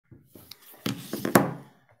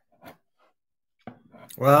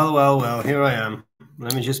Well, here I am.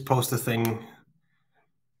 Let me just post a thing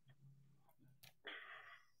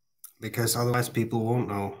because otherwise people won't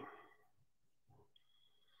know.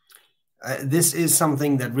 This is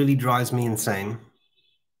something that really drives me insane.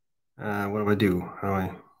 What do I do?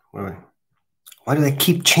 Why do they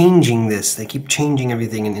keep changing this? They keep changing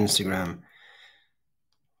everything in Instagram.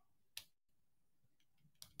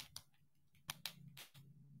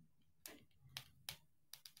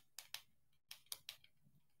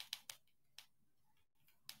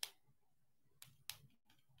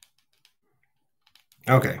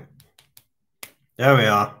 Okay. There we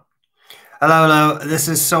are. Hello. This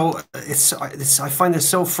is so, I find this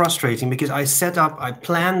so frustrating because I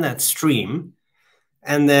planned that stream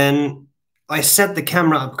and then I set the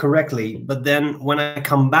camera up correctly, but then when I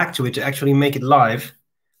come back to it to actually make it live,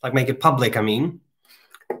 like make it public, I mean,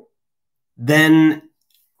 then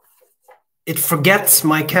it forgets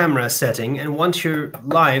my camera setting. And once you're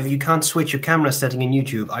live, you can't switch your camera setting in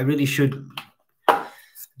YouTube. I really should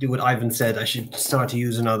do what Ivan said. I should start to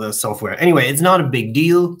use another software. Anyway, it's not a big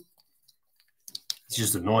deal. It's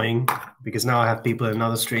just annoying because now I have people in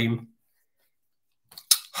another stream.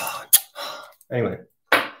 Anyway,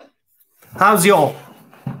 how's y'all?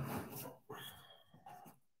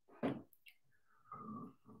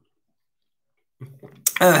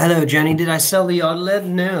 Oh, hello, Jenny. Did I sell the outlet?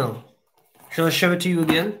 No. Shall I show it to you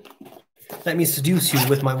again? Let me seduce you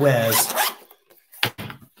with my wares.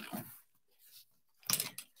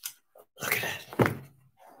 Look at it.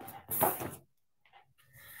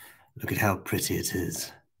 Look at how pretty it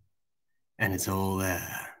is. And it's all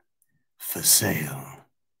there for sale.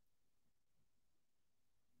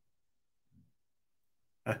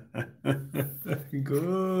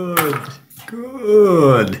 Good.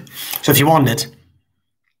 So if you want it,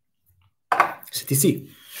 CTC.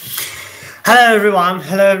 Hello everyone.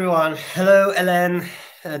 Hello Ellen,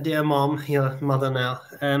 dear mom, your mother now.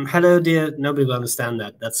 Hello dear. Nobody will understand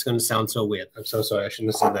that. That's going to sound so weird. I'm so sorry. I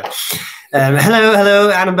shouldn't have said that.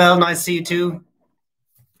 Hello Annabelle. Nice to see you too.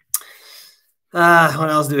 What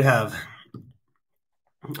else do we have?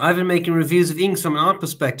 I've been making reviews of inks from an art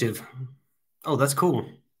perspective. Oh, that's cool.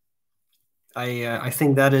 I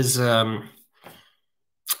think that is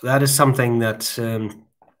something that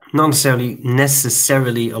not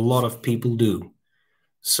necessarily a lot of people do.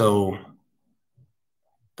 So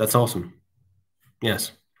that's awesome.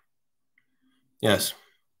 Yes.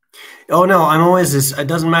 Oh no, I'm always this. It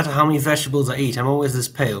doesn't matter how many vegetables I eat. I'm always this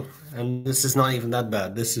pale, and this is not even that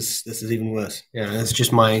bad. This is even worse. Yeah, it's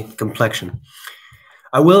just my complexion.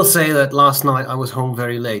 I will say that last night I was home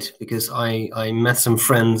very late because I met some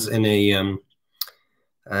friends in a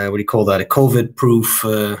what do you call that? A COVID-proof,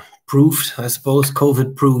 I suppose,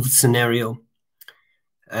 COVID-proof scenario,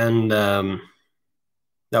 and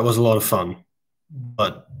that was a lot of fun.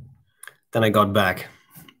 But then I got back,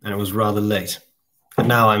 and it was rather late, and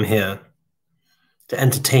now I'm here to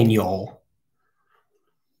entertain you all.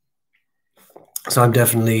 So I'm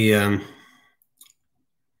definitely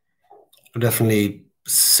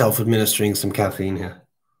self-administering some caffeine here.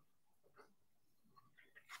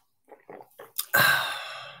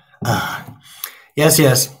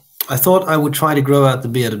 Yes. I thought I would try to grow out the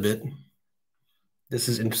beard a bit. This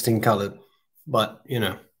is interesting colored, but you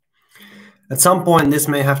know, at some point this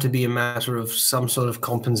may have to be a matter of some sort of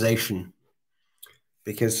compensation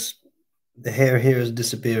because the hair here is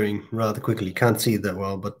disappearing rather quickly. You can't see it that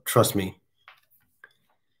well, but trust me.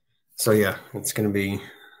 So yeah, it's going to be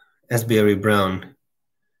SBREBROWN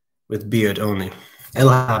with beard only. It'll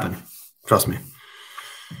happen. Trust me.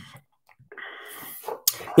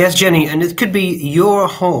 Yes, Jenny, and it could be your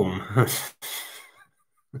home.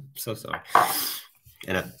 So sorry.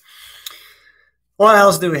 You know. What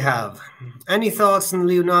else do we have? Any thoughts on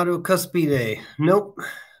Leonardo Cuspide? Nope,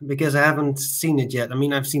 because I haven't seen it yet. I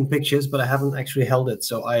mean, I've seen pictures, but I haven't actually held it,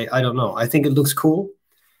 so I don't know. I think it looks cool,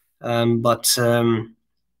 but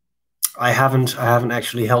I haven't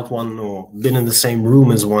actually held one or been in the same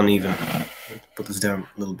room as one even. Put this down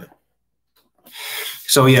a little bit.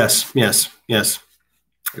 So yes.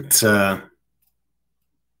 It's how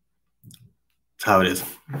it is.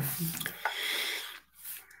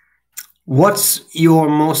 What's your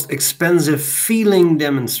most expensive feeling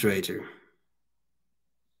demonstrator?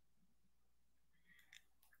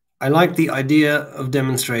 I like the idea of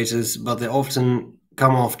demonstrators, but they often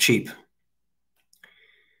come off cheap.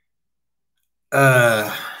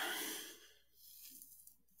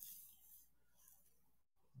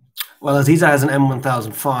 Well, Aziza has an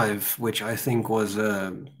M1005, which I think was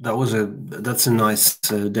that's a nice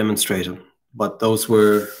demonstrator. But those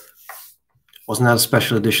wasn't that a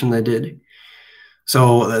special edition they did?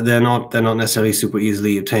 So they're not necessarily super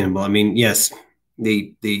easily obtainable. I mean, yes,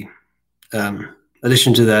 the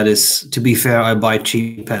addition to that is, to be fair, I buy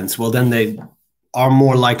cheap pens. Well, then they are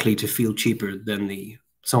more likely to feel cheaper than the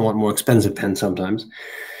somewhat more expensive pen sometimes.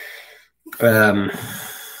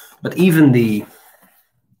 But even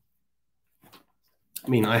I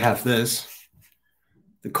mean, I have this.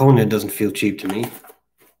 The Kona doesn't feel cheap to me.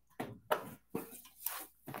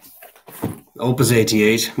 Opus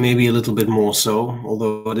 88, maybe a little bit more so,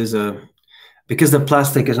 although it is because the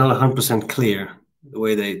plastic is not 100% clear, the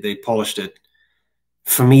way they polished it.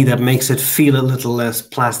 For me, that makes it feel a little less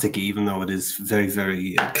plasticky, even though it is very,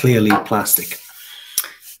 very clearly plastic.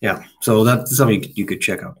 Yeah, so that's something you could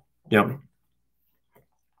check out. Yeah.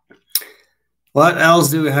 What else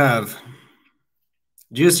do we have?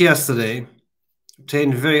 Just yesterday,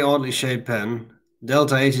 obtained a very oddly shaped pen,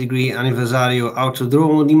 Delta 80 degree Anniversario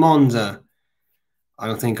Autodromo di Monza. I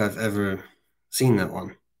don't think I've ever seen that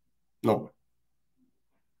one. No.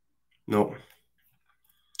 No.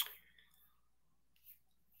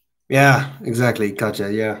 Yeah, exactly,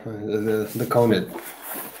 Katja. Yeah, the Conid.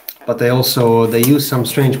 But they use some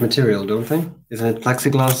strange material, don't they? Isn't it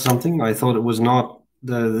plexiglass or something? I thought it was not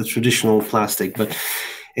the traditional plastic, but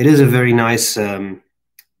it is a very nice,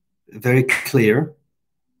 very clear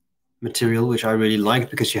material, which I really like,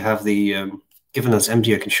 because you have the, given that's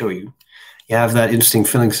empty, I can show you. You have that interesting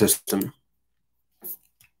filling system.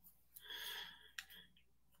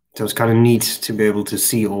 So it's kind of neat to be able to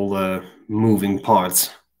see all the moving parts.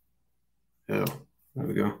 Oh, there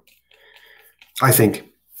we go. I think.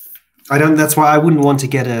 That's why I wouldn't want to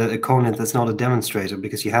get a Conant that's not a demonstrator,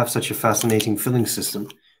 because you have such a fascinating filling system.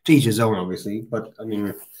 To each his own, obviously, but I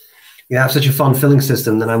mean, you have such a fun filling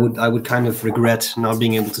system, then I would kind of regret not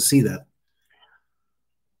being able to see that.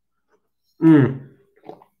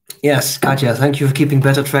 Yes, Katja, thank you for keeping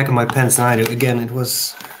better track of my pens than I do. Again, it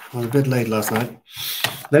was a bit late last night.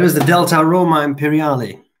 There is the Delta Roma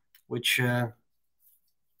Imperiale, which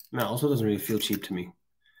also doesn't really feel cheap to me.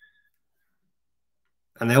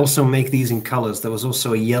 And they also make these in colors. There was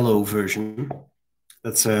also a yellow version.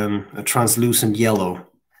 That's a translucent yellow.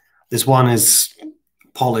 This one is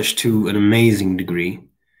polished to an amazing degree,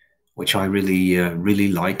 which I really,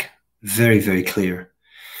 really like. Very, very clear.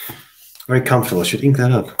 Very comfortable. I should ink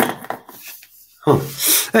that up. Huh.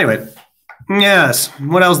 Anyway, yes.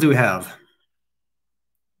 What else do we have?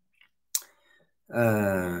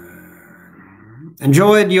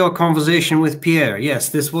 Enjoyed your conversation with Pierre. Yes,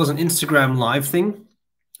 this was an Instagram live thing,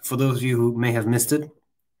 for those of you who may have missed it.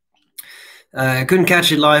 Couldn't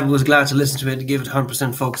catch it live, was glad to listen to it, to give it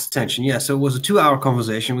 100% focused attention. Yeah, so it was a 2-hour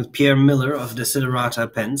conversation with Pierre Miller of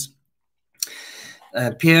Desiderata Pens.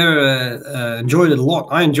 Pierre enjoyed it a lot.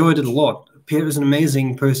 I enjoyed it a lot. Pierre is an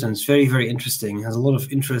amazing person. It's very, very interesting. Has a lot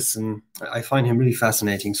of interests, and I find him really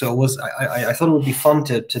fascinating. So I thought it would be fun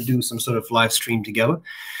to do some sort of live stream together.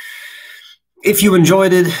 If you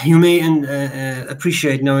enjoyed it, you may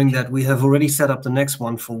appreciate knowing that we have already set up the next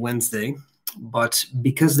one for Wednesday. But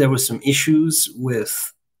because there were some issues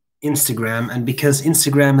with Instagram, and because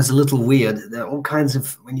Instagram is a little weird, there are all kinds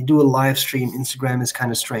of, when you do a live stream, Instagram is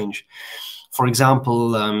kind of strange. For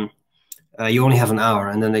example, you only have an hour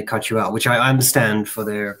and then they cut you out, which I understand for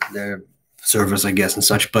their servers, I guess, and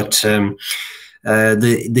such. But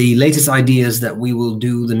the latest idea is that we will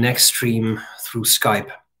do the next stream through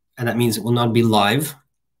Skype. And that means it will not be live.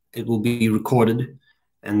 It will be recorded.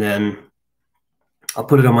 And then I'll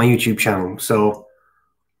put it on my YouTube channel. So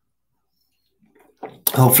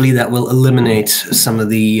hopefully that will eliminate some of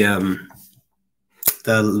the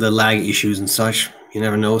lag issues and such. You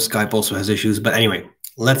never know. Skype also has issues. But anyway,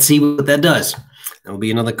 let's see what that does. There will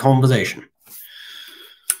be another conversation.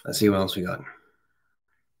 Let's see what else we got.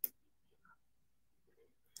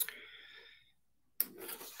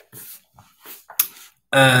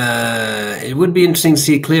 It would be interesting to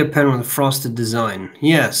see a clear pen with a frosted design.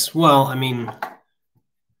 Yes, well, I mean,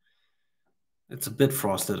 it's a bit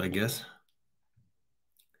frosted, I guess,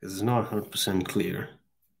 because it's not 100% clear.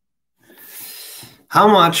 How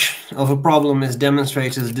much of a problem is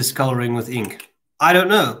demonstrators discoloring with ink? I don't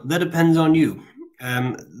know. That depends on you.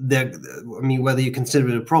 I mean, whether you consider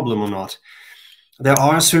it a problem or not. There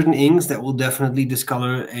are certain inks that will definitely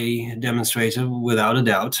discolor a demonstrator without a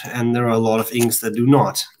doubt, and there are a lot of inks that do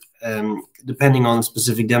not. Depending on the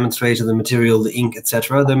specific demonstrator, the material, the ink,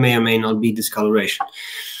 etc., there may or may not be discoloration.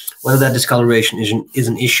 Whether that discoloration is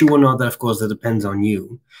an issue or not, that of course that depends on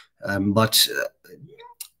you. But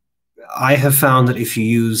I have found that if you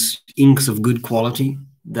use inks of good quality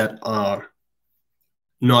that are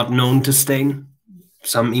not known to stain,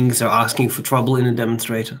 some inks are asking for trouble in a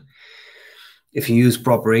demonstrator. if you use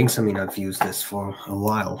proper inks, I mean, I've used this for a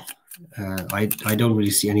while. I don't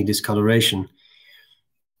really see any discoloration.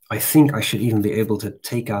 I think I should even be able to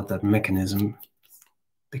take out that mechanism,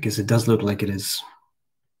 because it does look like it is.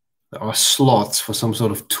 There are slots for some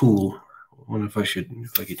sort of tool. I wonder if I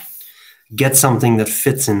could get something that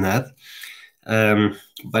fits in that.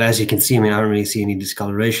 But as you can see, I mean, I don't really see any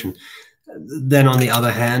discoloration. Then on the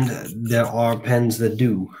other hand, there are pens that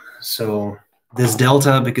do. So this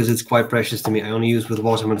Delta, because it's quite precious to me, I only use with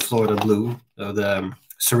Waterman Florida blue, the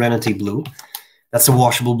Serenity blue. That's a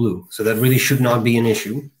washable blue, so that really should not be an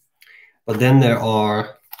issue. But then there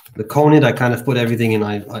are the Conid. I kind of put everything in.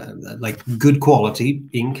 I like good quality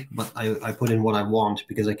ink, but I put in what I want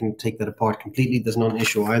because I can take that apart completely. There's not an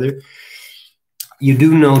issue either. You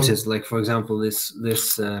do notice, like for example, this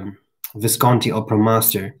Visconti Opera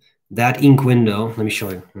Master, that ink window. Let me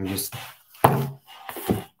show you. Let me just.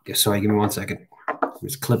 Sorry, give me 1 second.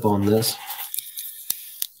 Let's clip on this.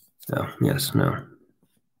 Oh, yes, no.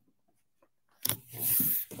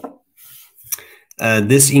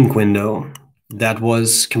 This ink window, that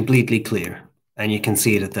was completely clear. And you can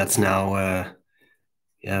see that that's now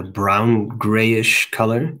a brown, grayish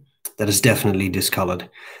color. That is definitely discolored.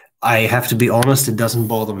 I have to be honest, it doesn't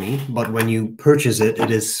bother me. But when you purchase it,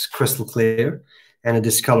 it is crystal clear and it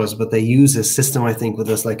discolors. But they use a system, I think, where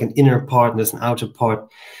there's like an inner part and there's an outer part.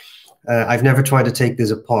 I've never tried to take this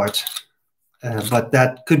apart, but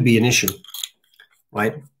that could be an issue,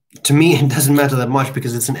 right? To me, it doesn't matter that much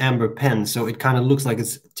because it's an amber pen, so it kind of looks like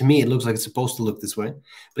it's, to me, it looks like it's supposed to look this way.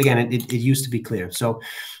 But again, it used to be clear, so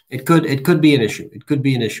it could be an issue. It could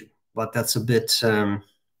be an issue, but that's a bit.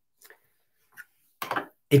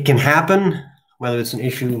 It can happen. Whether it's an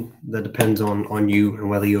issue, that depends on you and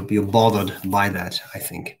whether you're bothered by that, I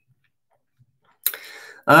think.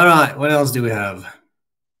 All right, what else do we have?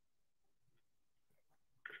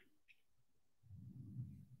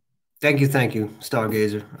 Thank you,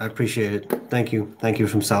 Stargazer. I appreciate it. Thank you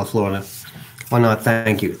from South Florida. Why not?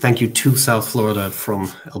 Thank you to South Florida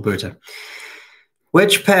from Alberta.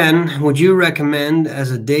 Which pen would you recommend as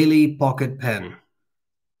a daily pocket pen?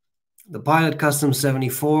 The Pilot Custom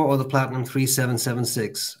 74 or the Platinum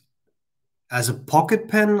 3776? As a pocket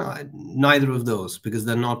pen, neither of those, because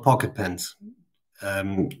they're not pocket pens.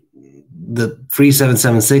 The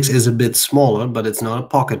 3776 is a bit smaller, but it's not a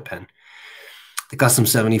pocket pen. The Custom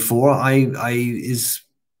 74 is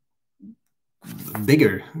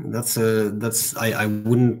bigger. I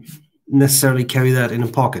wouldn't necessarily carry that in a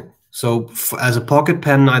pocket. So as a pocket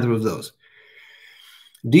pen, neither of those.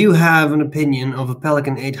 Do you have an opinion of a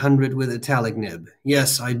Pelikan 800 with italic nib?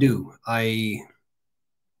 Yes, I do. I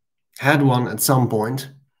had one at some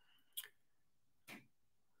point.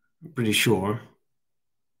 I'm pretty sure.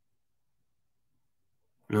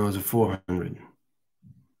 No, it was a 400.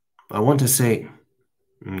 I want to say,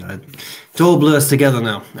 it all blurs together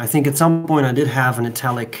now. I think at some point I did have an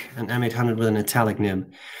M800 with an italic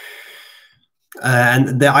nib.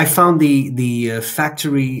 And I found the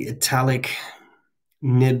factory italic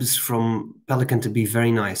nibs from Pelikan to be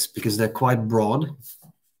very nice because they're quite broad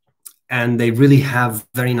and they really have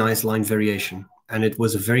very nice line variation. And it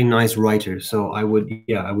was a very nice writer. So I would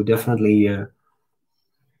definitely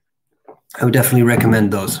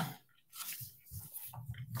recommend those.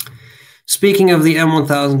 Speaking of the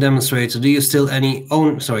M1000 demonstrator, do you still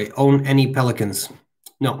own any Pelikans?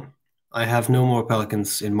 No, I have no more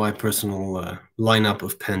Pelikans in my personal lineup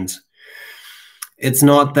of pens. It's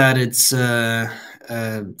not that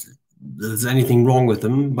there's anything wrong with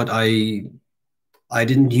them, but I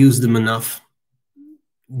didn't use them enough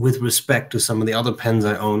with respect to some of the other pens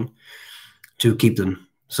I own to keep them.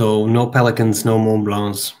 So no Pelikans, no Mont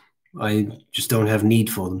Blancs. I just don't have need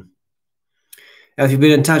for them. Have you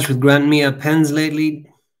been in touch with Grand Mia pens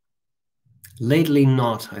lately? Lately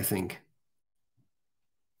not, I think.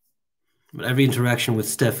 But every interaction with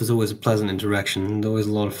Steph is always a pleasant interaction and always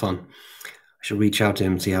a lot of fun. I should reach out to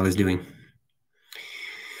him and see how he's doing.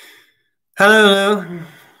 Hello.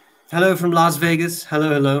 Hello from Las Vegas.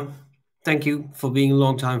 Hello. Thank you for being a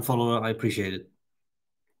long-time follower. I appreciate it.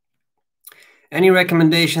 Any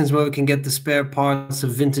recommendations where we can get the spare parts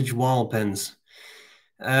of vintage wall pens?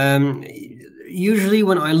 Usually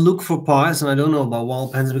when I look for parts, and I don't know about wall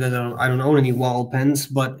pens because I don't own any wall pens,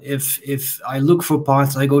 but if I look for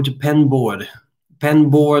parts, I go to penboard.de,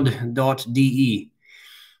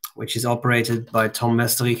 which is operated by Tom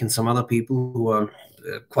Westerich and some other people who are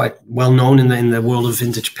quite well known in the world of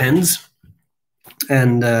vintage pens.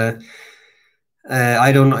 And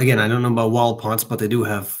I don't know about wall parts, but they do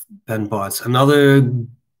have pen parts. Another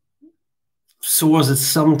source is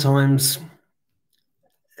sometimes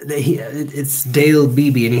It's Dale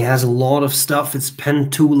Beebe, and he has a lot of stuff. It's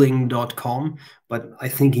pentooling.com, but I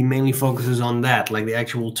think he mainly focuses on that, like the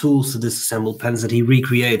actual tools to disassemble pens that he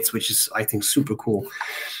recreates, which is, I think, super cool.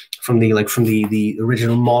 From the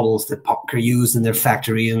original models that Parker used in their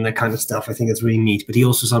factory and that kind of stuff. I think it's really neat. But he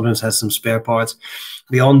also sometimes has some spare parts.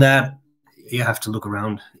 Beyond that, you have to look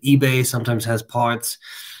around. eBay sometimes has parts.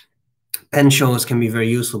 Pen shows can be very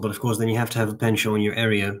useful, but of course, then you have to have a pen show in your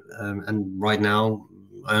area. And right now,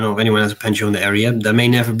 I don't know if anyone has a pen show in the area. There may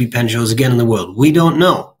never be pen shows again in the world. We don't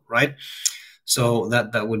know, right? So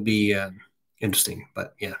that would be interesting.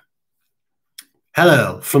 But yeah.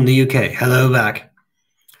 Hello from the UK. Hello back.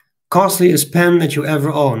 Costliest pen that you ever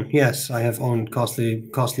own? Yes, I have owned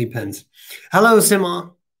costly pens. Hello,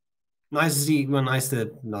 Sima. Nice to see you. Well, nice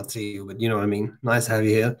to not see you, but you know what I mean. Nice to have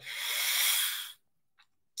you here.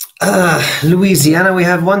 Louisiana, we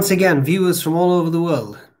have once again viewers from all over the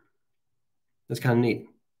world. That's kind of neat.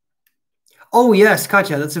 Oh yes,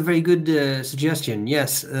 Katja, that's a very good suggestion.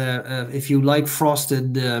 Yes, if you like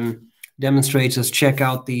frosted demonstrators, check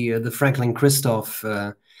out the Franklin Christoph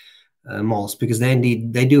malls, because they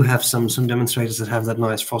do have some demonstrators that have that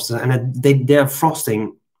nice frosted, and their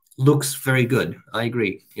frosting looks very good. I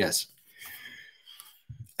agree. Yes.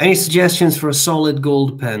 Any suggestions for a solid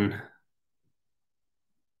gold pen?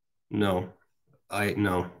 No, I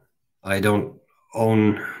don't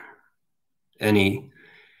own any,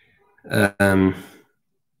 and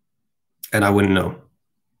I wouldn't know.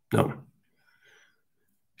 No.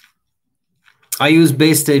 I use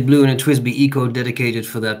Bay State Blue and a TWSBI Eco dedicated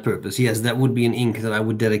for that purpose. Yes, that would be an ink that I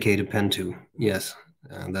would dedicate a pen to. Yes,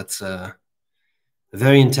 that's a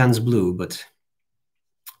very intense blue, but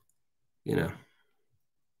you know,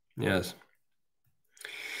 yes.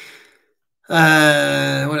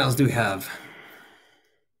 What else do we have?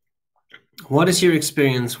 What is your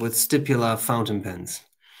experience with Stipula fountain pens?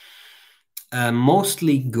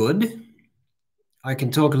 Mostly good. I can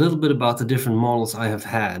talk a little bit about the different models I have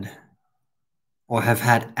had or have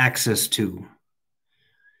had access to.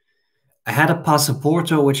 I had a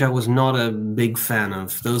Passaporto, which I was not a big fan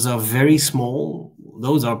of. Those are very small.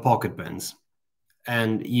 Those are pocket pens.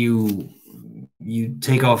 And you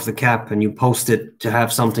take off the cap and you post it to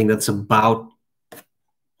have something that's about,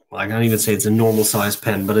 I can't even say it's a normal size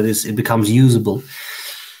pen, but it becomes usable.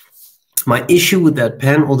 My issue with that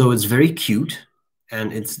pen, although it's very cute,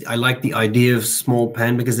 and I like the idea of small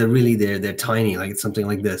pen because they're tiny, like it's something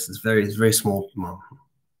like this. It's very small. Well,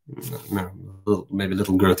 maybe a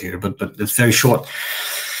little girthier, but it's very short.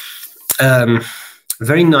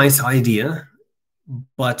 Very nice idea,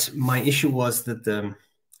 but my issue was that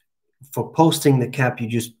for posting the cap, you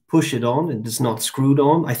just push it on. It is not screwed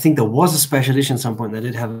on. I think there was a special edition at some point that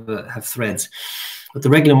did have threads, but the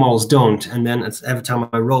regular models don't. And then every time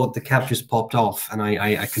I wrote, the cap just popped off, and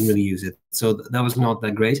I couldn't really use it. So that was not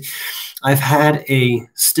that great. I've had a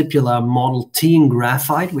Stipula Model T in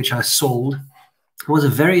graphite, which I sold. It was a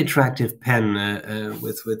very attractive pen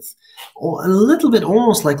with a little bit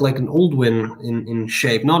almost like an Oldwin in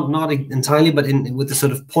shape, not entirely, but with the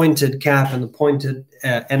sort of pointed cap and the pointed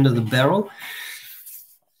end of the barrel,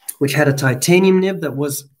 which had a titanium nib that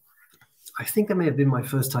was, I think that may have been my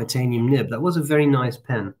first titanium nib. That was a very nice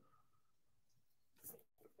pen.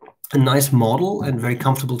 A nice model and very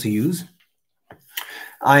comfortable to use.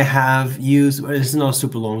 I have used, this is not a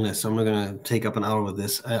super long list, so I'm not going to take up an hour with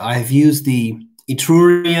this. I have used the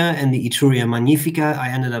Etruria and the Etruria Magnifica.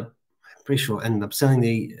 I'm pretty sure I ended up selling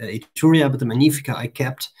the Etruria, but the Magnifica I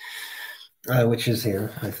kept, which is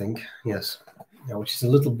here, I think. Yes. Yeah, which is a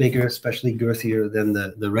little bigger, especially girthier than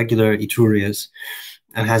the regular Etrurias,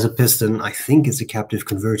 and has a piston. I think it's a captive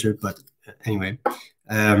converter, but anyway.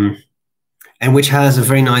 And which has a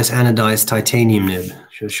very nice anodized titanium nib.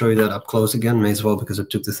 Should I show you that up close again? May as well, because I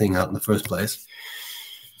took the thing out in the first place.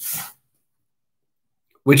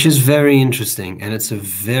 Which is very interesting, and it's a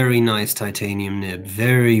very nice titanium nib.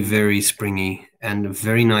 Very, very springy, and a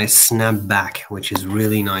very nice snap back, which is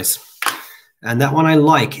really nice. And that one I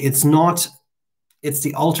like. It's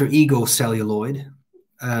the Alter Ego celluloid.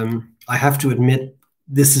 I have to admit,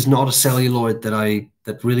 this is not a celluloid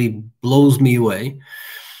that really blows me away.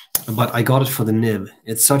 But I got it for the nib.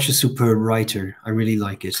 It's such a superb writer. I really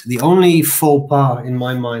like it. The only faux pas in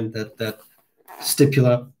my mind that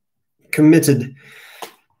Stipula committed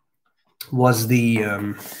was the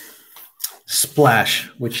Splash,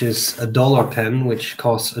 which is a $1 pen, which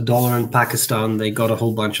costs $1 in Pakistan. They got a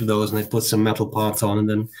whole bunch of those, and they put some metal parts on and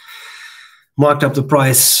then marked up the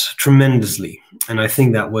price tremendously. And I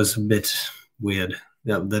think that was a bit weird.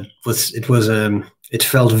 It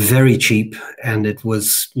felt very cheap, and it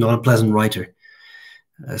was not a pleasant writer.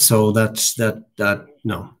 So that's that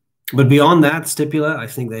no. But beyond that, Stipula, I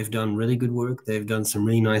think they've done really good work. They've done some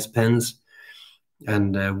really nice pens,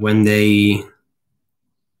 and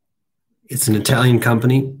it's an Italian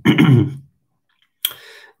company,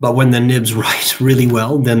 but when their nibs write really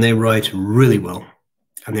well, then they write really well,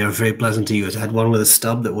 and they are very pleasant to use. I had one with a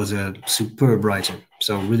stub that was a superb writer,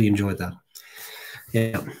 so really enjoyed that.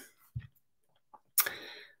 Yeah.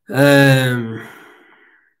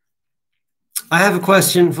 I have a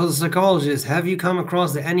question for the psychologist. Have you come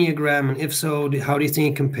across the Enneagram, and if so, how do you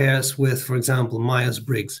think it compares with, for example,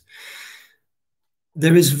 Myers-Briggs?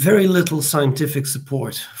 There is very little scientific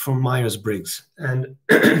support for Myers-Briggs, and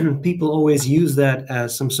people always use that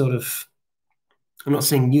as some sort of, I'm not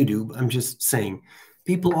saying you do, but I'm just saying,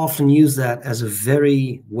 people often use that as a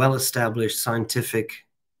very well-established scientific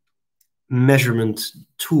measurement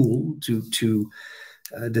tool to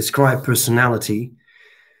describe personality.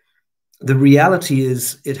 The reality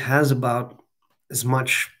is it has about as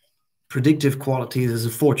much predictive qualities as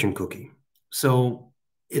a fortune cookie. So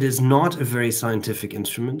it is not a very scientific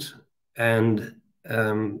instrument, and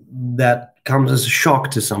that comes as a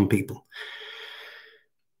shock to some people.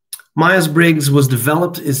 Myers-Briggs was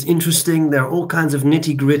developed, is interesting. There are all kinds of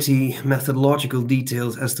nitty-gritty methodological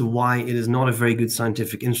details as to why it is not a very good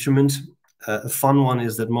scientific instrument. A fun one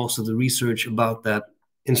is that most of the research about that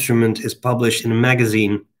instrument is published in a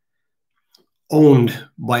magazine owned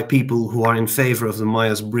by people who are in favor of the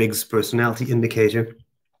Myers-Briggs personality indicator.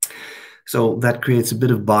 So that creates a bit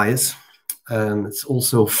of bias. It's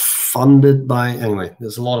also funded by, anyway,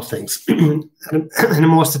 there's a lot of things. At a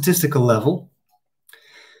more statistical level,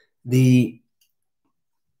 the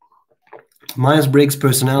Myers-Briggs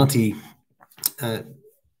personality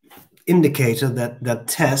indicator, that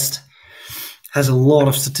test, has a lot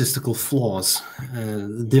of statistical flaws.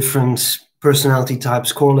 Different personality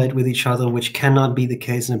types correlate with each other, which cannot be the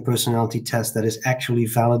case in a personality test that is actually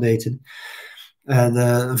validated.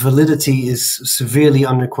 The validity is severely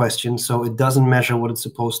under question, so it doesn't measure what it's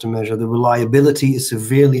supposed to measure. The reliability is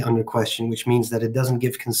severely under question, which means that it doesn't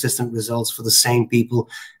give consistent results for the same people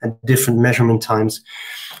at different measurement times.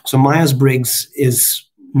 So Myers-Briggs is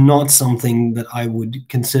not something that I would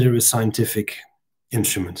consider a scientific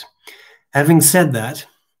instrument. Having said that,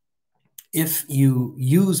 if you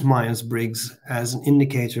use Myers-Briggs as an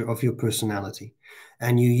indicator of your personality,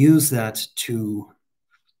 and you use that to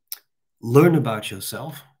learn about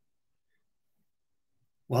yourself,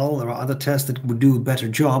 well, there are other tests that would do a better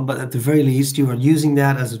job, but at the very least, you are using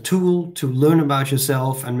that as a tool to learn about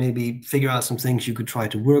yourself and maybe figure out some things you could try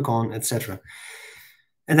to work on, etc.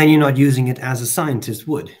 And then you're not using it as a scientist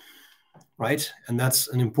would, right? And that's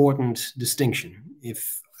an important distinction.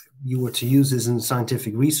 If you were to use this in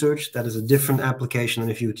scientific research, that is a different application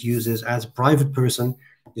than if you were to use this as a private person,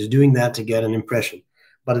 is doing that to get an impression.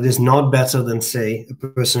 But it is not better than, say, a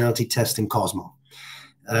personality test in Cosmo.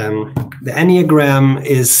 The Enneagram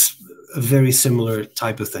is a very similar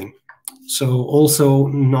type of thing. So also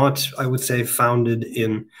not, I would say, founded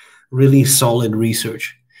in really solid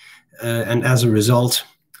research. And as a result,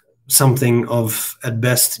 something of, at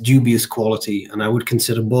best, dubious quality. And I would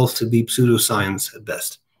consider both to be pseudoscience at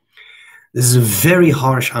best. This is a very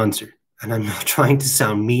harsh answer, and I'm not trying to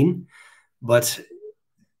sound mean, but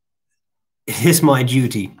it is my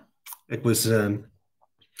duty. It was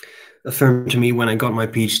affirmed to me when I got my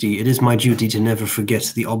PhD. It is my duty to never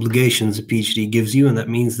forget the obligations a PhD gives you, and that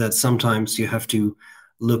means that sometimes you have to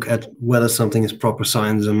look at whether something is proper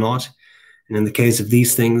science or not. And in the case of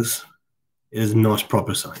these things, it is not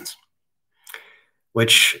proper science,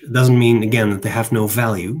 which doesn't mean, again, that they have no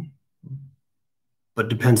value, but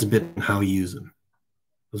depends a bit on how you use them.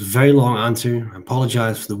 It was a very long answer. I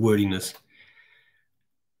apologize for the wordiness,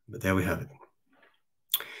 but there we have it.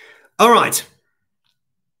 All right.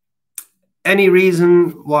 Any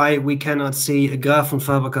reason why we cannot see a Graf and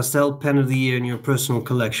Faber-Castell pen of the year in your personal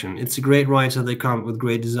collection? It's a great writer. They come up with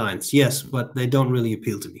great designs. Yes, but they don't really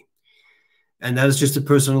appeal to me. And that is just a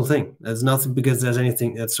personal thing. That's nothing because there's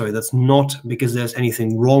anything, that's not because there's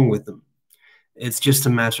anything wrong with them. It's just a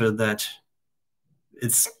matter that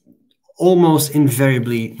it's almost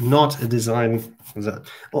invariably not a design.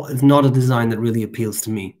 It's not a design that really appeals to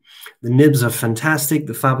me. The nibs are fantastic.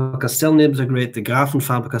 The Faber-Castell nibs are great. The Graf and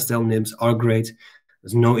Faber-Castell nibs are great.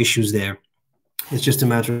 There's no issues there. It's just a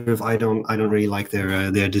matter of I don't really like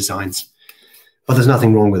their designs. But there's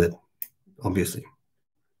nothing wrong with it, obviously.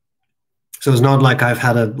 So it's not like I've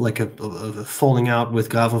had a falling out with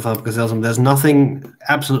Graf and Faber-Castell. There's nothing,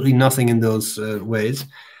 absolutely nothing in those ways.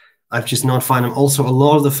 I've just not found them. Also, a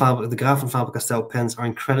lot of the Graf and Faber-Castell pens are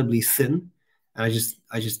incredibly thin, and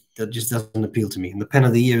that just doesn't appeal to me. And the pen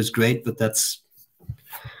of the year is great, but that's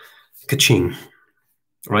Ka-ching.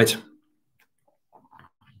 Right?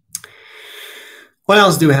 What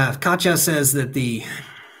else do we have? Katja says that the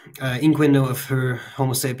ink window of her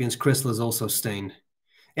Homo sapiens crystal is also stained.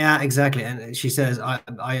 Yeah, exactly. And she says,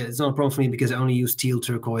 it's not a problem for me because I only use teal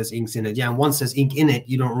turquoise inks in it. Yeah, and once there's ink in it,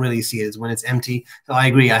 you don't really see it. It's when it's empty. So I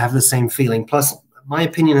agree. I have the same feeling. Plus, my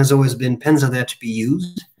opinion has always been pens are there to be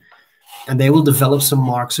used, and they will develop some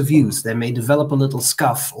marks of use. They may develop a little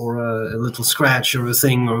scuff or a little scratch or a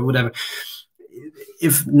thing or whatever.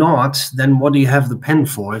 If not, then what do you have the pen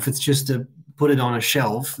for? If it's just to put it on a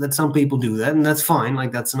shelf, that some people do that, and that's fine.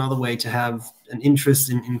 Like, that's another way to have an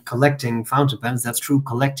interest in collecting fountain pens. That's true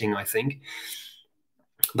collecting, I think.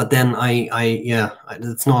 But then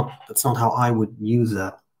that's not how I would use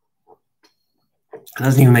that. It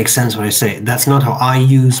doesn't even make sense what I say. That's not how I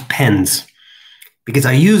use pens, because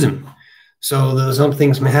I use them. So some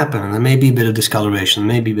things may happen, and there may be a bit of discoloration,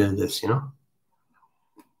 maybe a bit of this, you know.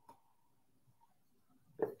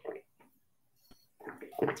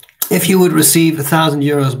 If you would receive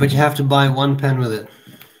 €1,000, but you have to buy one pen with it.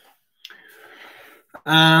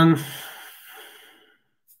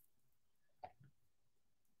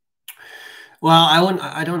 Well,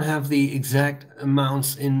 I don't have the exact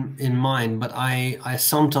amounts in mind, but I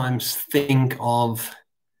sometimes think of,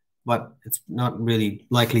 but it's not really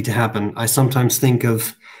likely to happen. I sometimes think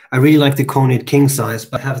of, I really like the Conate king size,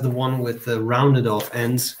 but I have the one with the rounded off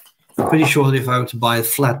ends. I'm pretty sure that if I were to buy a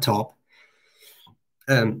flat top,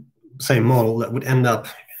 same model, that would end up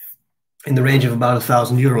in the range of about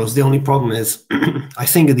 €1,000. The only problem is I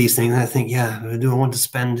think of these things and I think, yeah, do I want to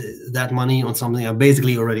spend that money on something I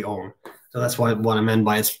basically already own? So that's what I meant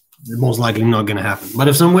by it's most likely not going to happen. But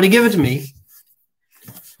if someone were to give it to me,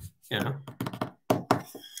 yeah.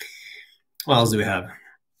 What else do we have?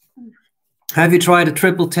 Have you tried a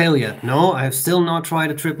triple tail yet? No, I have still not tried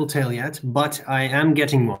a triple tail yet, but I am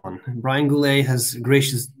getting one. Brian Goulet has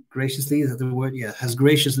graciously, is that the word? Yeah, has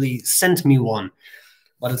graciously sent me one,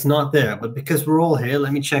 but it's not there. But because we're all here,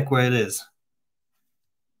 let me check where it is.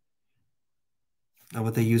 Oh,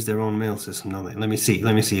 but they use their own mail system, don't they? Let me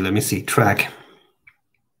see. Track.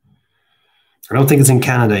 I don't think it's in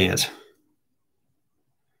Canada yet.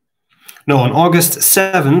 No, on August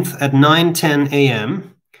 7th at 9:10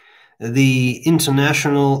 a.m., the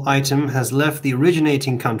international item has left the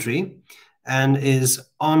originating country and is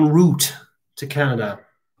en route to Canada.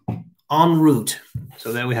 En route.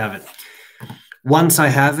 So there we have it. Once I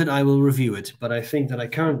have it, I will review it. But I think that I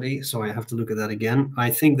currently, sorry, I have to look at that again. I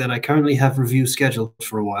think that I currently have reviews scheduled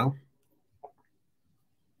for a while.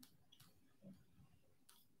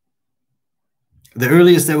 The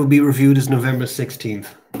earliest that will be reviewed is November 16th,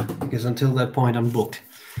 because until that point I'm booked.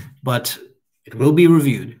 But it will be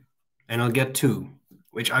reviewed, and I'll get two,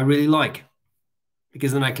 which I really like,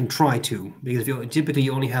 because then I can try two. Because typically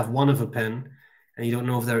you only have one of a pen, and you don't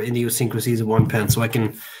know if there are idiosyncrasies of one pen. So I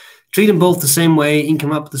can treat them both the same way, ink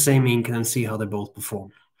them up with the same ink, and then see how they both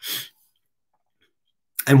perform.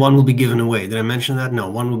 And one will be given away. Did I mention that? No,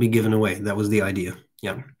 one will be given away. That was the idea.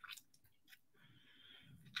 Yeah.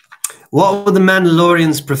 What would the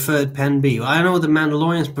Mandalorian's preferred pen be? Well, I don't know what the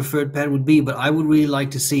Mandalorian's preferred pen would be, but I would really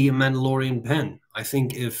like to see a Mandalorian pen. I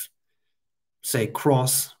think if, say,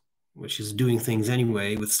 Cross, which is doing things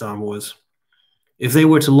anyway with Star Wars, if they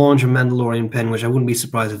were to launch a Mandalorian pen, which I wouldn't be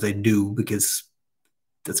surprised if they do, because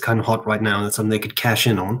that's kind of hot right now, and that's something they could cash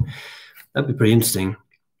in on, that'd be pretty interesting.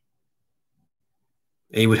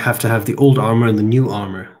 They would have to have the old armor and the new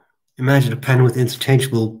armor. Imagine a pen with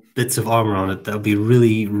interchangeable bits of armor on it. That would be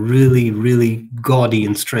really, really, really gaudy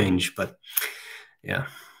and strange. But yeah.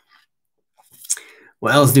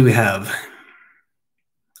 What else do we have?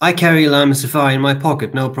 I carry a Lamy Safari in my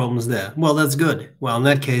pocket. No problems there. Well, that's good. Well, in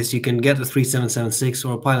that case, you can get a 3776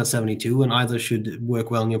 or a Pilot 72, and either should work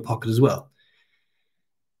well in your pocket as well.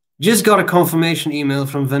 Just got a confirmation email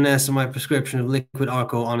from Vanessa. My prescription of liquid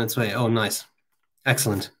Arco on its way. Oh, nice.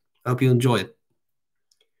 Excellent. I hope you enjoy it.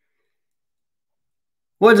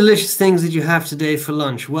 What delicious things did you have today for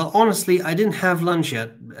lunch? Well, honestly, I didn't have lunch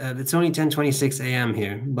yet. It's only 10:26 a.m.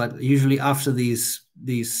 here, but usually after these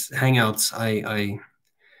hangouts, I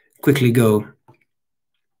quickly go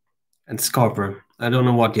and scarper. I don't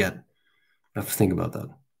know what yet. I have to think about that.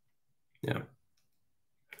 Yeah.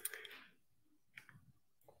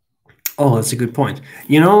 Oh, that's a good point.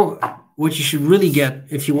 You know, what you should really get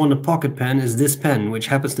if you want a pocket pen is this pen, which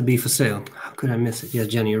happens to be for sale. How could I miss it? Yes,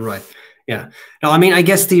 Jenny, you're right. Yeah. Now, I mean, I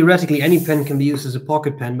guess theoretically any pen can be used as a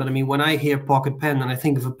pocket pen, but I mean, when I hear pocket pen, then I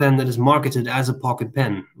think of a pen that is marketed as a pocket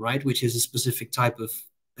pen, right? Which is a specific type of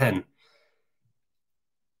pen.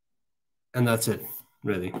 And that's it,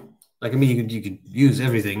 really. Like, I mean, you could use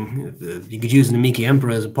everything. You could use an Amiki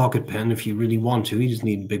Emperor as a pocket pen if you really want to. You just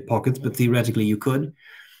need big pockets, but theoretically you could.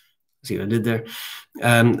 See what I did there?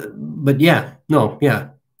 But yeah, no, yeah.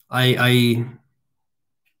 I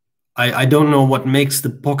don't know what makes the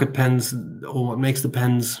pocket pens or what makes the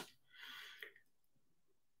pens.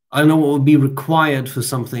 I don't know what would be required for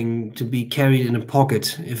something to be carried in a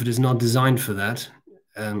pocket if it is not designed for that,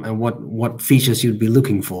 and what features you'd be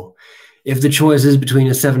looking for. If the choice is between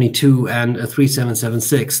a 72 and a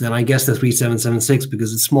 3776, then I guess the 3776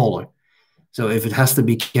 because it's smaller. So if it has to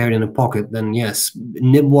be carried in a pocket, then yes.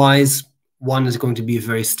 Nib-wise, one is going to be a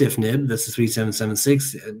very stiff nib. That's the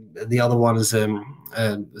 3776. The other one is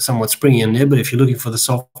somewhat springy nib. But if you're looking for the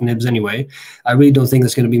soft nibs anyway, I really don't think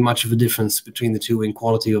there's going to be much of a difference between the two in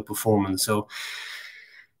quality or performance. So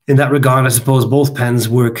in that regard, I suppose both pens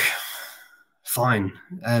work fine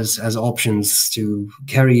as options to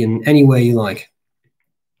carry in any way you like.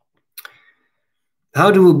 How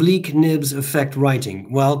do oblique nibs affect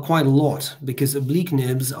writing? Well, quite a lot, because oblique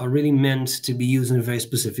nibs are really meant to be used in a very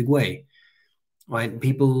specific way. Right?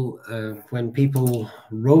 People, when people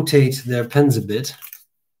rotate their pens a bit,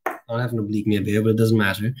 I don't have an oblique nib here, but it doesn't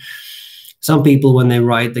matter. Some people, when they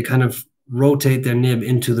write, they kind of rotate their nib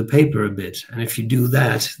into the paper a bit. And if you do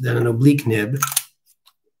that, then an oblique nib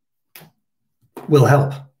will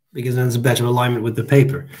help, because then it's a better alignment with the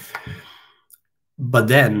paper. But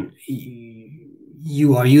then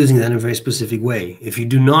you are using that in a very specific way. If you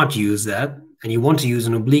do not use that and you want to use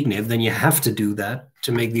an oblique nib, then you have to do that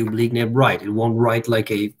to make the oblique nib right. It won't write like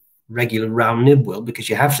a regular round nib will, because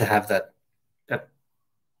you have to have that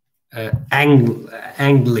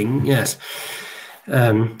angling, yes.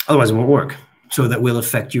 Otherwise it won't work. So that will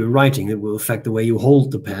affect your writing. It will affect the way you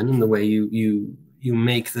hold the pen and the way you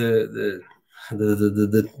make the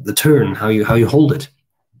turn, how you hold it.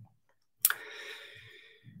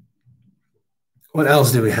 What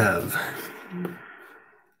else do we have?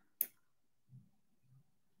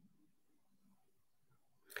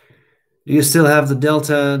 Do you still have the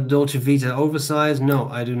Delta Dolce Vita oversized? No,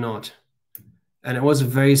 I do not. And it was a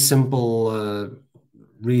very simple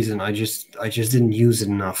reason. I just didn't use it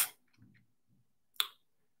enough.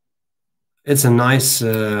 It's a nice.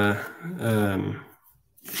 It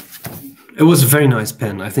was a very nice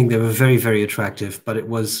pen. I think they were very, very attractive. But it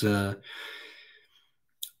was.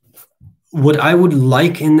 What I would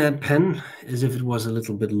like in that pen is if it was a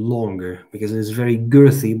little bit longer, because it's very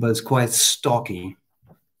girthy, but it's quite stocky.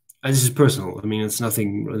 This is personal. I mean, it's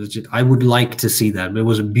nothing. I would like to see that. But it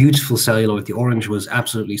was a beautiful celluloid. The orange was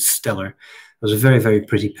absolutely stellar. It was a very, very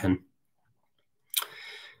pretty pen.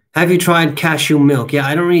 Have you tried cashew milk? Yeah,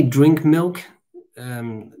 I don't really drink milk.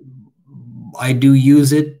 I do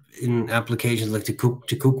use it in applications like to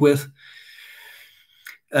cook with.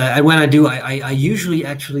 And when I do, I usually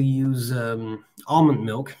actually use almond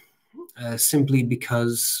milk, simply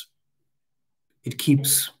because it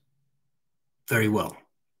keeps very well.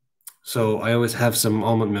 So I always have some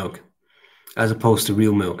almond milk as opposed to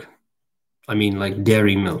real milk. I mean, like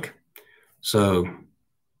dairy milk. So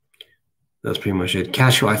that's pretty much it.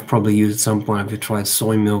 Cashew, I've probably used at some point. I've tried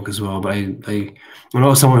soy milk as well, but I'm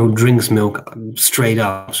not someone who drinks milk straight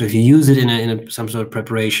up. So if you use it in some sort of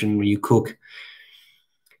preparation where you cook,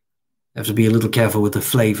 you have to be a little careful with the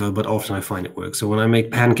flavor, but often I find it works. So when I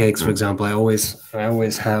make pancakes, for example, I always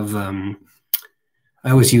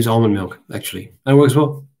use almond milk, actually. And it works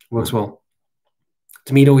well. It works well.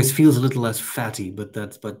 To me, it always feels a little less fatty, but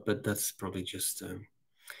that's probably just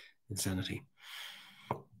insanity.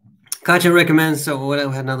 Katja recommends, so what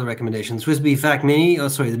I had another recommendation, Swiss Bee Vac Mini, oh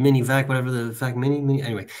sorry, the Mini Vac, whatever, the Vac Mini,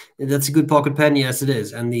 anyway, that's a good pocket pen, yes it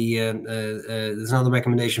is, and there's another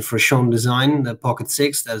recommendation for a Schoen design, the Pocket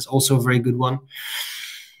 6, that is also a very good one.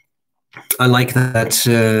 I like that,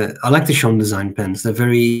 I like the Schoen design pens, they're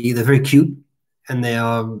very cute, and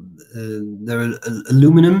they're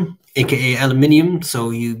aluminum, aka aluminium, so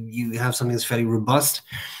you have something that's fairly robust,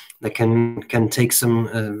 that can take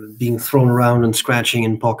some being thrown around and scratching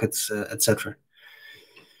in pockets, etc.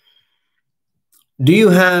 Do you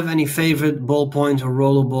have any favorite ballpoint or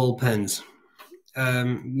rollerball pens?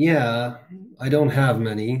 Yeah, I don't have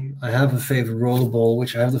many. I have a favorite rollerball,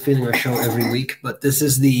 which I have the feeling I show every week, but this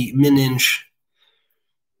is the Min-Inch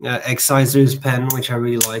Excisors pen, which I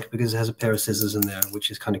really like because it has a pair of scissors in there,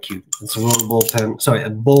 which is kind of cute. It's a rollerball pen, sorry, a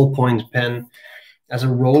ballpoint pen. As a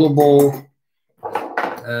rollerball,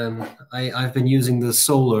 I've been using the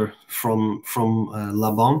Solar from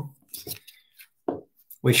Laban,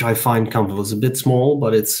 which I find comfortable. It's a bit small,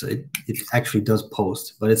 but it actually does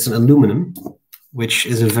post. But it's an aluminum, which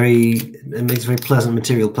is it makes a very pleasant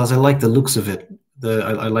material. Plus, I like the looks of it.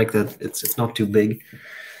 I like that it's not too big.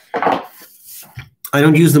 I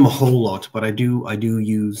don't use them a whole lot, but I do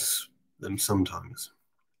use them sometimes.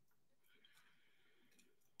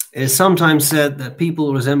 It is sometimes said that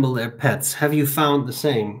people resemble their pets. Have you found the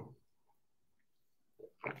same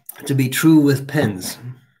to be true with pens?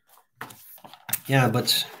 Yeah,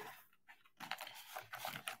 but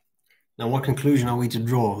now what conclusion are we to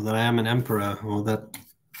draw? That I am an emperor, or that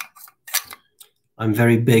I'm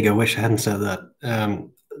very big? I wish I hadn't said that.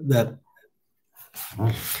 That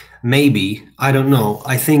maybe, I don't know.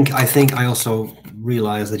 I think I also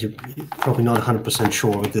realize that you're probably not 100%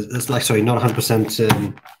 sure with this. It's like, sorry, not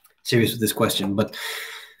 100% serious with this question, but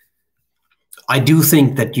I do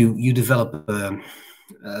think that you develop a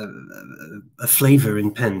flavor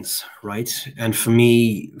in pens, right? And for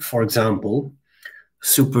me, for example,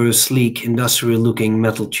 super sleek, industrial-looking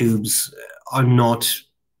metal tubes are not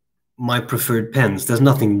my preferred pens. There's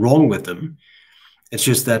nothing wrong with them. It's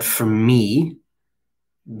just that for me,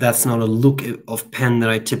 that's not a look of pen that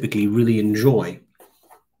I typically really enjoy.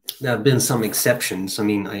 There have been some exceptions. I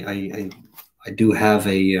mean, I do have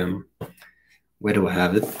a where do I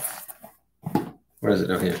have it? Where is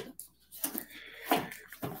it? Oh, here.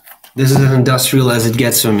 This is as industrial as it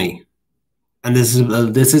gets for me, and this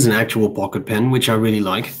is an actual pocket pen, which I really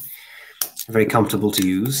like. Very comfortable to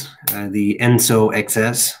use. The Enso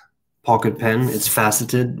XS pocket pen. It's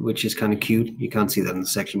faceted, which is kind of cute. You can't see that in the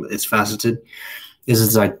section, but it's faceted. This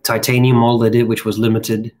is a titanium model they did, which was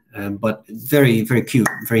limited, but very, very cute,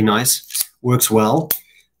 very nice. Works well.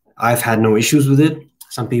 I've had no issues with it.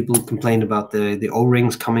 Some people complained about the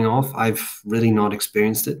O-rings coming off. I've really not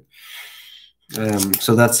experienced it.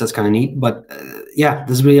 So that's kind of neat. But yeah,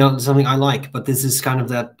 this is really something I like. But this is kind of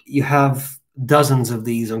that you have dozens of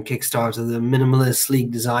these on Kickstarter. The minimalist,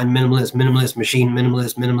 sleek design, minimalist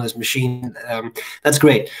machine. That's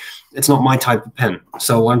great. It's not my type of pen.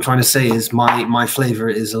 So what I'm trying to say is my flavor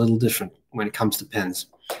is a little different when it comes to pens.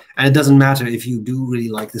 And it doesn't matter if you do really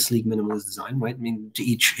like the sleek minimalist design, right? I mean, to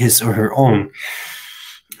each his or her own.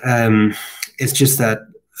 It's just that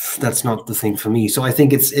that's not the thing for me. So I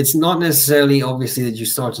think it's not necessarily obviously that you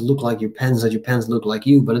start to look like your pens, that your pens look like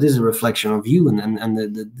you, but it is a reflection of you and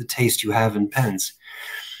the taste you have in pens.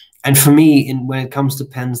 And for me, when it comes to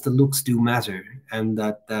pens, the looks do matter, and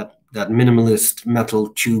that minimalist metal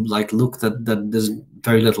tube-like look that does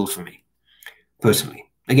very little for me, personally.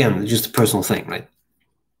 Again, it's just a personal thing, right?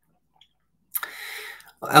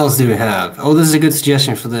 What else do we have? Oh, this is a good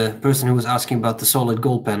suggestion for the person who was asking about the solid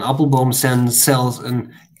gold pen. Appelboom sells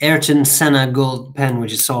an Ayrton Senna gold pen,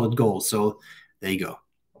 which is solid gold. So there you go.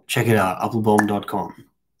 Check it out, appelboom.com.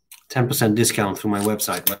 10% discount through my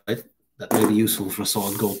website, right? That may be useful for a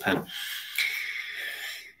solid gold pen.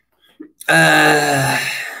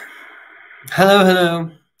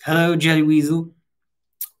 Hello, Jelly Weasel.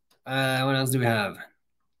 What else do we have?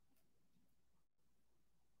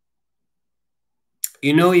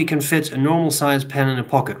 You know, you can fit a normal size pen in a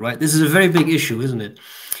pocket, right? This is a very big issue, isn't it?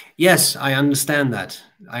 Yes, I understand that.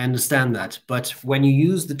 But when you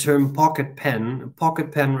use the term pocket pen, a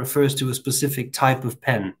pocket pen refers to a specific type of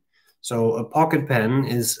pen. So a pocket pen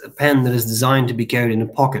is a pen that is designed to be carried in a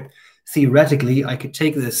pocket. Theoretically, I could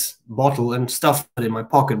take this bottle and stuff it in my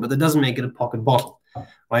pocket, but that doesn't make it a pocket bottle,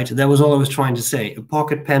 right? That was all I was trying to say. A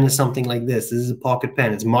pocket pen is something like this. This is a pocket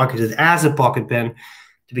pen. It's marketed as a pocket pen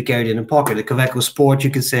to be carried in a pocket. A Kaweco Sport, you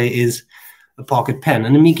could say, is a pocket pen.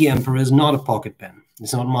 And the Miki Emperor is not a pocket pen.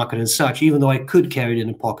 It's not marketed as such, even though I could carry it in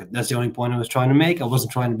a pocket. That's the only point I was trying to make. I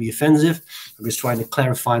wasn't trying to be offensive. I was trying to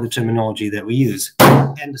clarify the terminology that we use.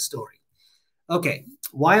 End of story. Okay,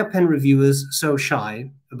 why are pen reviewers so shy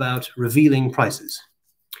about revealing prices?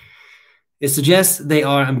 It suggests they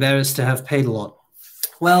are embarrassed to have paid a lot.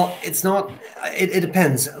 Well, it's not. It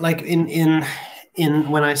depends. Like in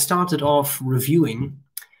when I started off reviewing,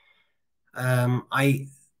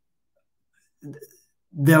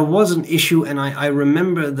 there was an issue, and I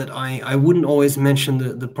remember that I wouldn't always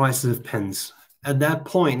mention the prices of pens. At that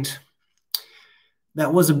point,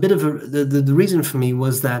 that was a bit of the reason for me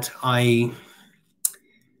was that I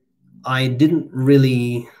didn't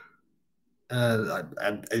really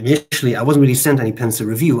initially I wasn't really sent any pens to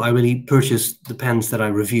review. I really purchased the pens that I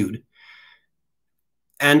reviewed,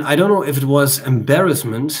 and I don't know if it was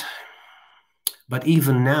embarrassment, but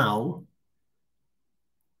even now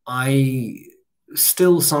I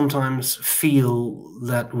still sometimes feel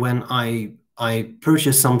that when I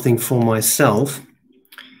purchase something for myself,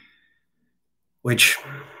 which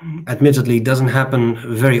admittedly doesn't happen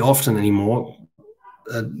very often anymore,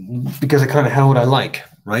 because I kind of have what I like,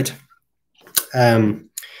 right?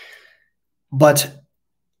 But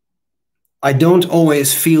I don't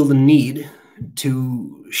always feel the need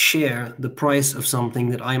to share the price of something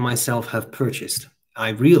that I myself have purchased. I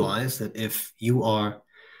realize that if you are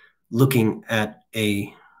looking at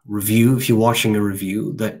a review, if you're watching a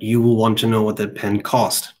review, that you will want to know what that pen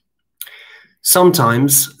cost.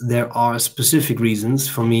 Sometimes there are specific reasons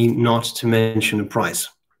for me not to mention a price.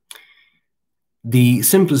 The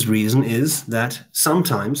simplest reason is that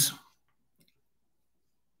sometimes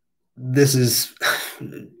this is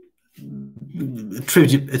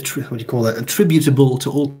attributable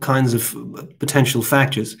to all kinds of potential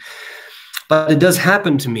factors. But it does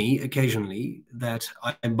happen to me occasionally that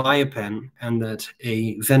I buy a pen and that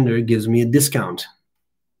a vendor gives me a discount,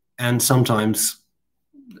 and sometimes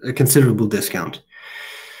a considerable discount.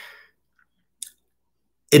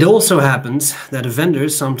 It also happens that a vendor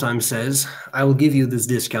sometimes says, I will give you this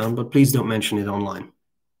discount, but please don't mention it online.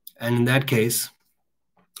 And in that case,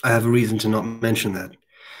 I have a reason to not mention that.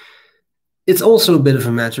 It's also a bit of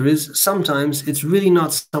a matter is sometimes it's really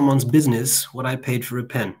not someone's business what I paid for a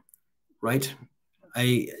pen, right?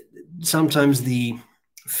 Sometimes the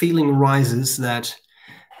feeling arises that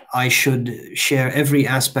I should share every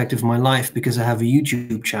aspect of my life because I have a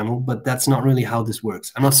YouTube channel, but that's not really how this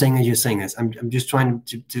works. I'm not saying that you're saying this. I'm just trying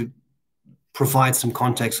to provide some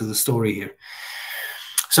context to the story here.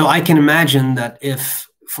 So I can imagine that if,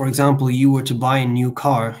 for example, you were to buy a new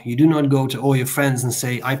car, you do not go to all your friends and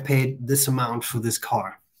say, I paid this amount for this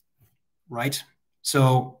car, right?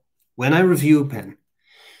 So when I review a pen,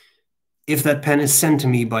 if that pen is sent to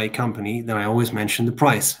me by a company, then I always mention the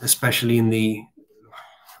price, especially in the,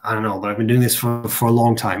 I don't know, but I've been doing this for a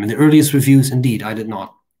long time. In the earliest reviews, indeed, I did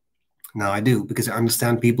not. Now I do, because I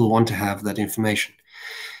understand people want to have that information.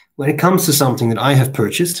 When it comes to something that I have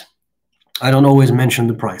purchased, I don't always mention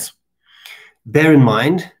the price. Bear in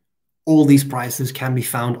mind, all these prices can be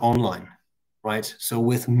found online, right? So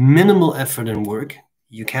with minimal effort and work,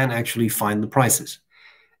 you can actually find the prices.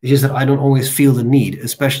 It's just that I don't always feel the need,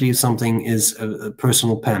 especially if something is a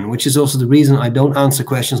personal pen, which is also the reason I don't answer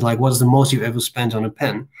questions like, what's the most you've ever spent on a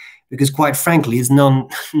pen? Because quite frankly, it's none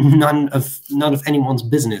of anyone's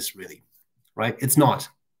business, really, right? It's not.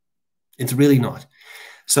 It's really not.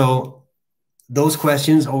 So those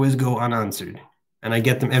questions always go unanswered, and I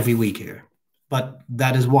get them every week here. But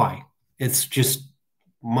that is why. It's just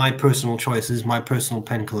my personal choices, my personal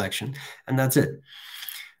pen collection, and that's it,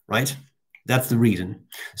 right? That's the reason.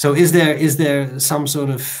 So is there some sort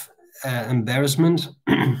of embarrassment?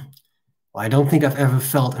 Well, I don't think I've ever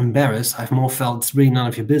felt embarrassed. I've more felt it's really none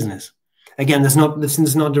of your business. Again, this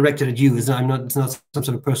is not directed at you. It's not some sort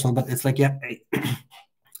of personal, but it's like, yeah,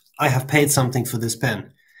 I have paid something for this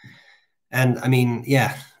pen. And I mean,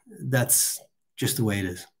 yeah, that's just the way it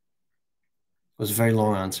is. It was a very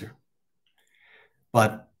long answer,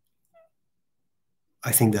 but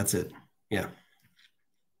I think that's it. Yeah.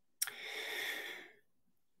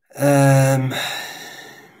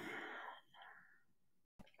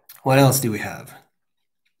 What else do we have?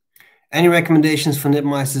 Any recommendations for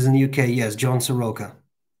nibmeisters in the UK? Yes, John Soroka,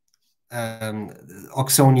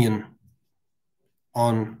 Oxonian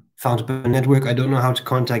on Fountain Pen Network. I don't know how to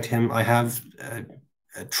contact him. I have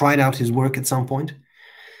tried out his work at some point,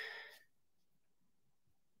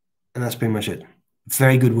 and that's pretty much it.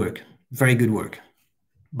 Very good work, very good work.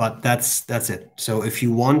 But that's it. So if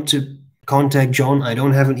you want to contact John, I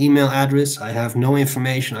don't have an email address. I have no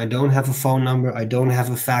information. I don't have a phone number. I don't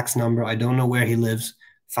have a fax number. I don't know where he lives.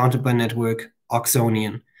 Fountain Pen Network,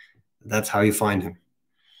 Oxonian. That's how you find him.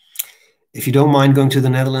 If you don't mind going to the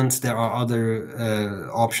Netherlands, there are other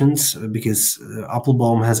options, because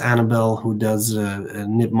Appelboom has Annabelle, who does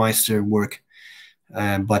nibmeister work.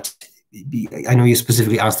 But I know you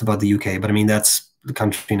specifically asked about the UK, but I mean, that's the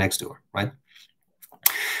country next door, right?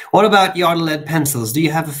 What about yard lead pencils? Do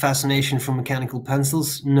you have a fascination for mechanical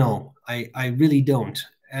pencils? No, I really don't.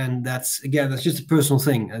 And that's just a personal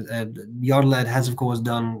thing. Yard lead has, of course,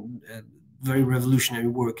 done very revolutionary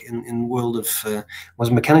work in the world of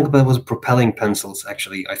was mechanical, but was propelling pencils,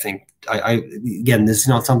 actually. I think again, this is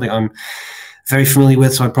not something I'm very familiar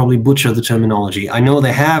with, so I probably butcher the terminology. I know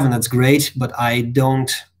they have, and that's great, but I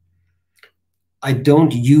don't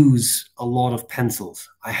use a lot of pencils.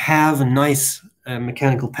 I have a nice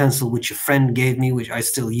mechanical pencil which a friend gave me, which I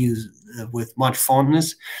still use with much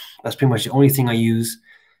fondness. That's pretty much the only thing I use.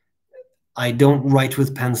 I don't write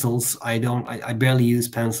with pencils. I barely use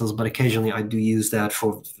pencils, but occasionally I do use that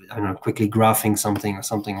for, I don't know, quickly graphing something or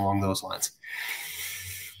something along those lines.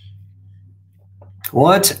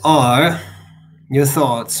 What are your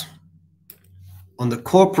thoughts on the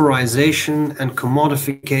corporization and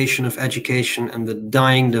commodification of education and the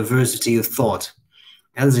dying diversity of thought?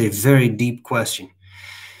 That is a very deep question.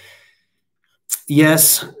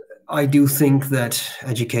 Yes, I do think that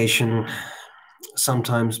education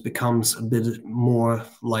sometimes becomes a bit more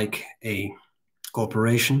like a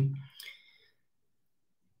corporation.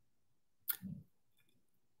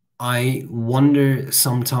 I wonder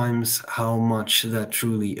sometimes how much that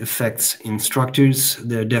truly affects instructors.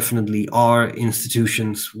 There definitely are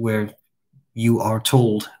institutions where you are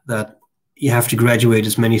told that you have to graduate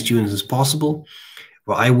as many students as possible.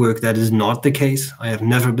 Where I work, that is not the case. I have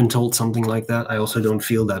never been told something like that. I also don't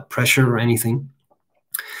feel that pressure or anything.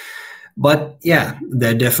 But yeah,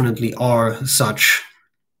 there definitely are such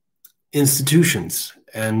institutions,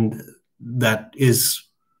 and that is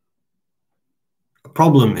a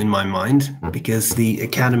problem in my mind, because the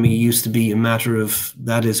academy used to be a matter of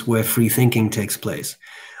that is where free thinking takes place.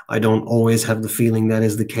 I don't always have the feeling that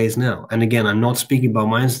is the case now. And again, I'm not speaking about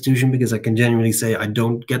my institution because I can genuinely say I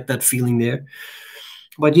don't get that feeling there.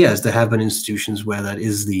 But yes, there have been institutions where that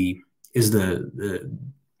is the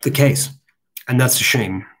case, and that's a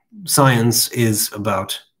shame. Science is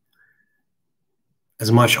about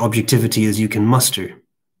as much objectivity as you can muster,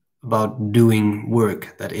 about doing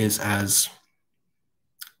work that is as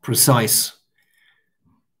precise,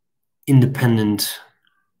 independent,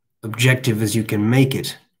 objective as you can make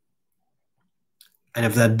it. And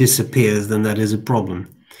if that disappears, then that is a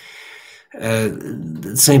problem.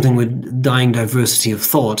 The same thing with dying diversity of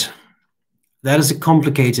thought. That is a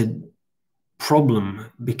complicated problem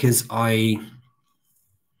because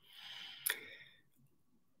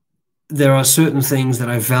there are certain things that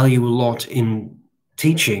I value a lot in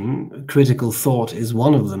teaching. Critical thought is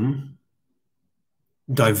one of them.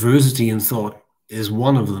 Diversity in thought is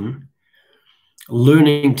one of them.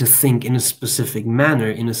 Learning to think in a specific manner,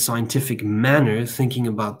 in a scientific manner, thinking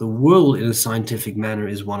about the world in a scientific manner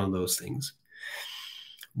is one of those things.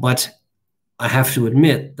 But I have to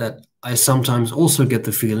admit that I sometimes also get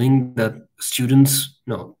the feeling that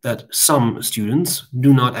some students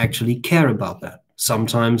do not actually care about that.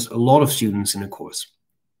 Sometimes a lot of students in a course.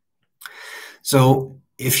 So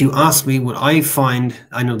if you ask me what I find,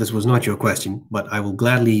 I know this was not your question, but I will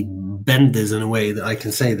gladly bend this in a way that I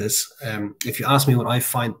can say this. If you ask me what I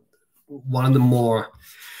find one of the more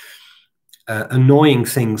annoying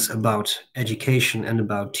things about education and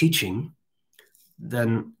about teaching,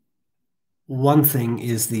 then one thing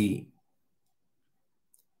is the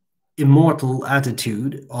immortal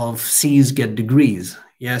attitude of C's get degrees.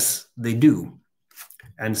 Yes, they do.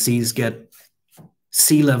 And C's get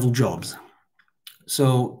C-level jobs.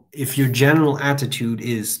 So if your general attitude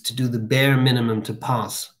is to do the bare minimum to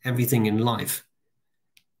pass everything in life,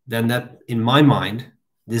 then that, in my mind,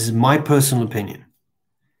 this is my personal opinion,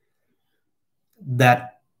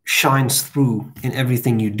 that shines through in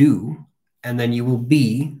everything you do, and then you will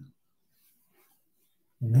be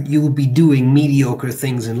doing mediocre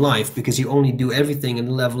things in life because you only do everything in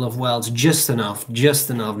the level of, well, it's just enough, just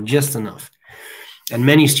enough, just enough. And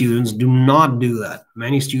many students do not do that.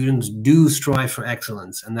 Many students do strive for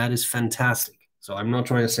excellence, and that is fantastic. So I'm not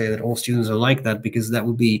trying to say that all students are like that, because that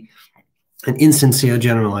would be an insincere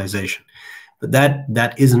generalization. But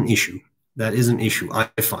that is an issue. That is an issue, I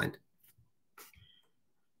find.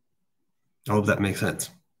 I hope that makes sense.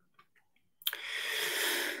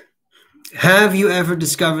 Have you ever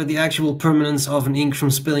discovered the actual permanence of an ink from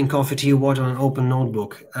spilling coffee, tea, or water on an open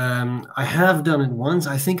notebook? I have done it once.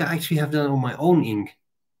 I think I actually have done it on my own ink.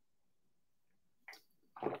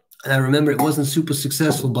 And I remember it wasn't super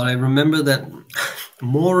successful, but I remember that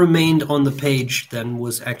more remained on the page than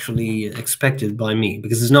was actually expected by me,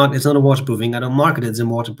 because it's not a waterproof ink. I don't market it as a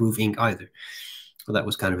waterproof ink either. So that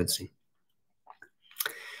was kind of interesting.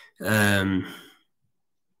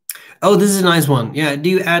 Oh, this is a nice one. Yeah. Do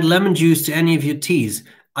you add lemon juice to any of your teas?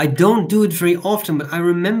 I don't do it very often, but I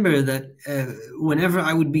remember that whenever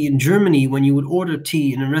I would be in Germany, when you would order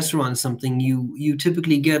tea in a restaurant or something, you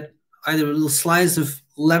typically get either a little slice of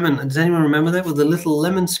lemon. Does anyone remember that? With a little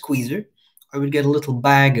lemon squeezer? I would get a little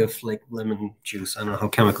bag of like lemon juice. I don't know how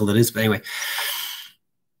chemical that is, but anyway.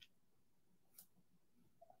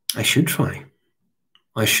 I should try.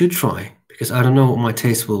 Because I don't know what my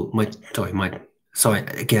taste will,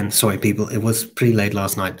 sorry people, it was pretty late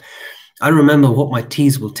last night. I remember what my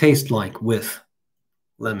teas will taste like with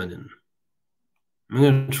lemon in. I'm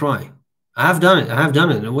going to try. I have done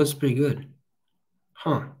it. It was pretty good.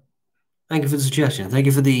 Huh. Thank you for the suggestion. Thank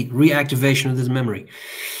you for the reactivation of this memory.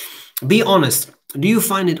 Be honest. Do you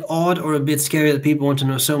find it odd or a bit scary that people want to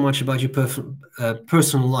know so much about your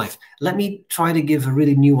personal life? Let me try to give a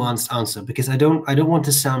really nuanced answer, because I don't want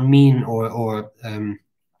to sound mean or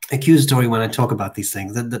accusatory when I talk about these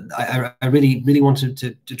things. I really want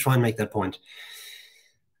to try and make that point.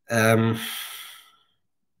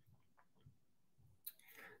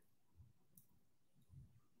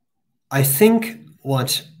 I think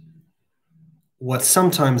what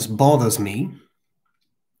sometimes bothers me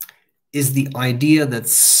is the idea that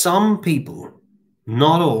some people,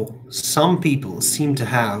 not all, some people seem to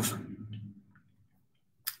have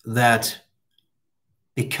that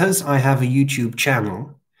because I have a YouTube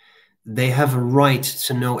channel, they have a right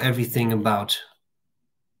to know everything about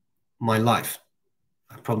my life.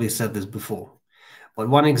 I probably said this before. But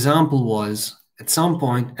one example was at some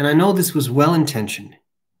point, and I know this was well-intentioned,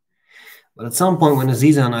 but at some point when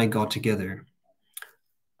Aziza and I got together,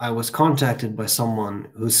 I was contacted by someone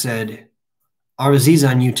who said, "Are Aziza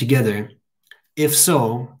and you together? If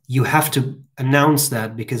so, you have to announce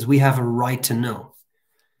that because we have a right to know."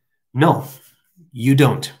 No, you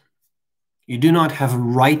don't. You do not have a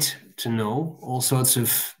right to know all sorts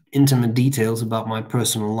of intimate details about my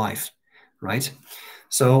personal life, right?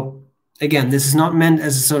 So again, this is not meant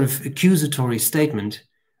as a sort of accusatory statement,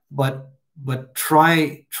 but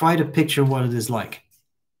try to picture what it is like,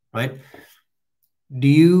 right? Do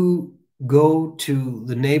you go to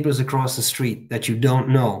the neighbors across the street that you don't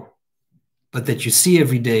know, but that you see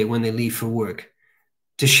every day when they leave for work,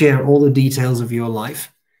 to share all the details of your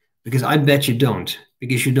life? Because I bet you don't,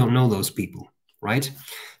 because you don't know those people, right?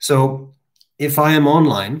 So if I am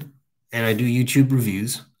online and I do YouTube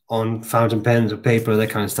reviews on fountain pens or paper, that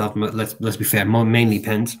kind of stuff, let's be fair, mainly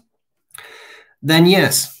pens, then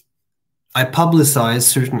yes, I publicize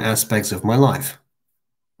certain aspects of my life,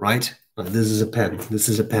 right? This is a pen. This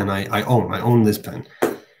is a pen I own. I own this pen.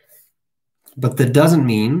 But that doesn't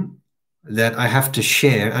mean that I have to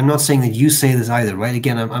share. I'm not saying that you say this either, right?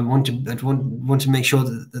 Again, I want to make sure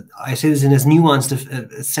that I say this in as nuanced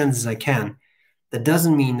a sense as I can. That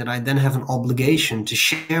doesn't mean that I then have an obligation to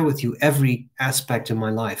share with you every aspect of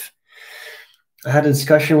my life. I had a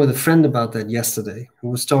discussion with a friend about that yesterday, who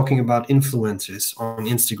was talking about influencers on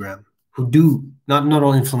Instagram, who do, not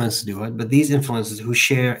all influencers do it, but these influencers who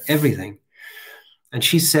share everything. And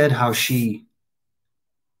she said how she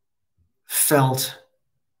felt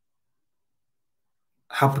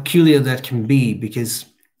how peculiar that can be because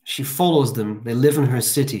she follows them. They live in her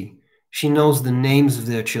city. She knows the names of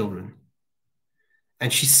their children.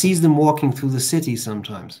 And she sees them walking through the city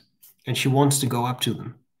sometimes. And she wants to go up to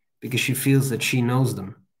them because she feels that she knows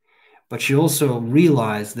them. But she also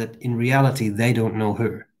realized that in reality, they don't know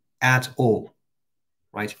her at all,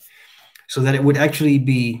 right? So that it would actually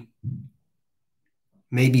be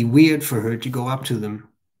maybe weird for her to go up to them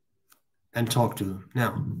and talk to them.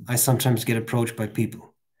 Now, I sometimes get approached by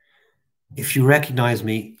people. If you recognize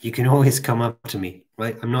me, you can always come up to me,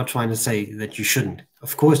 right? I'm not trying to say that you shouldn't.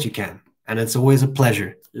 Of course you can. And it's always a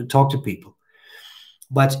pleasure to talk to people.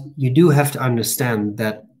 But you do have to understand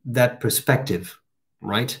that perspective,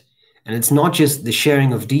 right? And it's not just the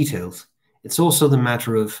sharing of details. It's also the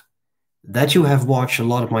matter of that you have watched a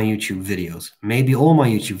lot of my YouTube videos, maybe all my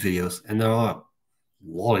YouTube videos, and there are a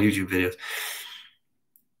lot of YouTube videos.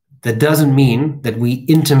 That doesn't mean that we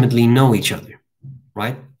intimately know each other,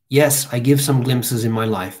 right? Yes, I give some glimpses in my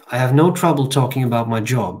life. I have no trouble talking about my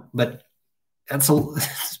job, but it's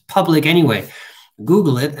public anyway.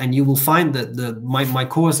 Google it and you will find that my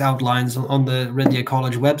course outlines on the Red Deer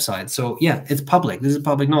College website. So yeah, it's public. This is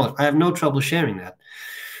public knowledge. I have no trouble sharing that.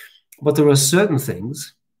 But there are certain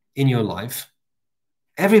things in your life.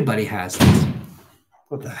 Everybody has this.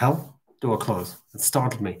 What the hell? Door closed. It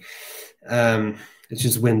startled me. It's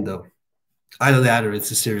just wind though. Either that or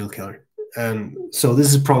it's a serial killer. So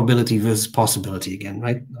this is probability versus possibility again,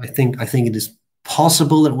 right? I think it is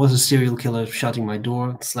possible it was a serial killer shutting my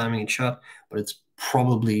door, slamming it shut, but it's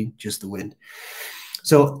probably just the wind.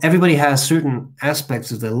 So everybody has certain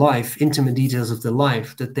aspects of their life, intimate details of their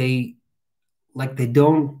life that they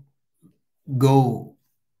don't go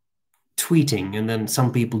tweeting, and then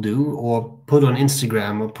some people do, or put on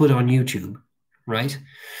Instagram or put on YouTube, right?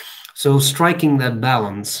 So striking that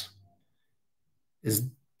balance is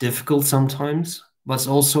difficult sometimes, but it's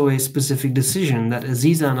also a specific decision that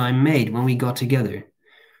Aziza and I made when we got together.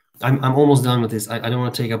 I'm almost done with this. I don't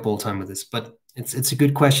want to take up all time with this, but it's a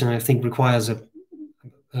good question. I think requires a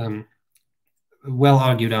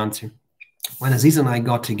well-argued answer. When Aziza and I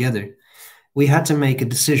got together, we had to make a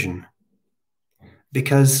decision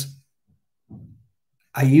because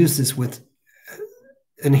I use this with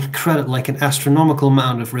an astronomical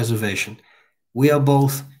amount of reservation. We are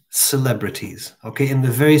both celebrities, okay, in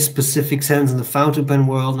the very specific sense in the fountain pen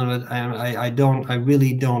world, and I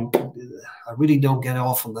really don't get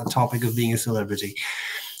off on that topic of being a celebrity.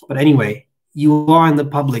 But anyway, you are in the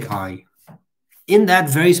public eye, in that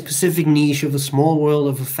very specific niche of a small world,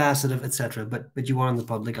 of a facet of etc. But you are in the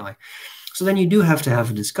public eye. So then you do have to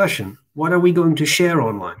have a discussion. What are we going to share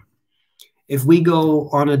online? If we go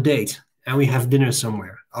on a date and we have dinner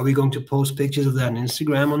somewhere, are we going to post pictures of that on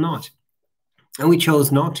Instagram or not? And we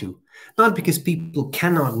chose not to. Not because people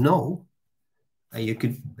cannot know. You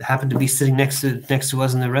could happen to be sitting next to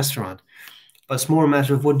us in the restaurant. But it's more a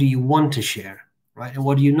matter of what do you want to share, right? And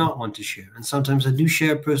what do you not want to share? And sometimes I do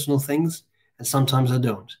share personal things, and sometimes I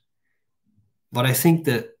don't. But I think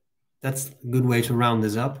that that's a good way to round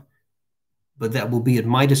this up. But that will be at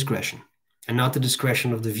my discretion, and not the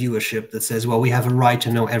discretion of the viewership that says, well, we have a right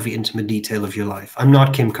to know every intimate detail of your life. I'm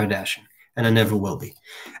not Kim Kardashian, and I never will be.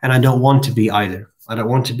 And I don't want to be either. I don't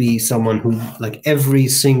want to be someone who, like, every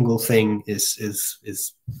single thing is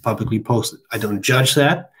publicly posted. I don't judge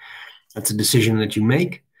that. That's a decision that you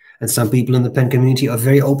make. And some people in the pen community are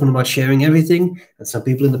very open about sharing everything. And some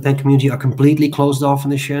people in the pen community are completely closed off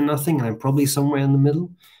and they share nothing. And I'm probably somewhere in the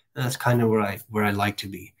middle. And that's kind of where I like to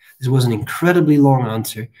be. This was an incredibly long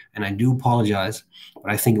answer, and I do apologize,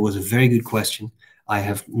 but I think it was a very good question. I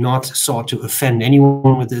have not sought to offend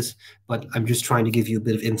anyone with this, but I'm just trying to give you a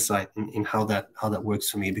bit of insight in how that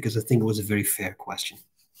works for me, because I think it was a very fair question.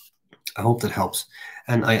 I hope that helps.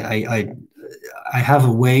 And I have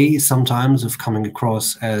a way sometimes of coming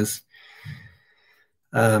across as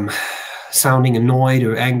sounding annoyed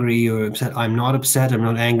or angry or upset. I'm not upset. I'm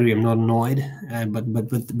not angry. I'm not annoyed.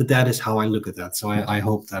 But that is how I look at that. So I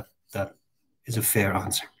hope that is a fair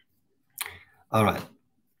answer. All right.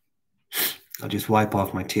 I'll just wipe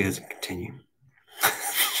off my tears and continue.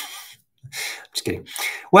 Just kidding.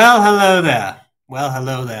 Well, hello there. Well,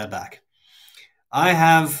 hello there back. I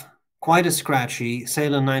have quite a scratchy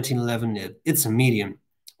Sailor 1911 nib. It's a medium.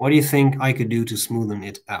 What do you think I could do to smoothen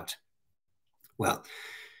it out? Well,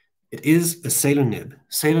 it is a Sailor nib.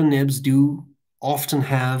 Sailor nibs do often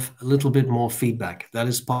have a little bit more feedback. That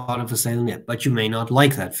is part of a Sailor nib, but you may not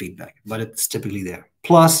like that feedback, but it's typically there.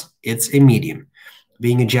 Plus, it's a medium.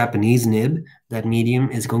 Being a Japanese nib, that medium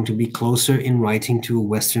is going to be closer in writing to a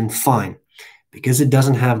Western fine. Because it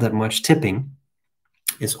doesn't have that much tipping,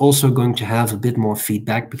 it's also going to have a bit more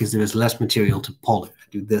feedback because there is less material to polish. I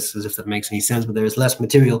do this as if that makes any sense, but there is less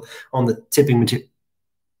material on the tipping material.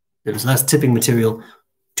 There's less tipping material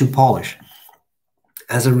to polish.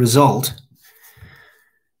 As a result,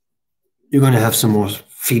 you're going to have some more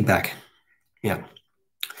feedback. Yeah.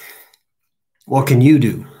 What can you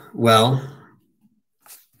do? Well,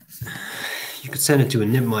 you could send it to a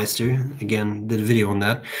Nibmeister. Again, did a video on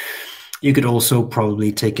that. You could also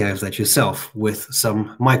probably take care of that yourself with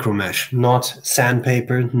some micro mesh, not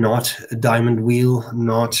sandpaper, not a diamond wheel,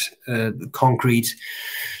 not concrete,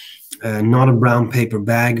 not a brown paper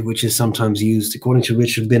bag, which is sometimes used. According to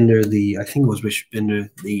Richard Binder, I think it was Richard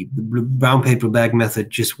Binder, the brown paper bag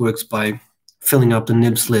method just works by filling up the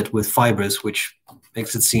nib slit with fibers, which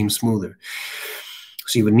makes it seem smoother.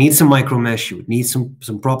 So you would need some micro mesh, you would need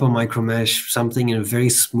some proper micro mesh, something in a very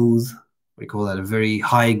smooth, what do you call that, a very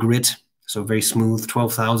high grit, so very smooth,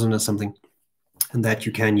 12,000 or something, and that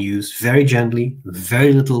you can use very gently,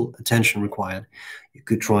 very little attention required. You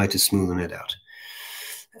could try to smoothen it out.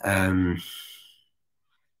 And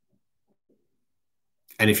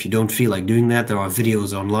if you don't feel like doing that, there are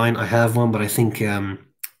videos online. I have one, but I think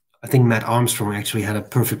Matt Armstrong actually had a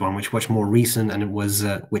perfect one, which was more recent, and it was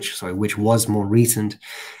which was more recent,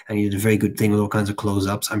 and he did a very good thing with all kinds of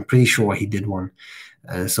close-ups. I'm pretty sure he did one.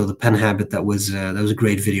 So the pen habit, that was a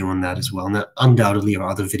great video on that as well, and there undoubtedly are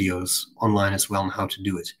other videos online as well on how to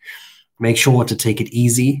do it. Make sure to take it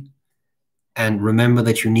easy, and remember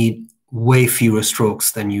that you need way fewer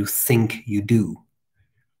strokes than you think you do.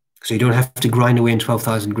 So you don't have to grind away in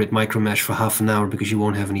 12,000 grit micro mesh for half an hour because you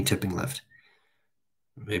won't have any tipping left.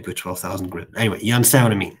 Maybe 12,000 grit. Anyway, you understand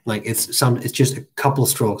what I mean? Like it's just a couple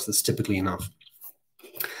strokes that's typically enough.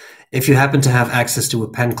 If you happen to have access to a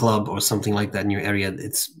pen club or something like that in your area,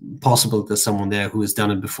 it's possible that there's someone there who has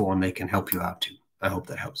done it before and they can help you out too. I hope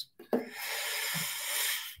that helps.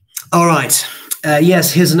 All right.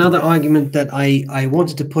 Yes, here's another argument that I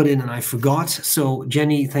wanted to put in and I forgot. So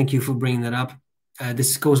Jenny, thank you for bringing that up.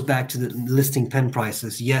 This goes back to the listing pen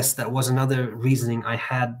prices. Yes, that was another reasoning I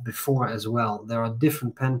had before as well. There are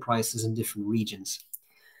different pen prices in different regions.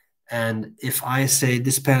 And if I say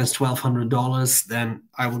this pen is $1,200, then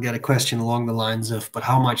I will get a question along the lines of, but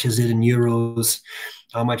how much is it in euros?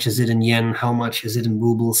 How much is it in yen? How much is it in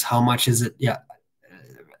rubles? How much is it? Yeah,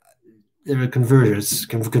 there are converters,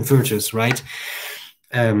 right?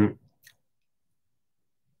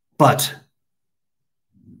 But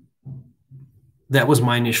that was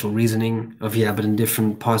my initial reasoning of, yeah, but in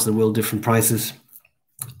different parts of the world, different prices.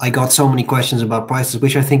 I got so many questions about prices,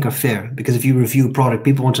 which I think are fair, because if you review a product,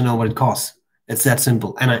 people want to know what it costs. It's that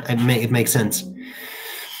simple, and it makes sense.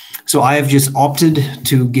 So I have just opted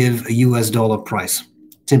to give a US dollar price,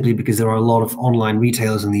 simply because there are a lot of online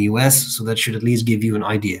retailers in the US, so that should at least give you an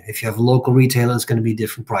idea. If you have a local retailer, it's going to be a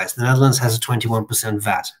different price. The Netherlands has a 21%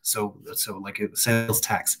 VAT, so like a sales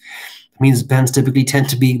tax. It means pens typically tend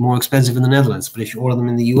to be more expensive in the Netherlands, but if you order them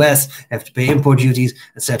in the US, you have to pay import duties,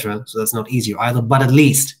 etc. So that's not easier either. But at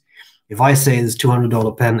least, if I say this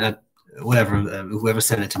 $200 pen at whatever, whoever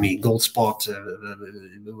sent it to me, Gold Spot,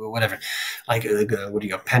 whatever, like what do you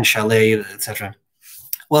got, Pen Chalet, etc.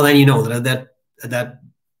 Well, then you know that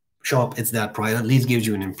shop, it's that price. At least gives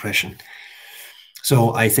you an impression.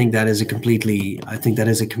 So I think that is a completely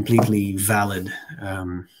valid.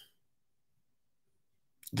 To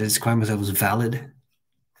describe myself as valid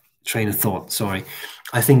train of thought. Sorry,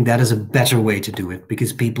 I think that is a better way to do it,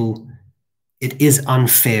 because it is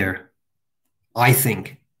unfair, I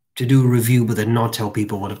think, to do a review but then not tell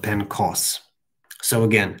people what a pen costs. So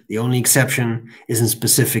again, the only exception is in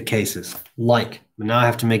specific cases, but now I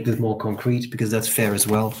have to make this more concrete because that's fair as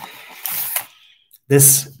well.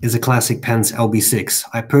 This is a classic Pens LB6.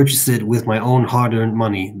 I purchased it with my own hard-earned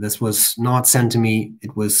money. This was not sent to me.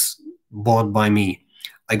 It was bought by me.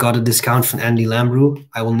 I got a discount from Andy Lambrew.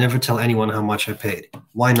 I will never tell anyone how much I paid.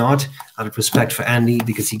 Why not? Out of respect for Andy,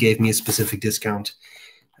 because he gave me a specific discount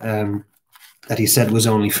that he said was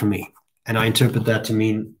only for me. And I interpret that to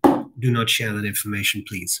mean, do not share that information,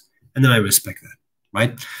 please. And then I respect that,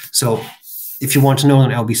 right? So if you want to know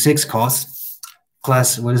what an LB6 costs,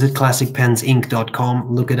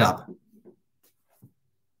 classicpensinc.com, look it up.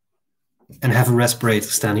 And have a respirator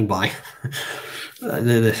standing by.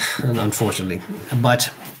 Unfortunately,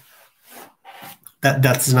 but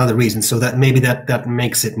that's another reason. So that maybe that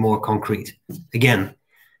makes it more concrete. Again,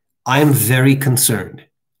 I am very concerned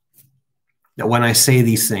that when I say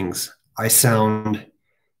these things, I sound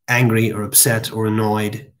angry or upset or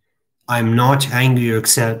annoyed. I'm not angry or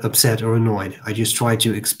upset or annoyed. I just try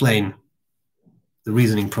to explain the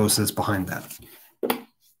reasoning process behind that.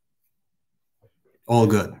 All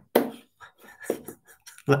good.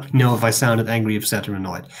 Let me know if I sounded angry, upset, or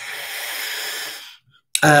annoyed.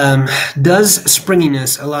 Does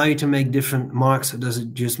springiness allow you to make different marks, or does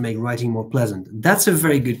it just make writing more pleasant? That's a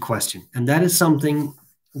very good question. And that is something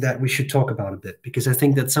that we should talk about a bit, because I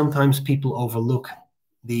think that sometimes people overlook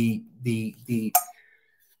the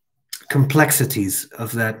complexities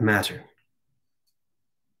of that matter.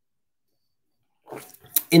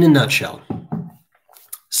 In a nutshell,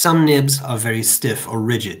 some nibs are very stiff or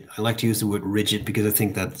rigid. I like to use the word rigid because I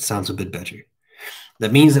think that sounds a bit better.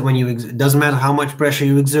 That means that when it doesn't matter how much pressure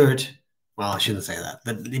you exert, well, I shouldn't say that,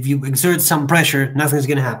 but if you exert some pressure, nothing's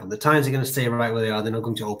going to happen. The tines are going to stay right where they are. They're not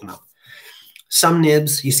going to open up. Some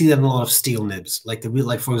nibs, you see that in a lot of steel nibs, like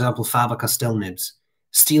for example, Faber-Castell nibs.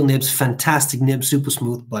 Steel nibs, fantastic nibs, super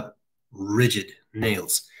smooth, but rigid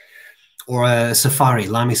nails. Or a Safari,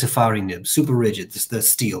 Lamy Safari nib, super rigid. The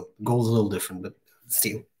steel. Gold's a little different, but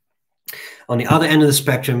steel. On the other end of the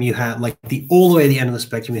spectrum, you have all the way to the end of the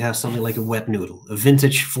spectrum, you have something like a wet noodle, a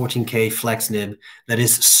vintage 14K flex nib that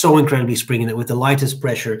is so incredibly springy that with the lightest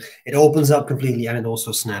pressure, it opens up completely and it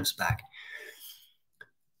also snaps back.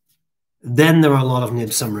 Then there are a lot of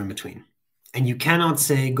nibs somewhere in between. And you cannot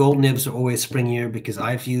say gold nibs are always springier, because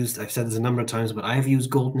I've said this a number of times, but I've used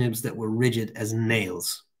gold nibs that were rigid as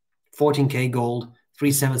nails. 14K gold,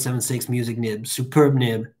 3776 music nib, superb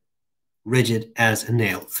nib, rigid as a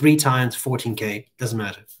nail. 3 times 14K, doesn't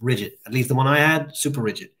matter, rigid. At least the one I had, super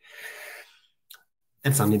rigid.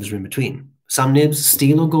 And some nibs are in between. Some nibs,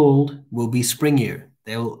 steel or gold, will be springier.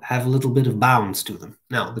 They'll have a little bit of bounce to them.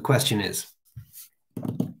 Now, the question is,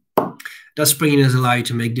 does springiness allow you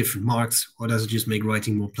to make different marks, or does it just make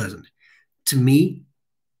writing more pleasant? To me,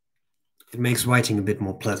 it makes writing a bit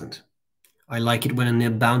more pleasant. I like it when a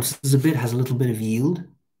nib bounces a bit, has a little bit of yield.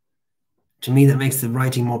 To me, that makes the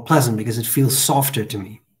writing more pleasant because it feels softer to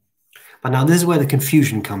me. But now this is where the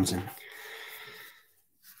confusion comes in.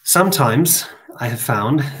 Sometimes I have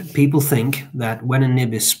found people think that when a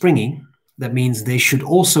nib is springy, that means they should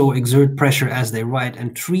also exert pressure as they write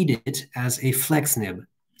and treat it as a flex nib.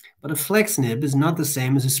 But a flex nib is not the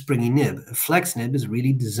same as a springy nib. A flex nib is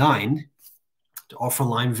really designed to offer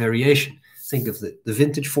line variation. Think of the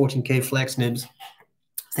vintage 14K flex nibs.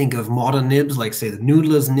 Think of modern nibs, like say the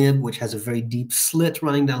Noodler's nib, which has a very deep slit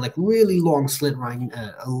running down, like really long slit running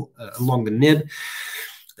along the nib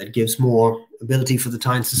that gives more ability for the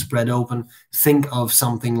tines to spread open. Think of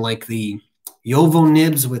something like the Jovo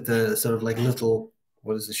nibs with the sort of like little,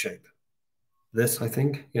 what is the shape? This, I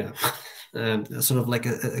think, yeah. Sort of like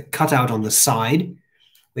a cutout on the side,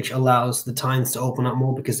 which allows the tines to open up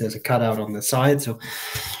more because there's a cutout on the side. So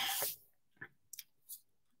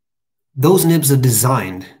those nibs are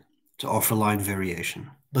designed to offer line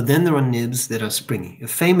variation. But then there are nibs that are springy. A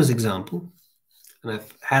famous example, and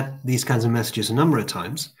I've had these kinds of messages a number of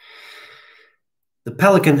times, the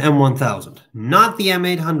Pelican M1000, not the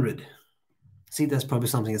M800. See, that's probably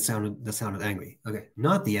something that sounded angry. Okay,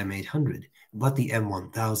 not the M800, but the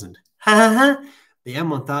M1000. Ha ha ha! The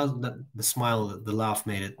M1000, the smile, the laugh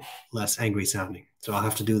made it less angry sounding. So I'll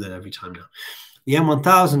have to do that every time now. The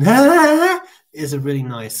M1000 is a really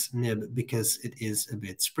nice nib because it is a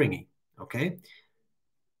bit springy, okay?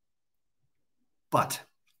 But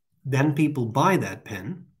then people buy that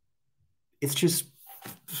pen. It's just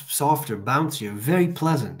softer, bouncier, very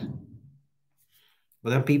pleasant. But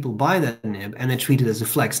then people buy that nib and they treat it as a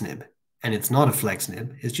flex nib. And it's not a flex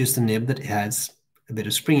nib. It's just a nib that has a bit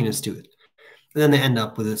of springiness to it. And then they end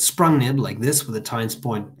up with a sprung nib like this with the tines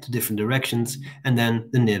point to different directions. And then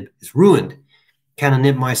the nib is ruined. Can a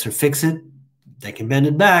nibmeister fix it? They can bend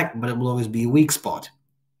it back, but it will always be a weak spot.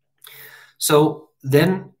 So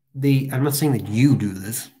then I'm not saying that you do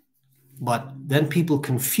this, but then people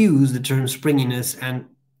confuse the term springiness and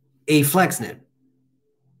a flex nib,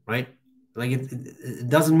 right? Like it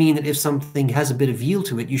doesn't mean that if something has a bit of yield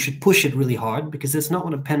to it, you should push it really hard, because that's not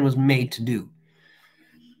what a pen was made to do.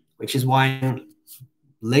 Which is why in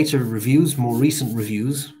later reviews, more recent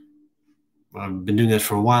reviews, I've been doing that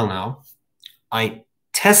for a while now, I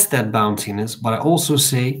test that bounciness, but I also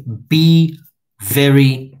say be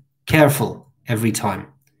very careful every time.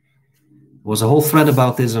 There was a whole thread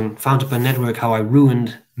about this on Fountain Pen Network, how I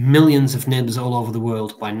ruined millions of nibs all over the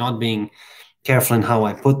world by not being careful in how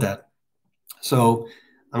I put that. So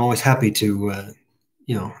I'm always happy to,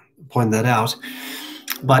 point that out.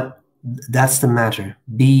 But that's the matter.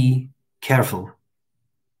 Be careful.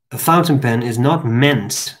 A fountain pen is not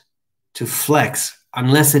meant to flex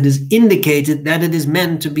unless it is indicated that it is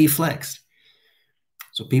meant to be flexed.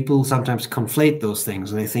 So people sometimes conflate those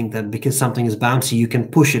things, and they think that because something is bouncy, you can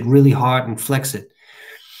push it really hard and flex it.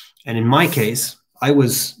 And in my case, I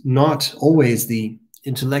was not always the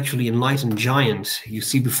intellectually enlightened giant you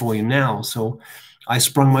see before you now. So I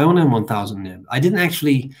sprung my own M1000 nib. I didn't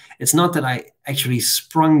actually, it's not that I actually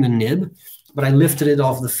sprung the nib, but I lifted it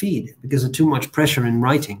off the feed because of too much pressure in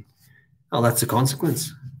writing. Oh, that's a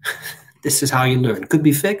consequence. This is how you learn. Could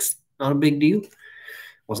be fixed, not a big deal.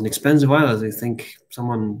 Wasn't expensive either. I think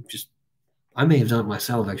someone I may have done it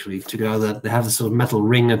myself actually, took it out of that. They have this sort of metal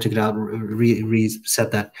ring. I took it out,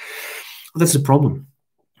 reset that. Well, that's the problem.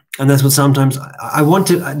 And that's what sometimes I want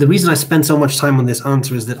to, the reason I spend so much time on this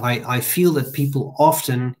answer is that I feel that people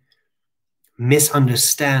often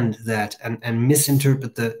misunderstand that and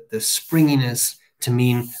misinterpret the springiness to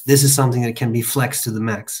mean this is something that can be flexed to the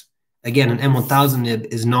max. Again, an M1000 nib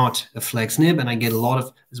is not a flex nib, and I get a lot of,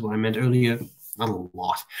 this is what I meant earlier, not a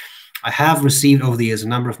lot. I have received over the years a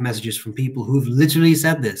number of messages from people who've literally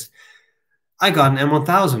said this. I got an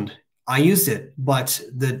M1000. I used it, but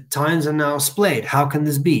the tines are now splayed. How can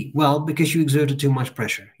this be? Well, because you exerted too much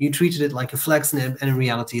pressure. You treated it like a flex nib, and in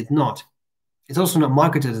reality, it's not. It's also not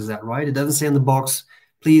marketed as that, right? It doesn't say on the box,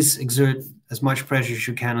 please exert as much pressure as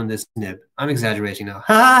you can on this nib. I'm exaggerating now.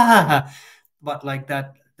 But like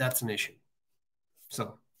that's an issue.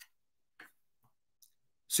 So,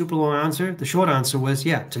 super long answer. The short answer was,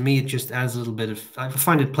 yeah, to me, it just adds a little bit of, I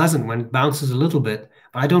find it pleasant when it bounces a little bit,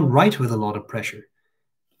 but I don't write with a lot of pressure.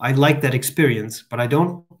 I like that experience, but I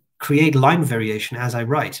don't create line variation as I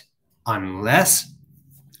write, unless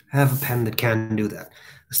I have a pen that can do that.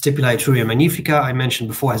 The Stipula Etruria Magnifica, I mentioned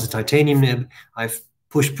before, has a titanium nib. I've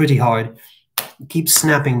pushed pretty hard. It keeps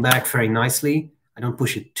snapping back very nicely. I don't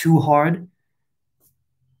push it too hard,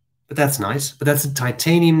 but that's nice. But that's a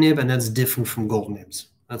titanium nib, and that's different from gold nibs.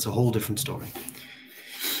 That's a whole different story.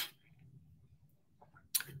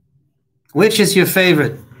 Which is your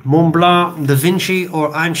favorite? Montblanc, Da Vinci,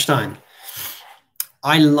 or Einstein?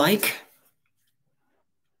 I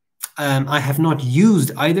have not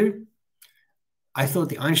used either. I thought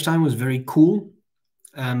the Einstein was very cool,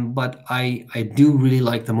 but I do really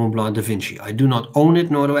like the Montblanc Da Vinci. I do not own it,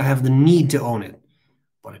 nor do I have the need to own it,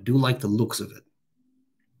 but I do like the looks of it.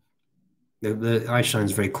 The Einstein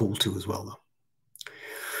is very cool too as well, though.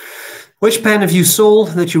 Which pen have you sold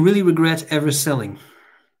that you really regret ever selling?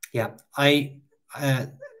 Yeah,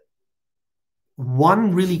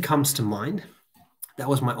 one really comes to mind. That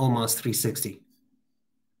was my Omas 360,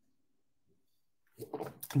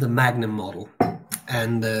 the Magnum model.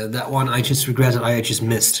 And that one I just regretted, I just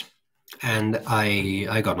missed. And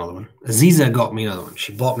I got another one. Aziza got me another one.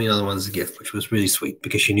 She bought me another one as a gift, which was really sweet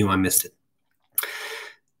because she knew I missed it.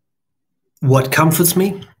 What comforts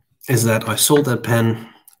me is that I sold that pen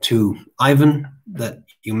to Ivan, that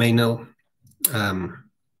you may know.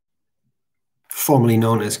 formerly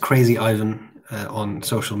known as Crazy Ivan on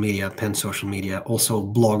social media, Pen social media, also a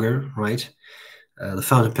blogger, right? The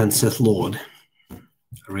founder of Pen Sith Lord. I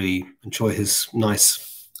really enjoy his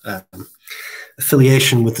nice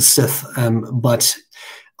affiliation with the Sith, but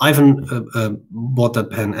Ivan bought that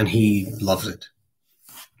pen and he loves it.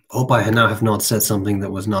 I hope I now have not said something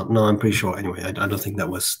that was not. No, I'm pretty sure. Anyway, I don't think that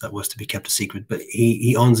was to be kept a secret. But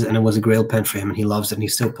he owns it, and it was a Grail pen for him, and he loves it, and he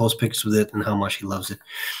still posts pictures with it and how much he loves it,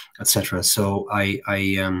 etc. So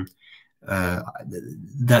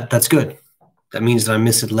that's good. That means that I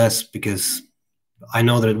miss it less because I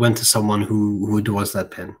know that it went to someone who adores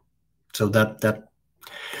that pen. So that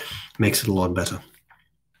makes it a lot better.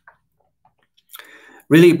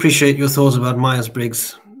 Really appreciate your thoughts about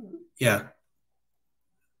Myers-Briggs. Yeah.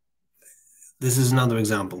 This is another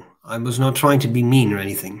example. I was not trying to be mean or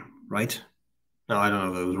anything, right? Now, I don't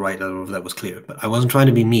know if that was right. I don't know if that was clear, but I wasn't trying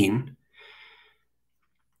to be mean.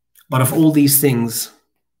 But of all these things,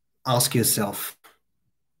 ask yourself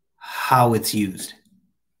how it's used.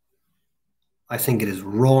 I think it is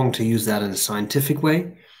wrong to use that in a scientific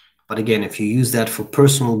way. But again, if you use that for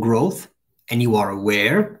personal growth and you are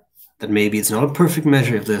aware that maybe it's not a perfect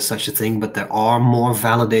measure if there's such a thing, but there are more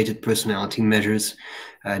validated personality measures,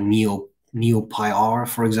 Neo-PIR,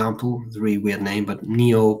 for example. It's a really weird name, but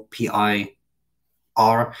Neo-PIR,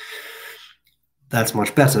 that's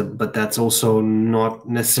much better, but that's also not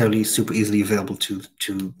necessarily super easily available to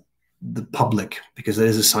the public because it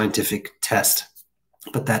is a scientific test.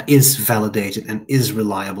 But that is validated and is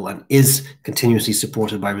reliable and is continuously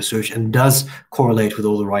supported by research and does correlate with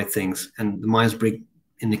all the right things. And the Myers-Briggs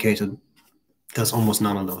indicator does almost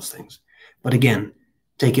none of those things. But again,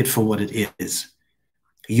 take it for what it is.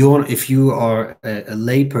 If you are a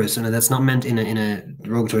lay person, and that's not meant in a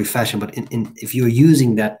derogatory fashion, but if you're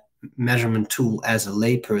using that measurement tool as a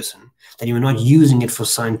lay person, then you're not using it for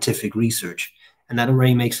scientific research. And that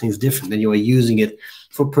already makes things different. Then you are using it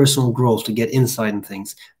for personal growth to get insight in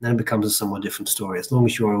things. And then it becomes a somewhat different story, as long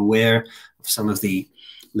as you are aware of some of the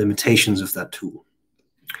limitations of that tool.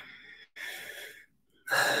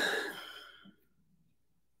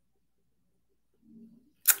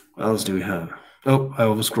 What else do we have? Oh, I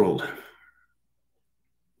overscrolled.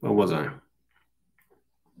 Where was I?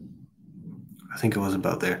 I think it was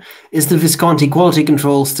about there. Is the Visconti quality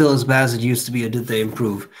control still as bad as it used to be, or did they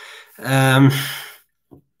improve? I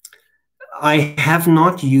have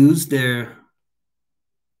not used their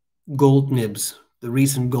gold nibs, the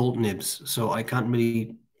recent gold nibs, so I can't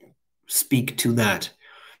really speak to that.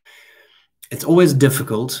 It's always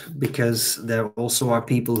difficult because there also are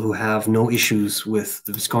people who have no issues with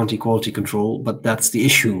the Visconti quality control, but that's the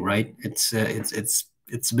issue, right? It's a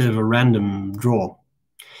bit of a random draw.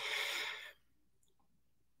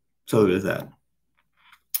 So there's that.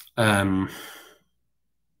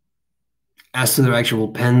 As to their actual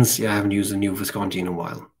pens, yeah, I haven't used a new Visconti in a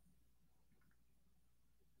while.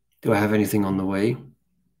 Do I have anything on the way?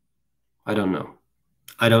 I don't know.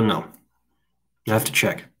 I don't know. I have to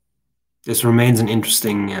check. This remains an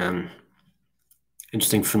interesting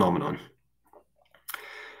phenomenon.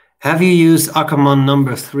 Have you used Ackermann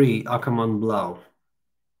number 3, Ackermann Blau?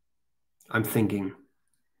 I'm thinking.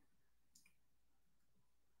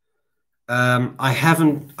 I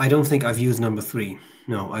haven't. I don't think I've used number 3.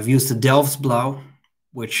 No, I've used the Delft's Blau,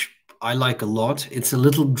 which I like a lot. It's a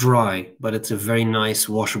little dry, but it's a very nice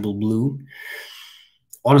washable blue.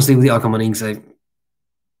 Honestly, with the Ackermann inks,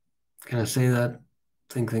 can I say that?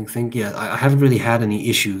 Think. Yeah, I haven't really had any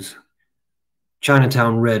issues.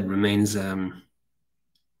 Chinatown Red remains a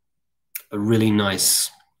really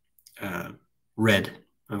nice red.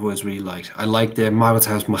 I've always really liked. I like their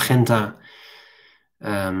Mauritshuis Magenta,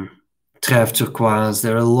 Trèves Turquoise.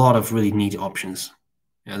 There are a lot of really neat options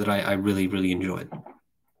that I really, really enjoyed.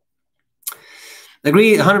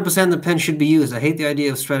 Agree 100% the pen should be used. I hate the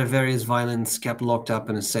idea of Stradivarius violins kept locked up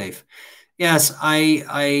in a safe. Yes,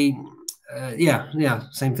 yeah,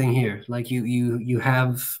 same thing here. Like you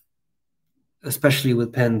have, especially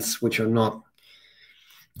with pens which are not,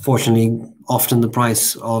 fortunately, often the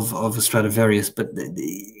price of a Stradivarius, but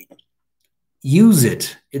use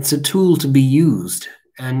it. It's a tool to be used.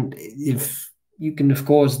 And if you can, of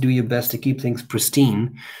course, do your best to keep things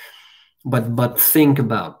pristine, but think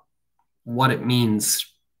about what it means.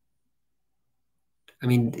 I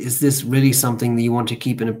mean, is this really something that you want to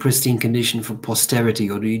keep in a pristine condition for posterity,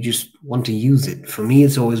 or do you just want to use it? For me,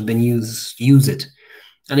 it's always been use it.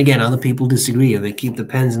 And again, other people disagree. They keep the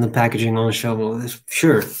pens and the packaging on the shelf. Well,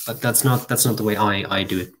 sure, but that's not the way I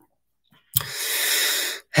do it.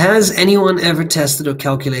 Has anyone ever tested or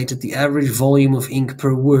calculated the average volume of ink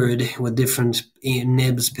per word with different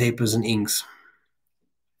nibs, papers, and inks?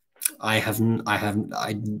 I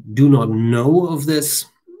do not know of this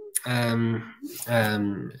having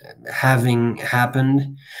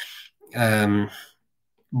happened,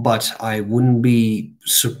 but I wouldn't be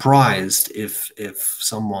surprised if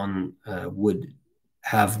someone would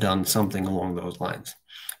have done something along those lines.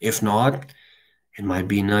 If not, it might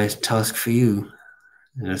be a nice task for you.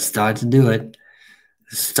 Let's start to do it.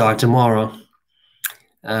 Start tomorrow.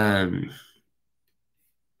 Oh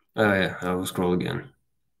yeah, I will scroll again.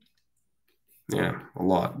 Yeah, a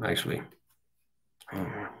lot actually.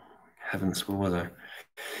 Oh, heavens, what was I?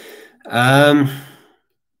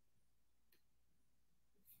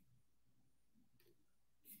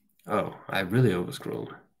 Oh, I really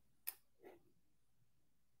overscrolled.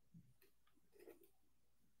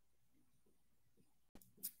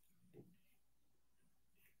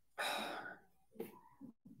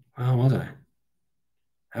 Where was I?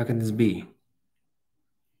 How can this be?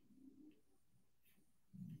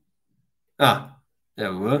 Ah,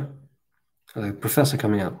 there we were. The professor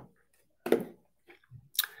coming up.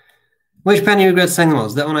 Which pen you regret saying the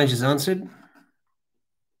most? That one I just answered.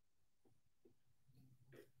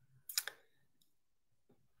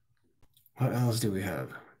 What else do we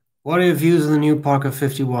have? What are your views on the new Parker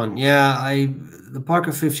 51? Yeah, the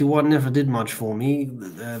Parker 51 never did much for me.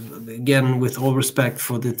 Again, with all respect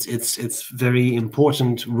for its very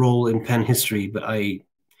important role in pen history, but I'm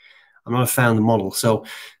not a fan of the model. So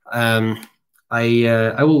I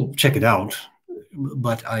will check it out,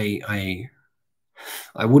 but I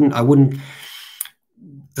wouldn't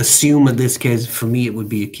assume in this case for me it would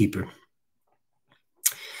be a keeper.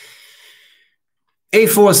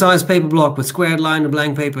 A4 size paper block with squared line and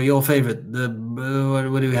blank paper. Your favorite? The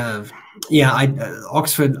what do we have? Yeah,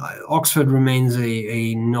 Oxford remains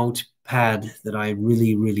a notepad that I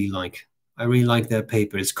really like. I really like their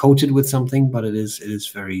paper. It's coated with something, but it's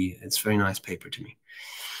very nice paper to me.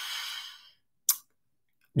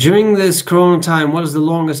 During this Corona time, what is the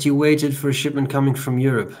longest you waited for a shipment coming from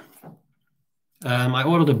Europe? I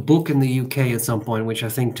ordered a book in the UK at some point, which I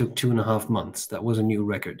think took 2.5 months. That was a new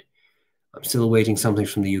record. I'm still awaiting something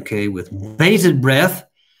from the UK with bated breath,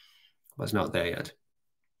 but it's not there yet.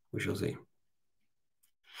 We shall see.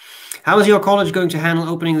 How is your college going to handle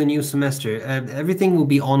opening the new semester? Everything will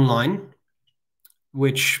be online,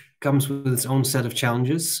 which comes with its own set of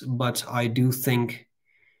challenges, but I do think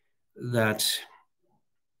that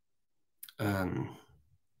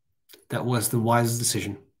that was the wisest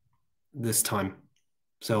decision this time.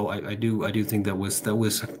 So I do think that was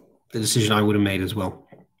the decision I would have made as well.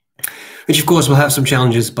 Which of course will have some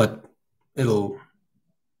challenges, but it'll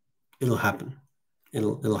happen.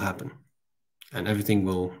 It'll happen, and everything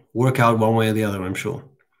will work out one way or the other, I'm sure.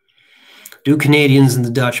 Do Canadians and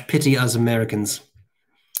the Dutch pity us Americans?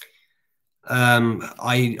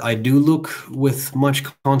 I do look with much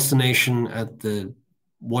consternation at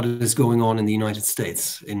what is going on in the United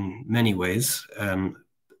States in many ways.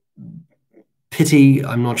 Pity,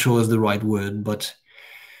 I'm not sure is the right word, but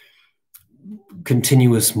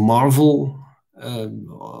continuous marvel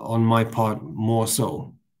on my part, more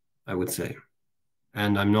so, I would say.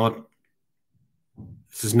 And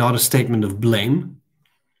this is not a statement of blame,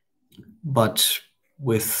 but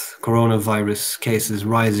with coronavirus cases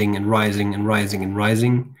rising and rising and rising and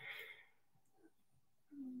rising,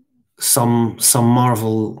 some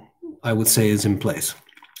marvel, I would say, is in place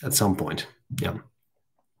at some point. Yeah.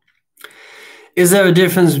 Is there a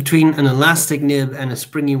difference between an elastic nib and a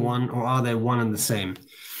springy one, or are they one and the same?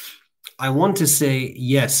 I want to say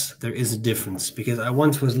yes, there is a difference, because I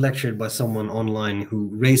once was lectured by someone online who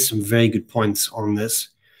raised some very good points on this.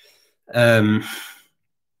 And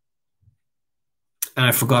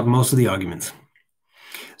I forgot most of the arguments.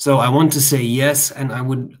 So I want to say yes, and I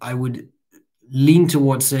would lean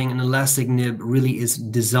towards saying an elastic nib really is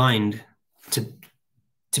designed to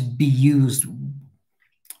be used,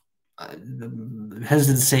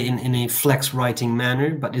 hesitant to say in a flex writing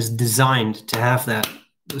manner, but is designed to have that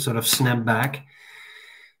sort of snap back.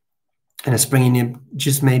 And a springy nib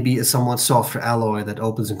just maybe a somewhat softer alloy that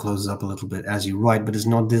opens and closes up a little bit as you write, but is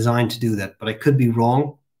not designed to do that. But I could be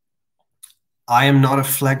wrong. I am not a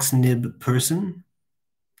flex nib person.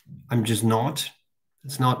 I'm just not.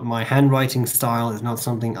 It's not my handwriting style. It's not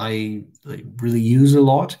something I really use a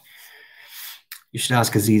lot. You should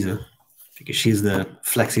ask Aziza, because she's the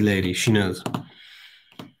flexy lady. She knows.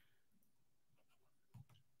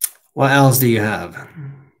 What else do you have?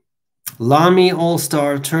 Lamy,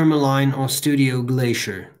 All-Star, Tourmaline, or Studio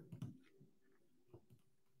Glacier?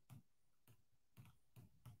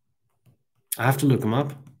 I have to look them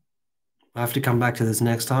up. I have to come back to this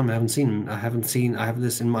next time. I haven't seen them. I have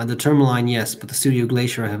this in mind. The Tourmaline, yes, but the Studio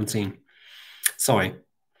Glacier I haven't seen. Sorry.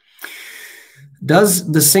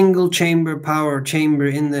 Does the single chamber power chamber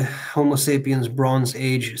in the Homo sapiens Bronze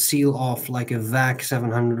Age seal off like a VAC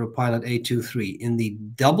 700 or Pilot 823? In the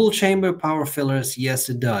double chamber power fillers, yes,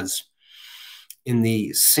 it does. In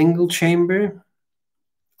the single chamber,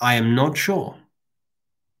 I am not sure.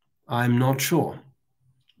 I'm not sure.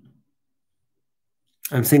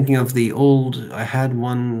 I'm thinking of the old, I had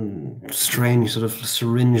one strange sort of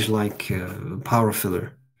syringe-like power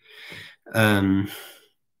filler. I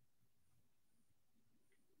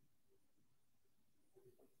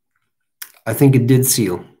think it did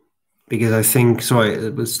seal, because I think, sorry,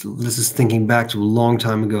 this is thinking back to a long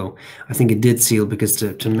time ago. I think it did seal because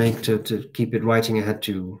to keep it writing, I had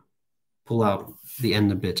to pull out the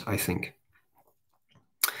end a bit, I think.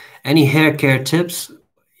 Any hair care tips?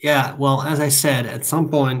 Yeah, well, as I said, at some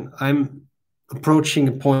point, I'm approaching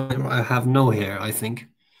a point where I have no hair, I think.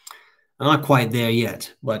 I'm not quite there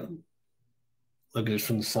yet, but look at it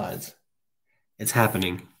from the sides. It's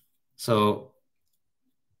happening. So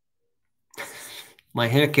my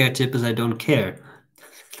hair care tip is I don't care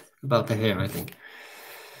about the hair, I think.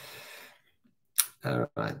 All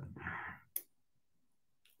right.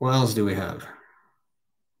 What else do we have?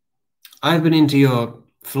 I've been into your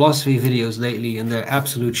philosophy videos lately, and they're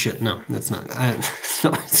absolute shit. No, that's not. That's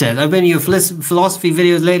not what it says. I've been in your philosophy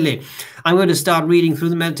videos lately. I'm going to start reading through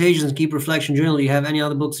the meditations and keep reflection journal. Do you have any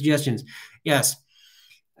other book suggestions? Yes.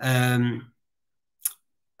 The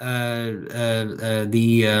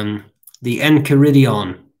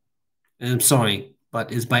Enchiridion. I'm sorry,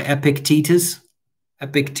 but is by Epictetus.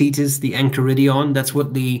 Epictetus, the Enchiridion. That's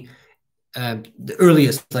what the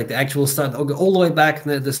earliest, like the actual start, all the way back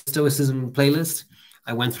in the Stoicism playlist.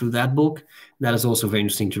 I went through that book. That is also very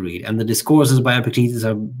interesting to read. And the discourses by Epictetus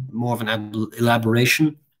are more of an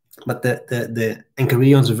elaboration, but the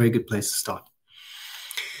Enchiridion is a very good place to start.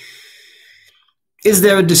 Is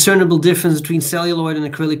there a discernible difference between celluloid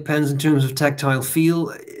and acrylic pens in terms of tactile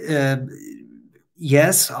feel?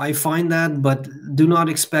 Yes, I find that, but do not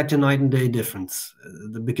expect a night and day difference,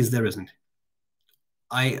 because there isn't.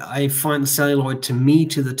 I find celluloid, to me,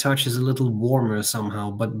 to the touch, is a little warmer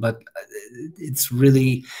somehow, but it's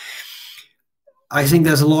really, I think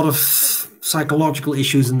there's a lot of psychological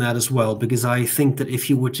issues in that as well, because I think that if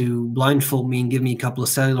you were to blindfold me and give me a couple of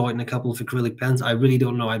celluloid and a couple of acrylic pens, I really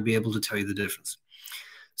don't know I'd be able to tell you the difference.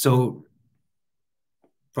 So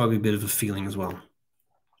probably a bit of a feeling as well.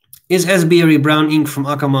 Is SBREBROWN ink from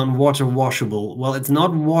Ackerman water washable? Well, it's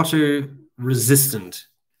not water resistant.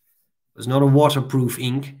 It's not a waterproof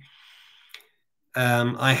ink.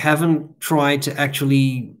 I haven't tried to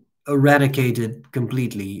actually eradicate it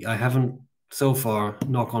completely. I haven't so far,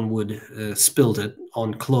 knock on wood, spilled it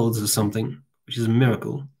on clothes or something, which is a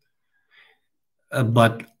miracle.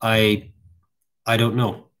 But I don't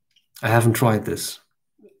know. I haven't tried this.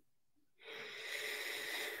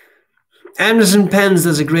 Anderson Pens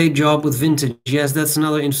does a great job with vintage. Yes, that's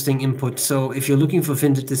another interesting input. So if you're looking for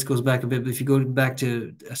vintage, this goes back a bit, but if you go back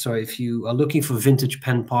to, sorry, if you are looking for vintage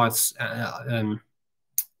pen parts,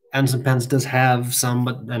 Anderson Pens does have some,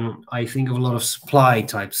 but then I think of a lot of supply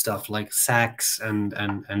type stuff like sacks and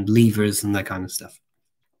levers and that kind of stuff.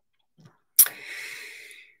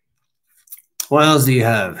 What else do you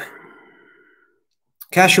have?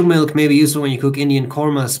 Cashew milk may be useful when you cook Indian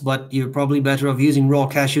kormas, but you're probably better off using raw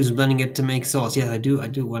cashews and blending it to make sauce. Yeah, I do.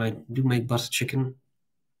 When I do make butter chicken.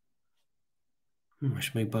 I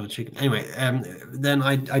should make butter chicken. Anyway, then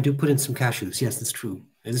I do put in some cashews. Yes, that's true.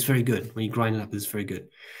 It is very good. When you grind it up, it's very good.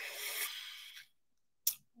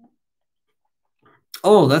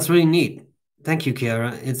 Oh, that's really neat. Thank you,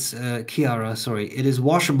 Kiara. It's Kiara, sorry. It is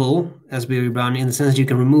washable, SBREBROWN, in the sense you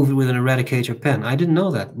can remove it with an eradicator pen. I didn't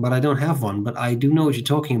know that, but I don't have one. But I do know what you're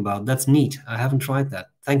talking about. That's neat. I haven't tried that.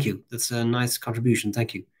 Thank you. That's a nice contribution.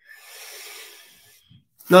 Thank you.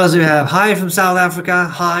 Now, as we have, hi from South Africa.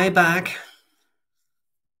 Hi back.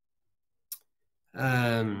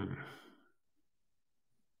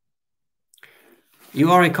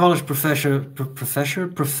 You are a college professor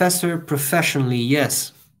professionally,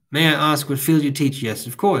 yes. May I ask what field you teach? Yes,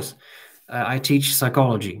 of course. I teach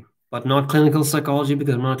psychology, but not clinical psychology,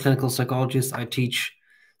 because I'm not a clinical psychologist. I teach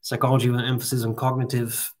psychology with an emphasis on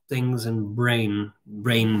cognitive things and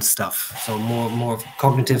brain stuff. So more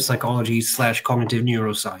cognitive psychology / cognitive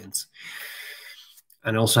neuroscience.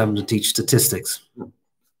 And I also happen to teach statistics,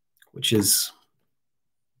 which is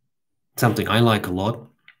something I like a lot.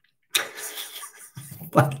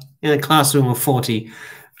 But in a classroom of 40,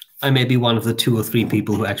 I may be one of the 2 or 3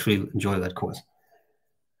 people who actually enjoy that course.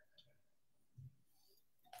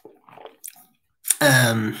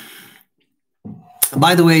 By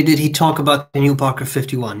the way, did he talk about the new Parker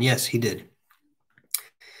 51? Yes, he did.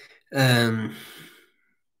 Um,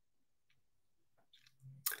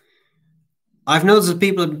 I've noticed that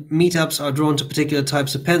people at meetups are drawn to particular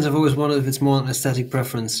types of pens. I've always wondered if it's more an aesthetic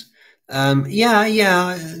preference. Yeah,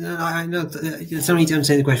 I know. There's no need to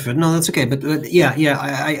answer the question, but no, that's okay. But yeah,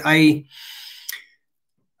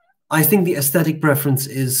 I think the aesthetic preference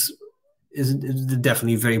is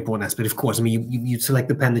definitely a very important aspect. Of course, I mean you select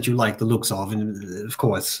the pen that you like the looks of, and of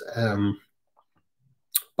course.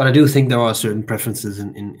 But I do think there are certain preferences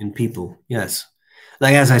in people. Yes,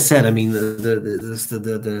 like as I said, I mean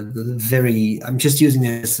the very. I'm just using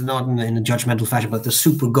this not in a judgmental fashion, but the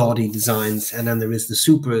super gaudy designs, and then there is the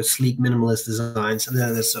super sleek minimalist designs, and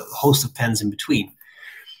then there's a host of pens in between.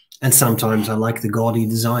 And sometimes I like the gaudy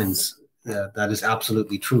designs. That is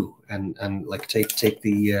absolutely true. And like take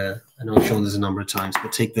the. I know I've shown this a number of times,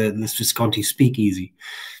 but take this Visconti Speakeasy.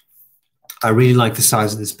 I really like the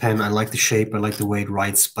size of this pen. I like the shape. I like the way it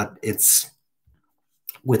writes, but it's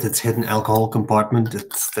with its hidden alcohol compartment.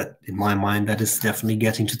 It's that in my mind, that is definitely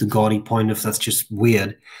getting to the gaudy point of that's just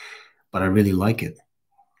weird, but I really like it.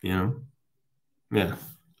 You know? Yeah.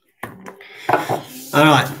 All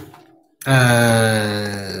right.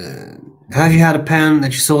 Have you had a pen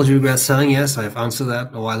that you sold you regret selling? Yes, I've answered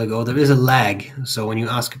that a while ago. There is a lag, so when you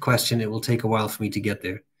ask a question, it will take a while for me to get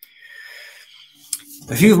there.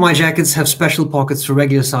 A few of my jackets have special pockets for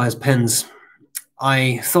regular size pens.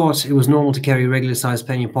 I thought it was normal to carry a regular size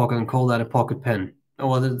pen in your pocket and call that a pocket pen. Oh,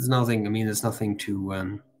 well, there's nothing. I mean, there's nothing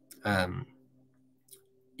to.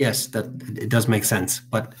 Yes, that it does make sense,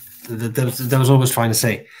 but that was always trying to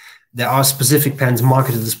say. There are specific pens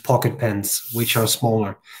marketed as pocket pens, which are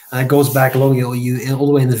smaller. And it goes back along all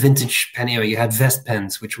the way in the vintage pen era. You had vest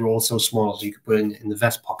pens, which were also small, so you could put it in the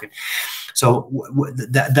vest pocket. So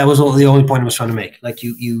that was the only point I was trying to make. Like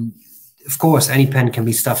you, of course, any pen can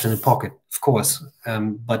be stuffed in a pocket, of course,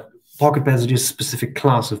 but pocket pens are just a specific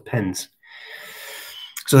class of pens.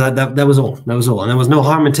 So that was all. That was all, and there was no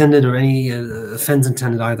harm intended or any offense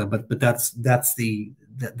intended either. But that's the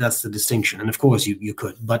distinction. And of course, you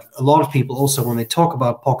could. But a lot of people also, when they talk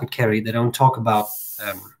about pocket carry, they don't talk about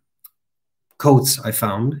coats. I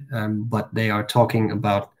found, but they are talking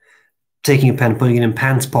about taking a pen, putting it in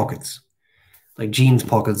pants pockets, like jeans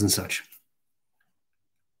pockets and such.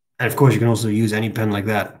 And of course, you can also use any pen like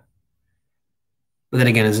that. But then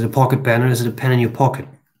again, is it a pocket pen or is it a pen in your pocket?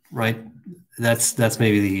 Right? That's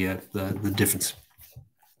maybe the difference.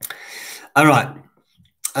 All right.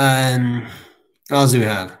 What else do we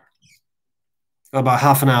have? About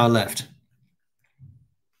half an hour left.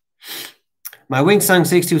 My Wingsang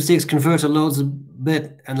 626 converter loads a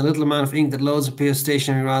bit, and the little amount of ink that loads appears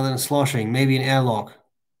stationary rather than sloshing. Maybe an airlock.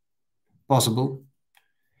 Possible.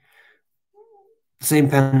 The same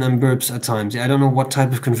pen then burps at times. I don't know what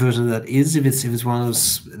type of converter that is. If it's one of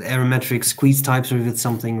those aerometric squeeze types, or if it's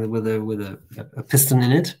something with a piston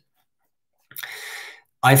in it.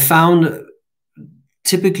 I found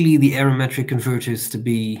typically the aerometric converters to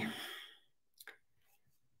be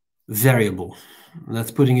variable.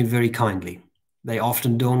 That's putting it very kindly. They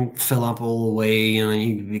often don't fill up all the way.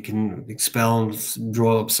 You can expel and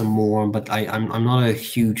draw up some more, but I'm not a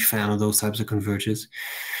huge fan of those types of converters.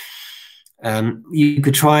 You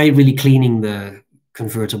could try really cleaning the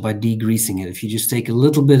converter by degreasing it. If you just take a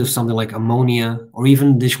little bit of something like ammonia or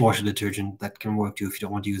even dishwasher detergent, that can work too if you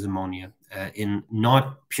don't want to use ammonia. In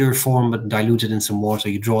not pure form, but diluted in some water,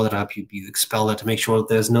 you draw that up, you expel that to make sure that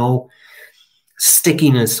there's no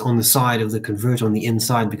stickiness on the side of the converter on the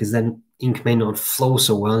inside, because then ink may not flow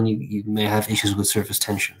so well and you may have issues with surface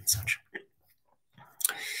tension and such.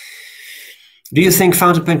 Do you think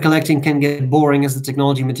fountain pen collecting can get boring as the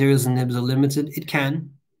technology, materials, and nibs are limited? It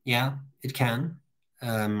can. Yeah, it can.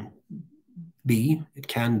 It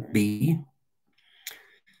can be.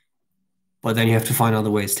 But then you have to find other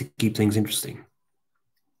ways to keep things interesting.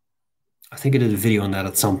 I think I did a video on that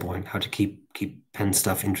at some point, how to keep pen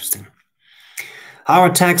stuff interesting. How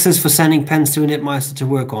are taxes for sending pens to a Nipmeister to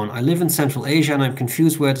work on? I live in Central Asia and I'm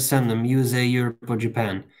confused where to send them, USA, Europe, or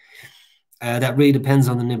Japan. That really depends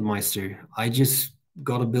on the Nipmeister. I just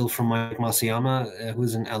got a bill from Mike Masayama,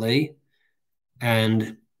 who's in LA,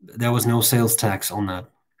 and there was no sales tax on that.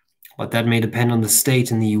 But that may depend on the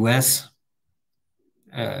state in the US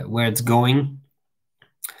where it's going.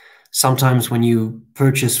 Sometimes when you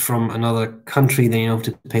purchase from another country, then you have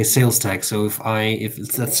to pay sales tax. So if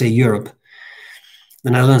it's, let's say, Europe, the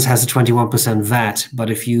Netherlands has a 21% VAT, but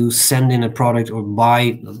if you send in a product or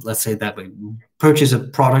buy, let's say it that way, purchase a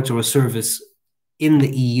product or a service in the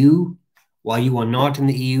EU while you are not in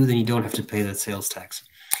the EU, then you don't have to pay that sales tax.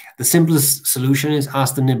 The simplest solution is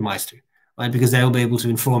ask the Nibmeister, right? Because they'll be able to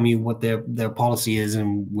inform you what their policy is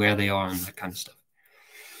and where they are and that kind of stuff.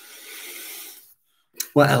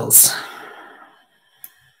 What else?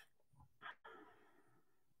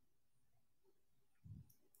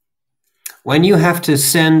 When you have to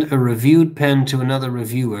send a reviewed pen to another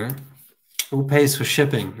reviewer, who pays for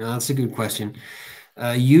shipping? Now, that's a good question.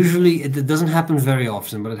 Usually, it doesn't happen very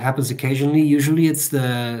often, but it happens occasionally. Usually, it's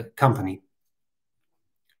the company.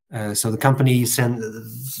 So the company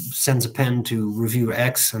sends a pen to reviewer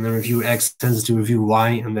X, and then reviewer X sends it to reviewer Y,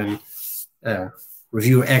 and then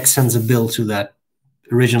reviewer X sends a bill to that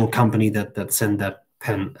original company that sent that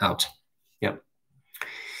pen out. Yeah.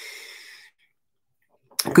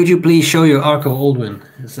 Could you please show your Arco Oldwin?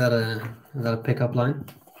 Is that a pickup line?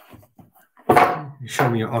 Show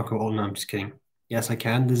me your Arco Oldwin. No, I'm just kidding. Yes, I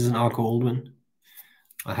can. This is an Arco Oldwin.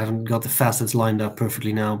 I haven't got the facets lined up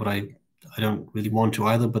perfectly now, but I don't really want to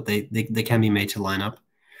either, but they can be made to line up.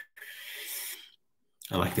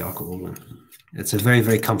 I like the Arco Oldwin. It's a very,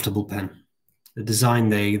 very comfortable pen. The design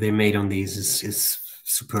they made on these is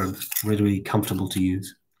superb, really, really comfortable to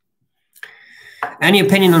use. Any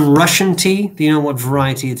opinion on Russian tea? Do you know what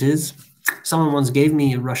variety it is? Someone once gave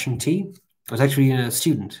me a Russian tea. I was actually a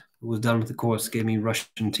student who was done with the course, gave me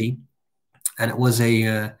Russian tea. And it was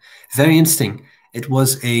a very interesting. It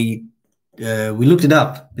was a, we looked it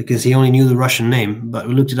up because he only knew the Russian name, but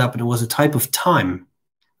we looked it up and it was a type of thyme,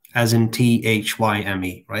 as in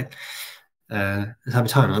Thyme, right? The type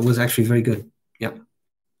of thyme. It was actually very good. Yeah.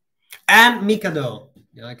 And Mikado.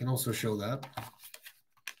 Yeah, I can also show that.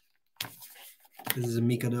 This is a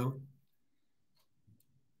Mikado.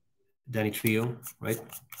 Danny Trio, right?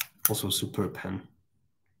 Also a superb pen.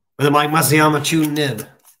 With a Mike Masayama tuned nib.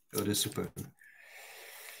 Oh, it is superb.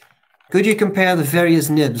 Could you compare the various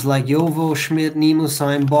nibs like Jovo, Schmidt,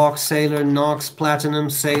 Nemosine, Box, Sailor, Knox, Platinum,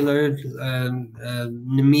 Sailor,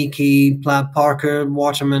 Namiki, Parker,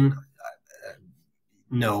 Waterman?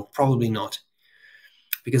 No, probably not.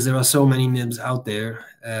 Because there are so many nibs out there.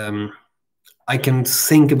 I can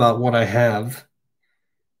think about what I have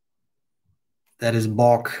that is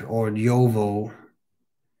Bach or Jovo,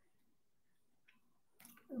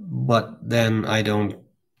 but then I don't.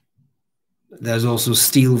 There's also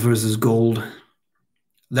steel versus gold.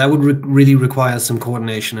 That would really require some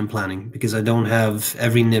coordination and planning because I don't have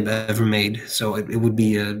every nib ever made. So it would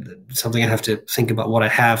be something I have to think about what I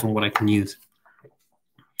have and what I can use.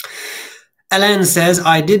 Alain says,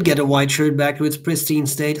 I did get a white shirt back to its pristine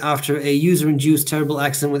state after a user-induced terrible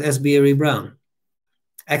accident with SBREBROWN.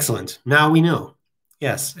 Excellent. Now we know.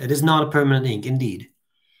 Yes, it is not a permanent ink, indeed.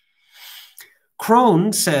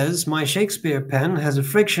 Crone says, my Shakespeare pen has a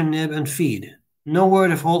friction nib and feed. No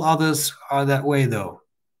word if all others are that way, though.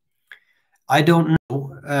 I don't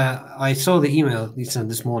know. I saw the email he sent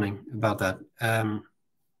this morning about that.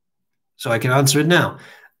 So I can answer it now.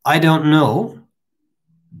 I don't know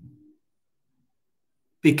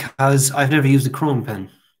because I've never used a Crone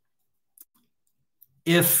pen.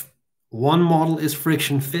 If one model is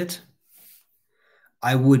friction fit,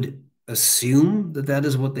 I would assume that that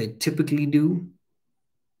is what they typically do,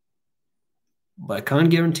 but I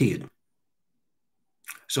can't guarantee it.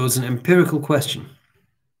 So it's an empirical question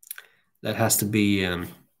that has to be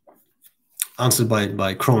answered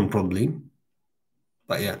by Crone probably.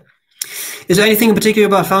 But yeah. Is there anything in particular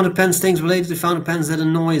about fountain pens, things related to fountain pens that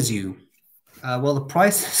annoys you? Well, the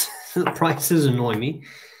prices annoy me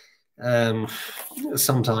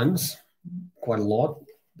sometimes, quite a lot,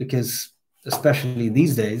 because especially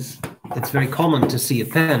these days, it's very common to see a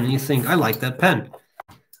pen and you think, I like that pen.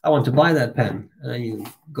 I want to buy that pen. And then you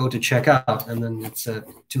go to check out and then it's a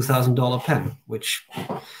 $2,000 pen, which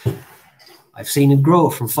I've seen it grow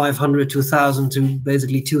from 500 to 1,000 to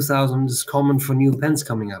basically 2,000 is common for new pens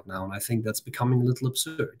coming out now. And I think that's becoming a little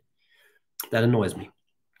absurd. That annoys me.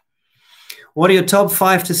 What are your top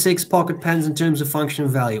 5 to 6 pocket pens in terms of function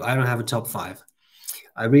and value? I don't have a top 5.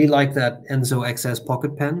 I really like that Enzo XS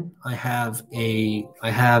pocket pen. I have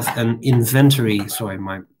an inventory. Sorry,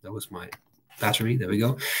 that was my battery. There we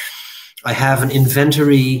go. I have an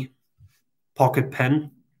inventory pocket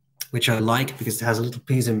pen, which I like because it has a little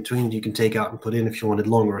piece in between that you can take out and put in if you want it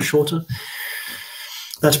longer or shorter.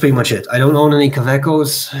 That's pretty much it. I don't own any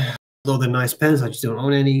Kavecos, although they're nice pens. I just don't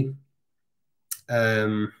own any.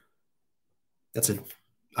 That's it.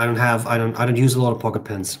 I don't use a lot of pocket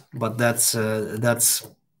pens, but that's that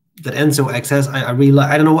Enzo XS. I really like.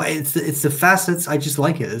 I don't know. It's the facets. I just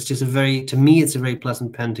like it. It's just to me, it's a very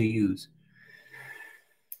pleasant pen to use.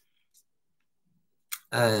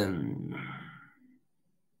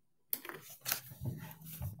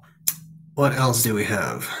 What else do we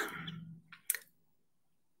have?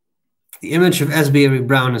 The image of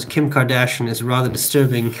SBREBROWN as Kim Kardashian is rather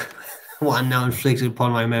disturbing. One now inflicted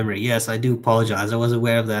upon my memory. Yes, I do apologize. I was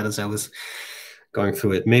aware of that as I was going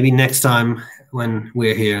through it. Maybe next time when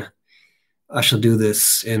we're here, I shall do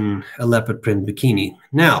this in a leopard print bikini.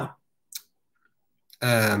 Now,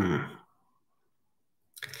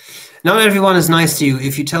 not everyone is nice to you.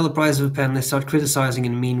 If you tell the price of a pen, they start criticizing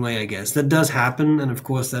in a mean way, I guess. That does happen, and of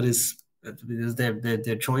course that is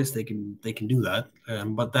their choice. They can do that,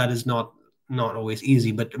 but that is not always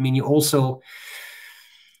easy. But I mean, you also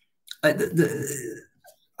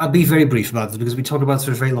I'll be very brief about this because we talked about this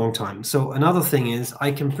for a very long time. So another thing is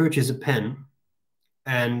I can purchase a pen,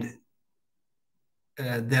 and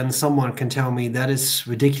then someone can tell me that is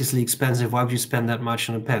ridiculously expensive. Why would you spend that much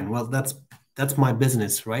on a pen? Well, that's my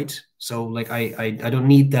business, right? So like I don't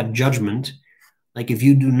need that judgment. Like if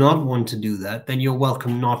you do not want to do that, then you're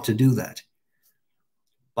welcome not to do that.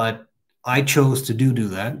 But I chose to do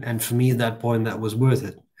that, and for me at that point that was worth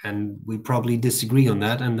it. And we probably disagree on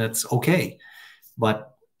that, and that's okay. But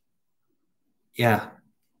yeah,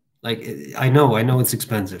 like I know it's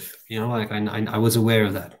expensive. You know, like I was aware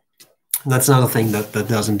of that. That's another thing that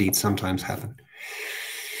does indeed sometimes happen.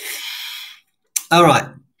 All right.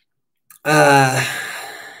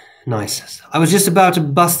 Nice. I was just about to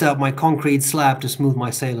bust out my concrete slab to smooth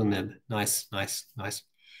my sailor nib. Nice.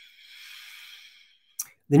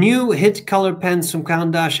 The new hit color pens from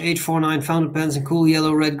Caran d'Ache 849 fountain pens in cool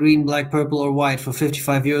yellow, red, green, black, purple, or white for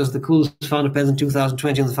 55 euros. The coolest fountain pens in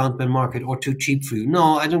 2020 on the fountain pen market, or too cheap for you?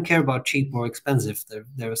 No, I don't care about cheap or expensive.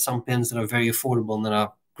 There are some pens that are very affordable and that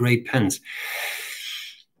are great pens.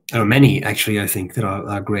 There are many, actually, I think, that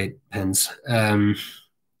are great pens. But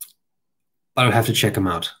I'll have to check them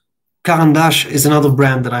out. Caran d'Ache is another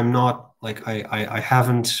brand that I'm not, like, I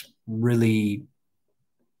haven't really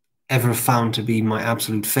ever found to be my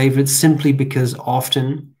absolute favorite, simply because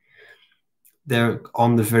often they're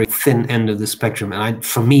on the very thin end of the spectrum. And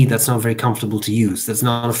for me, that's not very comfortable to use. That's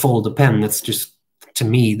not a fault of the pen. That's just, to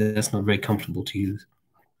me, that's not very comfortable to use.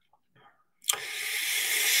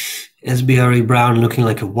 SBREBROWN looking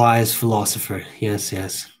like a wise philosopher. Yes.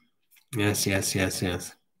 That's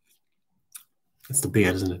the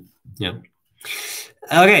beard, isn't it? Yeah.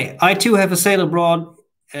 Okay, I too have a sailor broad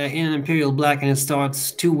in an imperial black, and it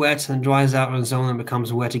starts too wet and dries out on its own and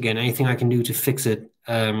becomes wet again. Anything I can do to fix it?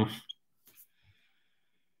 Yeah,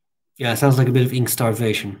 it sounds like a bit of ink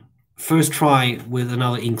starvation. First, try with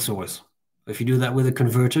another ink source. If you do that with a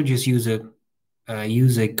converter, just use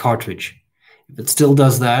a cartridge. If it still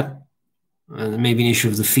does that, there may be an issue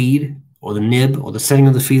of the feed or the nib or the setting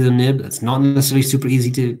of the feed of the nib. That's not necessarily super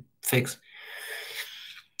easy to fix.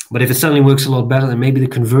 But if it suddenly works a lot better, then maybe the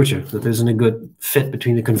converter, that there isn't a good fit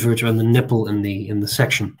between the converter and the nipple in the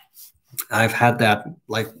section. I've had that,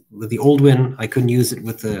 like with the old Win, I couldn't use it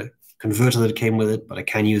with the converter that came with it, but I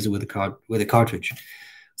can use it with a cartridge. At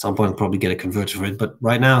some point, I'll probably get a converter for it, but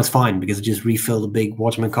right now it's fine because it just refilled a big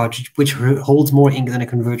Waterman cartridge, which holds more ink than a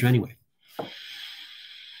converter anyway.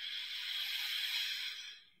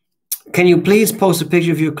 Can you please post a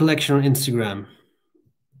picture of your collection on Instagram?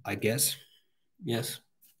 I guess. Yes.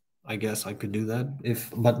 I guess I could do that.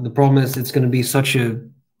 But the problem is it's going to be such a,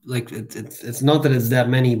 like, it's not that it's that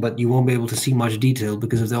many, but you won't be able to see much detail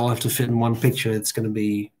because if they all have to fit in one picture, it's going to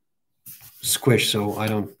be squished. So I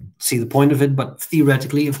don't see the point of it, but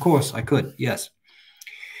theoretically, of course, I could. Yes.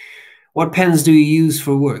 What pens do you use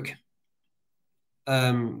for work?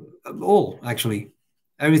 All, actually.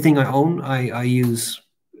 Everything I own, I use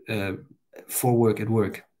for work at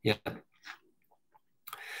work. Yeah.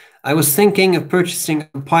 I was thinking of purchasing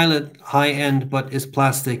a Pilot high-end, but is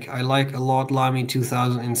plastic. I like a lot Lamy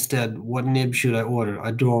 2000 instead. What nib should I order?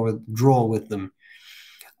 I draw with them.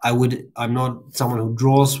 I'm not someone who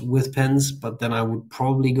draws with pens, but then I would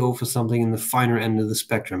probably go for something in the finer end of the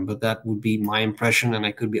spectrum. But that would be my impression, and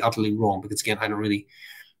I could be utterly wrong because again, I don't really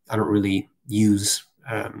use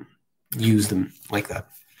them like that.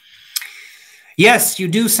 Yes, you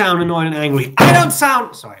do sound annoyed and angry. I don't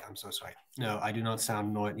sound. Sorry, I'm so sorry. No, I do not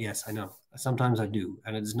sound annoyed. Yes, I know. Sometimes I do,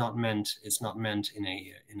 and it's not meant in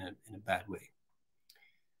a bad way.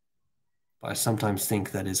 But I sometimes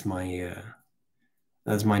think that is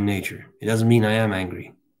that's my nature. It doesn't mean I am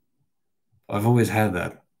angry. I've always had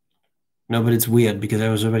that. No, but it's weird because I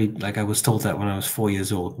was already, like, I was told that when I was 4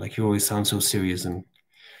 years old. Like, you always sound so serious and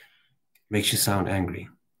makes you sound angry.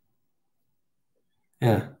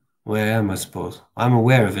 Yeah, where I am, I suppose. I'm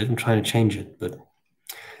aware of it. I'm trying to change it, but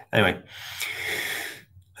anyway.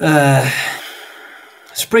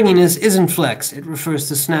 Springiness isn't flex. It refers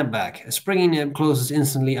to snapback. A springy nib closes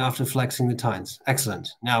instantly after flexing the tines. Excellent.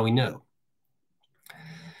 Now we know.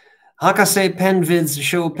 Hakase pen vids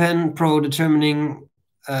show pen pro determining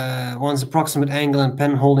one's approximate angle and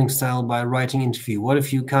pen holding style by writing interview. What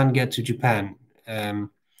if you can't get to Japan?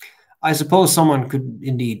 I suppose someone could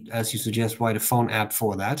indeed, as you suggest, write a phone app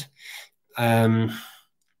for that.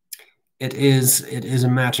 It is a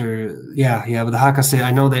matter, yeah. But the Hakase,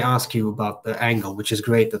 I know they ask you about the angle, which is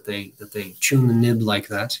great that they tune the nib like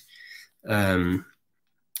that.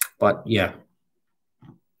 But yeah,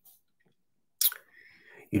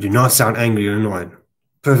 you do not sound angry or annoyed.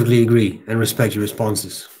 Perfectly agree and respect your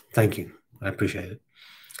responses. Thank you. I appreciate it.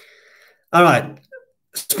 All right.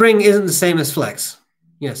 Spring isn't the same as flex.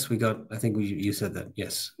 Yes, we got. I think you said that.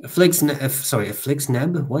 Yes, a flex. Sorry, a flex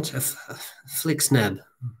neb. What? A flex neb.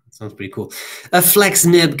 Sounds pretty cool. A flex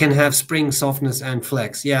nib can have spring, softness, and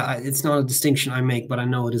flex. Yeah, it's not a distinction I make, but I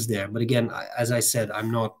know it is there. But again, as I said,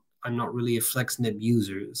 I'm not really a flex nib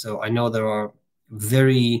user, so I know there are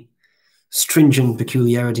very stringent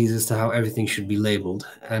peculiarities as to how everything should be labeled,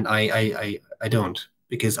 and I don't,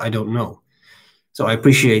 because I don't know. So I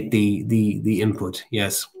appreciate the input.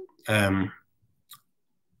 Yes.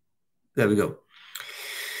 There we go.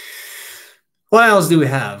 What else do we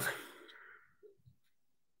have?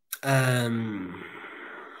 What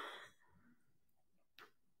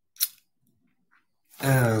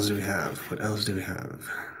else do we have?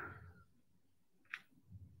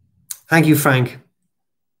 Thank you, Frank.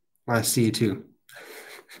 I see you too.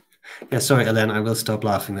 Yeah, sorry, Ellen, I will stop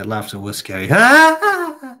laughing. That laughter was scary.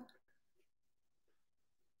 I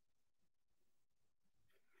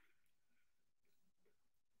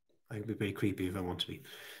can be pretty creepy if I want to be.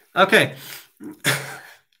 Okay.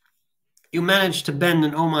 You managed to bend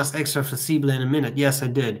an almost extra flexible in a minute. Yes, I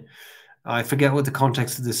did. I forget what the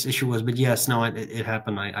context of this issue was, but yes, no, it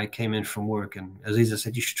happened. I came in from work, and Aziza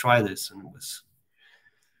said, you should try this, and it was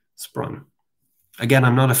sprung. Again,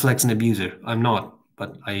 I'm not a flex and abuser. I'm not,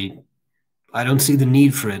 but I don't see the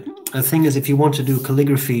need for it. The thing is, if you want to do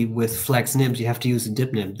calligraphy with flex nibs, you have to use a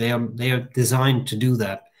dip nib. They are designed to do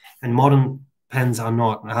that, and modern pens are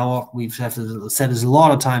not. How we've said this a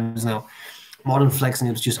lot of times now, modern flex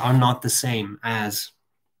nibs just are not the same as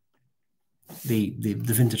the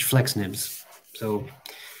vintage flex nibs. So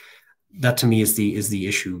that to me is the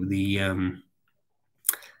issue. The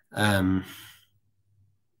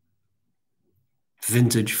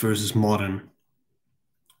vintage versus modern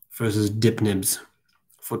versus dip nibs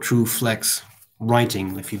for true flex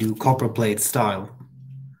writing. If you do copper plate style,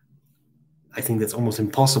 I think that's almost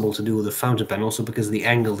impossible to do with a fountain pen, also because of the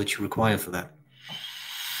angle that you require for that.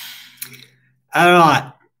 All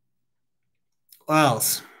right. What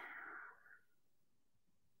else?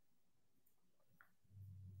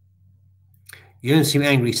 You don't seem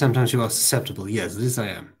angry. Sometimes you are susceptible. Yes, this I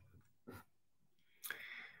am.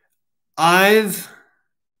 I've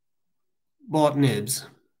bought nibs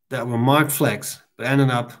that were marked flex, but ended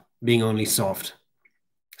up being only soft.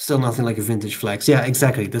 Still nothing like a vintage flex. Yeah,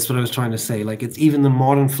 exactly. That's what I was trying to say. Like, it's even the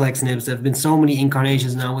modern flex nibs. There have been so many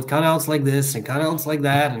incarnations now with cutouts like this and cutouts like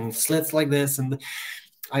that and slits like this. And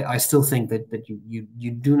I still think that we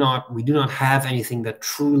do not have anything that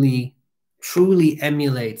truly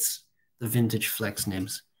emulates the vintage flex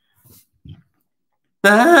nibs.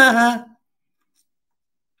 I'm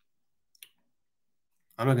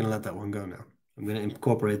not going to let that one go now. I'm going to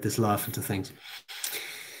incorporate this laugh into things.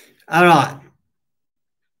 All right.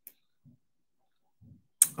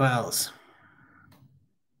 What else?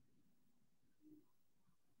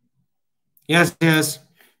 Yes.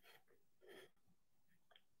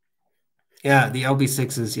 Yeah, the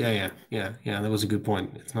LB6s. Yeah. That was a good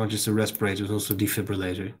point. It's not just a respirator; it's also a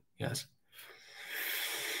defibrillator. Yes.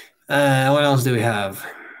 What else do we have?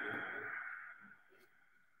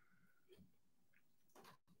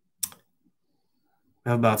 We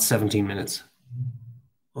have about 17 minutes.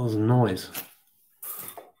 What was the noise?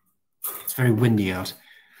 It's very windy out.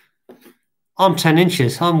 I'm 10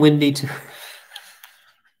 inches. I'm windy too.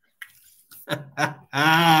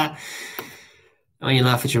 When you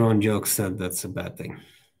laugh at your own jokes, that's a bad thing.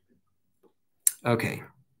 Okay.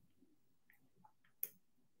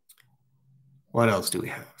 What else do we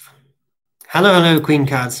have? Hello, Queen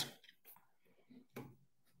Cats.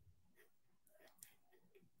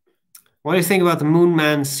 What do you think about the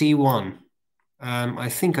Moonman C1? I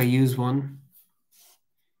think I used one.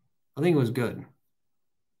 I think it was good.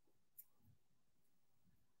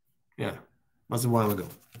 Yeah, was a while ago.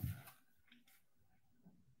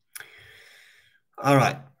 All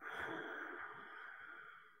right.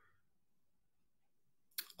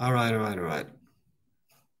 All right.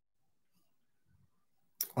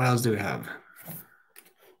 What else do we have?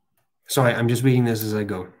 Sorry, I'm just reading this as I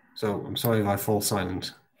go. So I'm sorry if I fall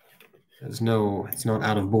silent. It's not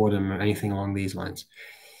out of boredom or anything along these lines.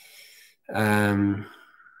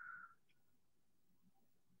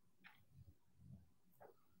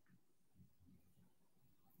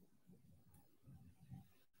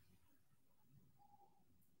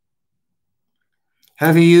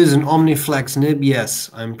 Have you used an Omniflex nib? Yes,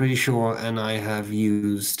 I'm pretty sure, and I have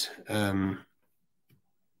used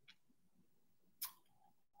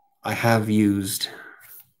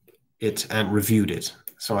it and reviewed it.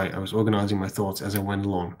 So I was organizing my thoughts as I went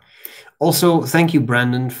along. Also, thank you,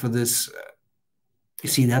 Brandon, for this. You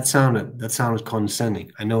see, that sounded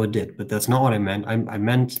condescending. I know it did, but that's not what I meant. I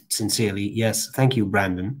meant sincerely. Yes, thank you,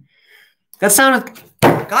 Brandon. That sounded,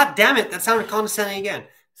 God damn it, that sounded condescending again.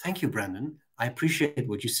 Thank you, Brandon. I appreciate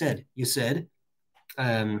what you said. You said,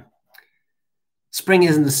 spring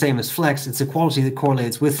isn't the same as flex. It's a quality that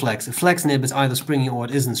correlates with flex. A flex nib is either springy or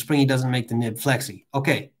it isn't. Springy doesn't make the nib flexy.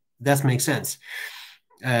 Okay, that makes sense.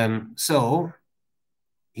 So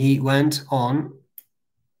he went on.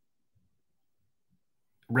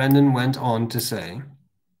 Brendan went on to say,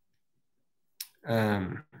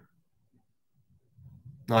 no,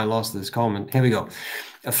 I lost this comment. Here we go.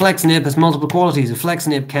 A flex nib has multiple qualities. A flex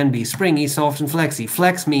nib can be springy, soft, and flexy.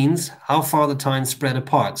 Flex means how far the tines spread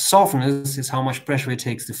apart. Softness is how much pressure it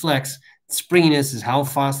takes to flex. Springiness is how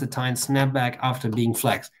fast the tines snap back after being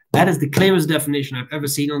flexed. That is the clearest definition I've ever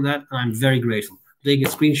seen on that, and I'm very grateful. I'm taking a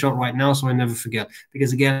screenshot right now so I never forget.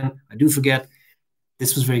 Because again, I do forget.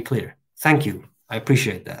 This was very clear. Thank you. I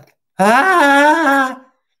appreciate that.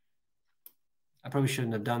 I probably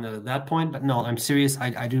shouldn't have done that at that point, but no, I'm serious.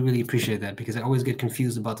 I do really appreciate that because I always get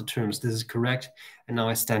confused about the terms. This is correct, and now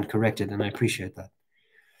I stand corrected, and I appreciate that.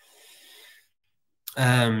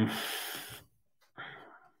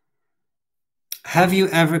 Have you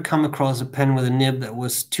ever come across a pen with a nib that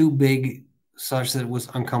was too big, such that it was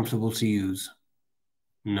uncomfortable to use?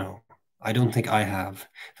 No, I don't think I have.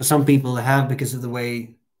 For some people, they have because of the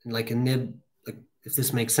way, like a nib, like if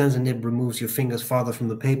this makes sense, a nib removes your fingers farther from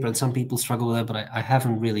the paper, and some people struggle with that, but I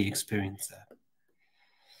haven't really experienced that.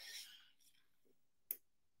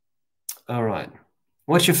 All right.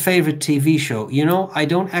 What's your favorite TV show? You know, I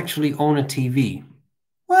don't actually own a TV.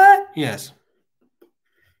 What? Yes.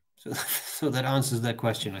 So that answers that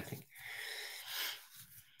question, I think.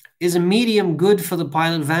 Is a medium good for the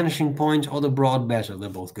pilot vanishing point or the broad better? They're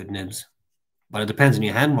both good nibs. But it depends on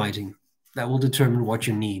your handwriting. That will determine what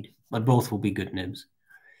you need. But both will be good nibs.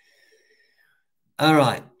 All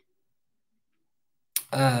right.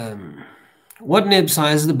 What nib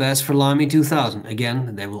size is the best for Lamy 2000?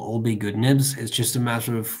 Again, they will all be good nibs. It's just a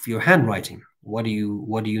matter of your handwriting. What do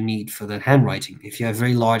you need for that handwriting? If you have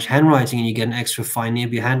very large handwriting and you get an extra fine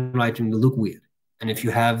nib, your handwriting will look weird. And if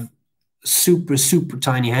you have super, super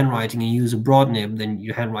tiny handwriting and you use a broad nib, then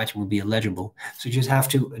your handwriting will be illegible. So you just have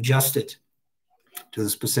to adjust it to the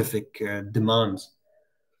specific demands.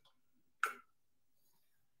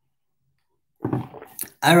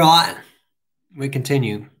 All right, we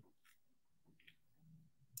continue.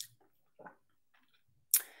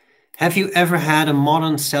 Have you ever had a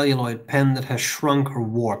modern celluloid pen that has shrunk or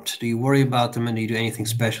warped? Do you worry about them and do you do anything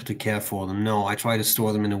special to care for them? No, I try to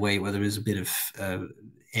store them in a way where there is a bit of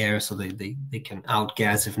air so they can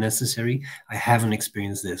outgas if necessary. I haven't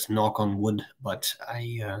experienced this, knock on wood, but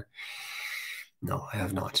no, I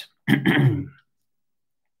have not.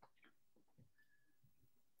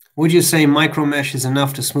 Would you say micromesh is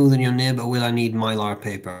enough to smoothen your nib, or will I need mylar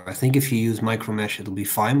paper? I think if you use micromesh, it'll be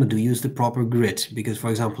fine, but do use the proper grit. Because, for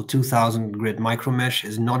example, 2000 grit micromesh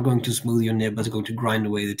is not going to smooth your nib, but it's going to grind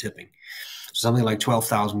away the tipping. So something like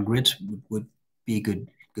 12,000 grit would be a good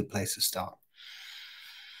place to start.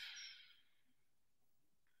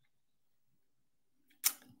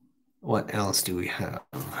 What else do we have?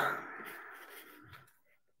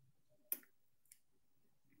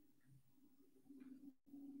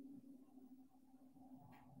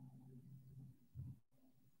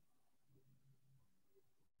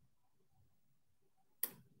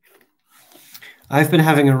 I've been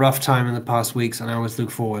having a rough time in the past weeks, and I always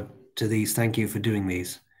look forward to these. Thank you for doing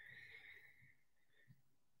these.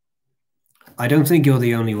 I don't think you're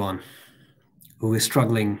the only one who is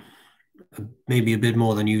struggling maybe a bit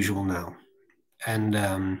more than usual now. And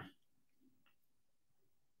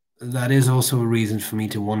that is also a reason for me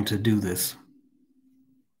to want to do this.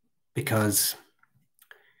 Because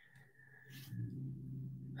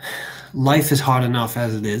life is hard enough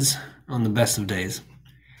as it is on the best of days.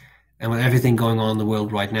 And with everything going on in the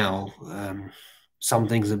world right now, some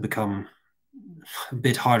things have become a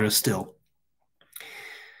bit harder still.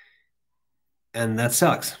 And that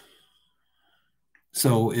sucks.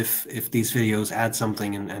 So if these videos add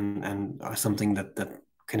something and are something that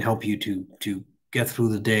can help you to get through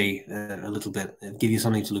the day a little bit, and give you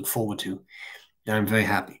something to look forward to, then I'm very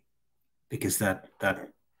happy, because that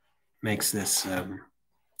makes this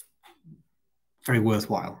very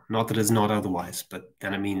worthwhile. Not that it's not otherwise, but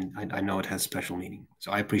then I mean, I know it has special meaning.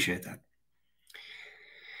 So I appreciate that.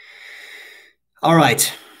 All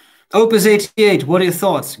right. Opus 88, what are your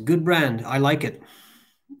thoughts? Good brand. I like it.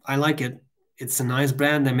 I like it. It's a nice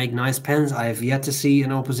brand. They make nice pens. I have yet to see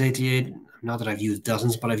an Opus 88. Not that I've used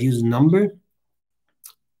dozens, but I've used a number.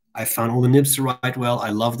 I found all the nibs to write well. I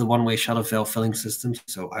love the one-way shutter valve filling system,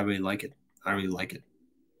 so I really like it. I really like it.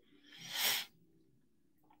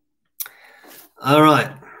 All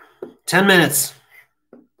right. 10 minutes.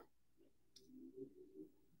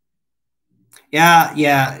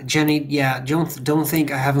 Yeah, Jenny, yeah, don't think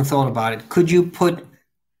I haven't thought about it. Could you put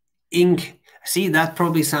ink? See, that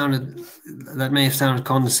may have sounded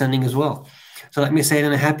condescending as well. So let me say it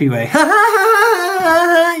in a happy way.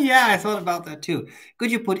 Yeah, I thought about that too. Could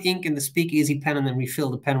you put ink in the Speakeasy pen and then refill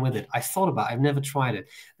the pen with it? I thought about it. I've never tried it.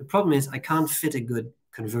 The problem is I can't fit a good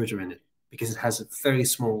converter in it because it has a very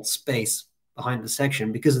small space behind the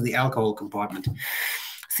section because of the alcohol compartment.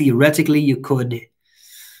 Theoretically, you could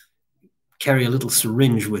carry a little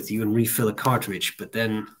syringe with you and refill a cartridge, but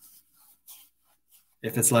then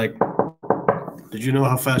if it's like, did you know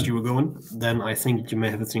how fast you were going? Then I think you may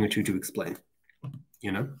have a thing or two to explain.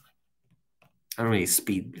 You know? I don't really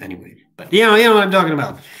speed anyway, but you know what I'm talking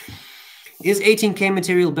about. Is 18K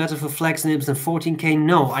material better for flex nibs than 14K?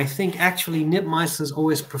 No, I think actually nibmeisters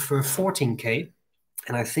always prefer 14K,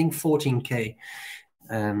 and I think 14K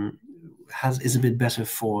is a bit better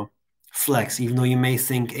for flex, even though you may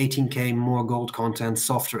think 18K, more gold content,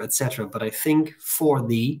 softer, etc. But I think for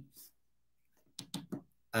the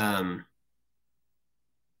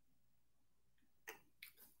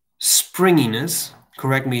springiness,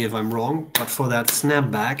 correct me if I'm wrong, but for that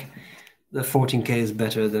snapback, the 14K is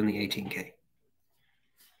better than the 18K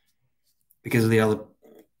because of the other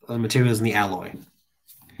materials in the alloy.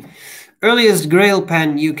 Earliest Grail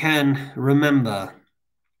pen you can remember.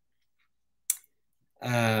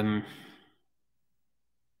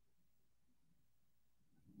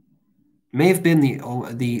 May have been the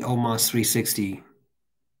Omas 360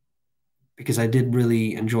 because I did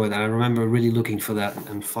really enjoy that. I remember really looking for that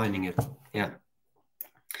and finding it. Yeah.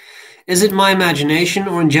 Is it my imagination,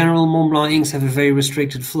 or in general Montblanc inks have a very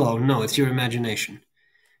restricted flow? No, it's your imagination.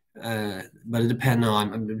 But it depends. No,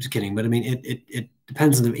 I'm just kidding. But I mean, it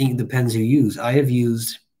depends on the ink, the pens you use. I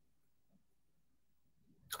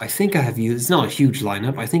think I have used, it's not a huge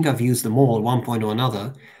lineup. I think I've used them all at one point or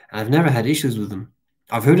another, and I've never had issues with them.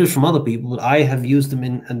 I've heard it from other people, but I have used them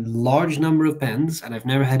in a large number of pens, and I've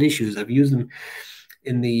never had issues. I've used them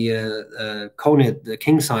in the Konit, the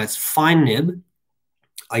king size fine nib.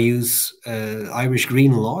 I use Irish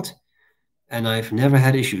green a lot, and I've never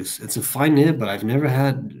had issues. It's a fine nib, but I've never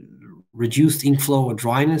had reduced ink flow or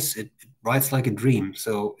dryness. It writes like a dream.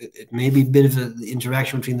 So it may be a bit of an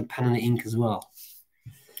interaction between the pen and the ink as well.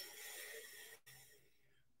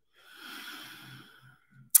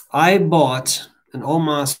 I bought an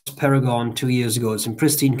Omas Paragon 2 years ago. It's in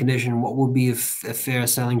pristine condition. What would be a fair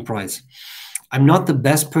selling price? I'm not the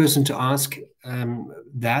best person to ask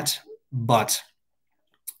that, but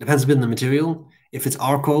depends a bit on the material. If it's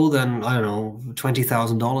Arco, then I don't know,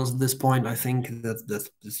 $20,000 at this point. I think that's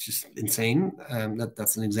just insane.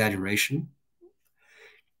 That's an exaggeration.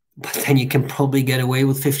 But then you can probably get away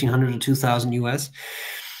with 1,500 or 2,000 US.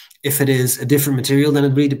 If it is a different material, then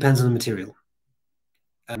it really depends on the material.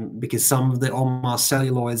 Because some of the Omas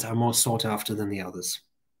celluloids are more sought after than the others.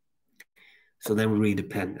 So that would really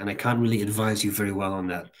depend. And I can't really advise you very well on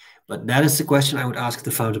that. But that is the question I would ask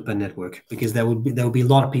the Fountain Pen Network, because there will be a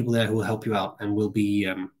lot of people there who will help you out and will be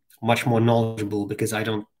much more knowledgeable, because I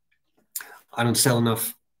don't sell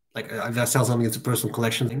enough. Like, if I sell something, it's a personal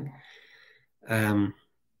collection thing.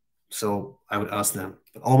 So I would ask them.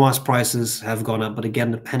 But Omas prices have gone up, but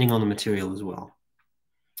again, depending on the material as well.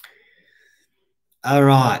 All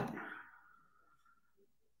right.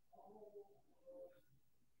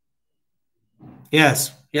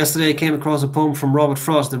 Yes. Yesterday I came across a poem from Robert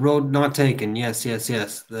Frost, The Road Not Taken. Yes.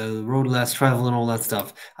 The road less traveled and all that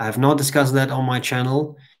stuff. I have not discussed that on my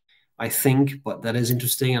channel, I think, but that is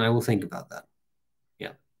interesting, and I will think about that.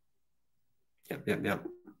 Yeah. Yep.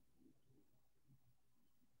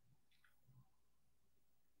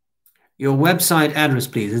 Your website address,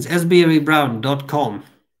 please. It's sbrebrown.com.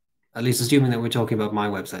 At least assuming that we're talking about my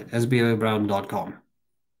website, sbrebrown.com.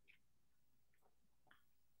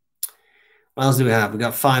 What else do we have? We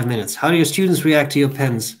got 5 minutes. How do your students react to your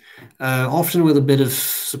pens? Often with a bit of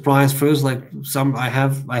surprise first, like some I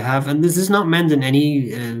have, and this is not meant in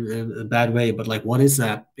any bad way, but like, what is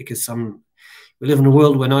that? Because we live in a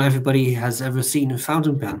world where not everybody has ever seen a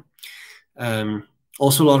fountain pen.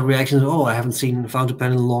 Also, a lot of reactions. Oh, I haven't seen a fountain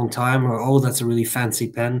pen in a long time, or oh, that's a really fancy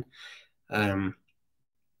pen.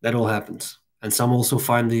 That all happens, and some also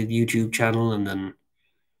find the YouTube channel and then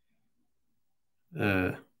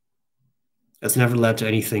That's never led to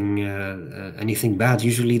anything bad.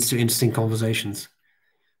 Usually leads to interesting conversations.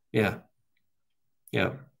 Yeah,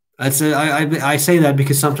 yeah. I say that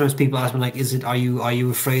because sometimes people ask me like, are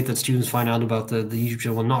you afraid that students find out about the YouTube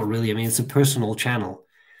channel? Well, not really. I mean, it's a personal channel,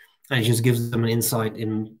 and it just gives them an insight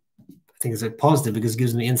in. I think it's a positive because it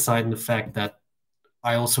gives me insight in the fact that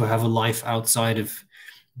I also have a life outside of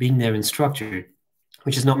being their instructor,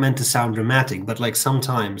 which is not meant to sound dramatic, but like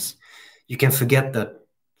sometimes you can forget that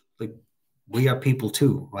like we are people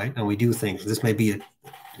too, right? And we do things. This may be an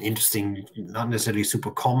interesting, not necessarily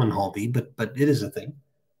super common hobby, but it is a thing.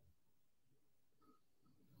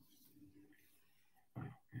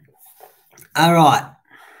 All right.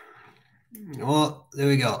 Well, there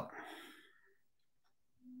we go.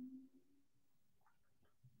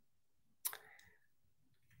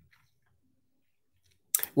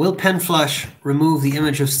 Will pen flush remove the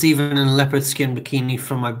image of Stephen in a leopard skin bikini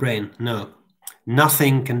from my brain? No,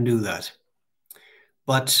 nothing can do that.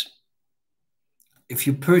 But if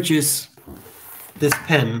you purchase this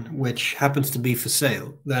pen, which happens to be for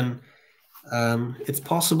sale, then it's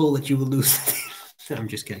possible that you will lose. I'm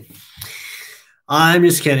just kidding. I'm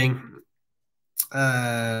just kidding.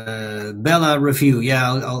 Bella review.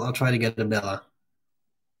 Yeah, I'll try to get a Bella.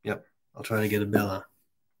 Yep, I'll try to get a Bella.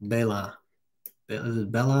 Bella. Is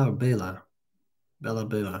it Bella or Bella? Bella.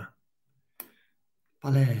 Bella.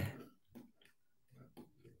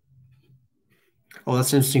 Oh,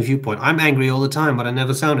 that's an interesting viewpoint. I'm angry all the time, but I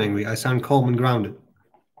never sound angry. I sound calm and grounded.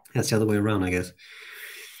 That's the other way around, I guess.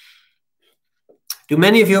 Do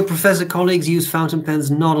many of your professor colleagues use fountain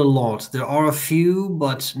pens? Not a lot. There are a few,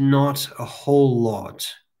 but not a whole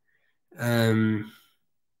lot. But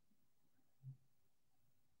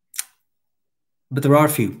there are a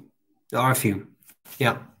few. There are a few.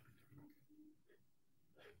 Yeah.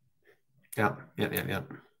 Yeah.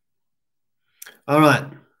 All right.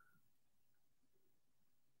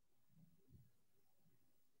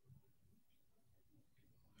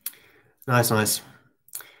 Nice.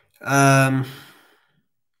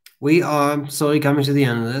 We are slowly coming to the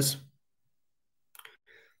end of this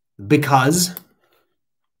because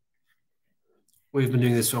we've been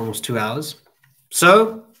doing this for almost 2 hours.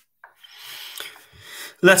 So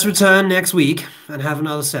let's return next week and have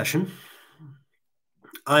another session.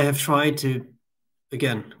 I have tried to,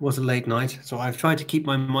 again, it was a late night, so I've tried to keep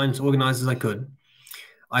my mind as organized as I could.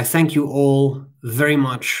 I thank you all very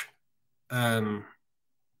much for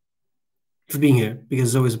being here, because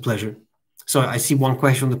it's always a pleasure. So I see one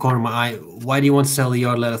question in the corner of my eye. Why do you want to sell the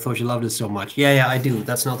yard letter? I thought you loved it so much. Yeah, I do.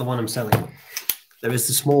 That's not the one I'm selling. There is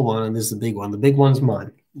the small one and there's the big one. The big one's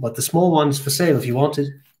mine, but the small one's for sale. If you want it,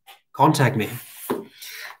 contact me.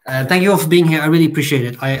 Thank you all for being here. I really appreciate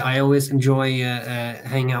it. I always enjoy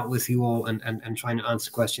hanging out with you all and trying to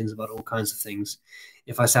answer questions about all kinds of things.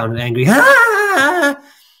 If I sounded angry, it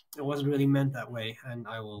wasn't really meant that way, and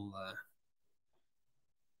I will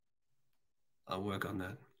I'll work on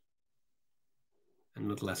that and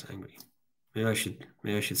look less angry. Maybe I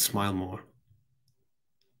should smile more.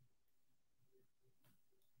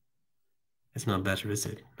 It's not better, is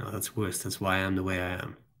it? No, that's worse. That's why I am the way I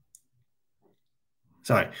am.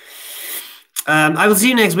 Sorry. I will see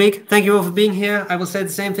you next week. Thank you all for being here. I will say the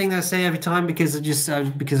same thing that I say every time because I just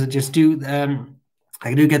do. I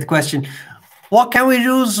do get the question, what can we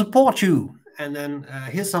do to support you? And then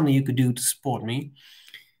here's something you could do to support me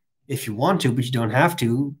if you want to, but you don't have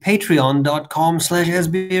to.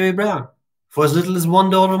 Patreon.com/SBREBROWN. For as little as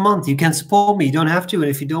 $1 a month, you can support me. You don't have to, and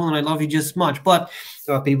if you don't, then I love you just as much. But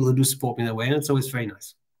there are people who do support me that way, and it's always very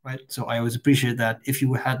nice, right? So I always appreciate that. If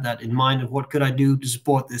you had that in mind of what could I do to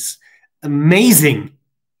support this amazing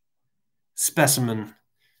specimen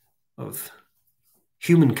of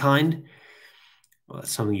humankind, well,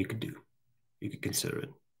 that's something you could do. You could consider it.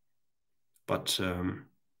 But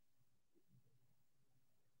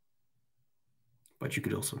you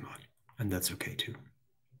could also not, and that's okay too.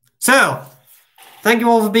 So, thank you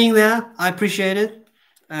all for being there. I appreciate it.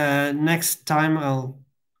 Next time I'll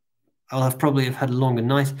probably have had a longer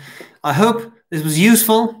night. I hope this was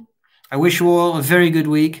useful. I wish you all a very good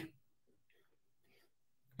week,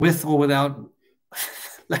 with or without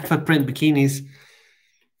leopard print bikinis.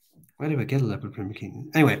 Where do I get a leopard print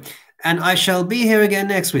bikini? Anyway, and I shall be here again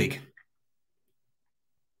next week.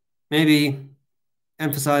 Maybe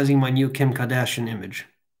emphasizing my new Kim Kardashian image.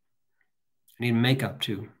 I need makeup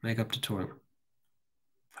too, makeup tutorial.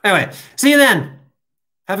 Anyway, see you then.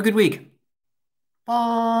 Have a good week.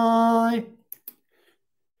 Bye.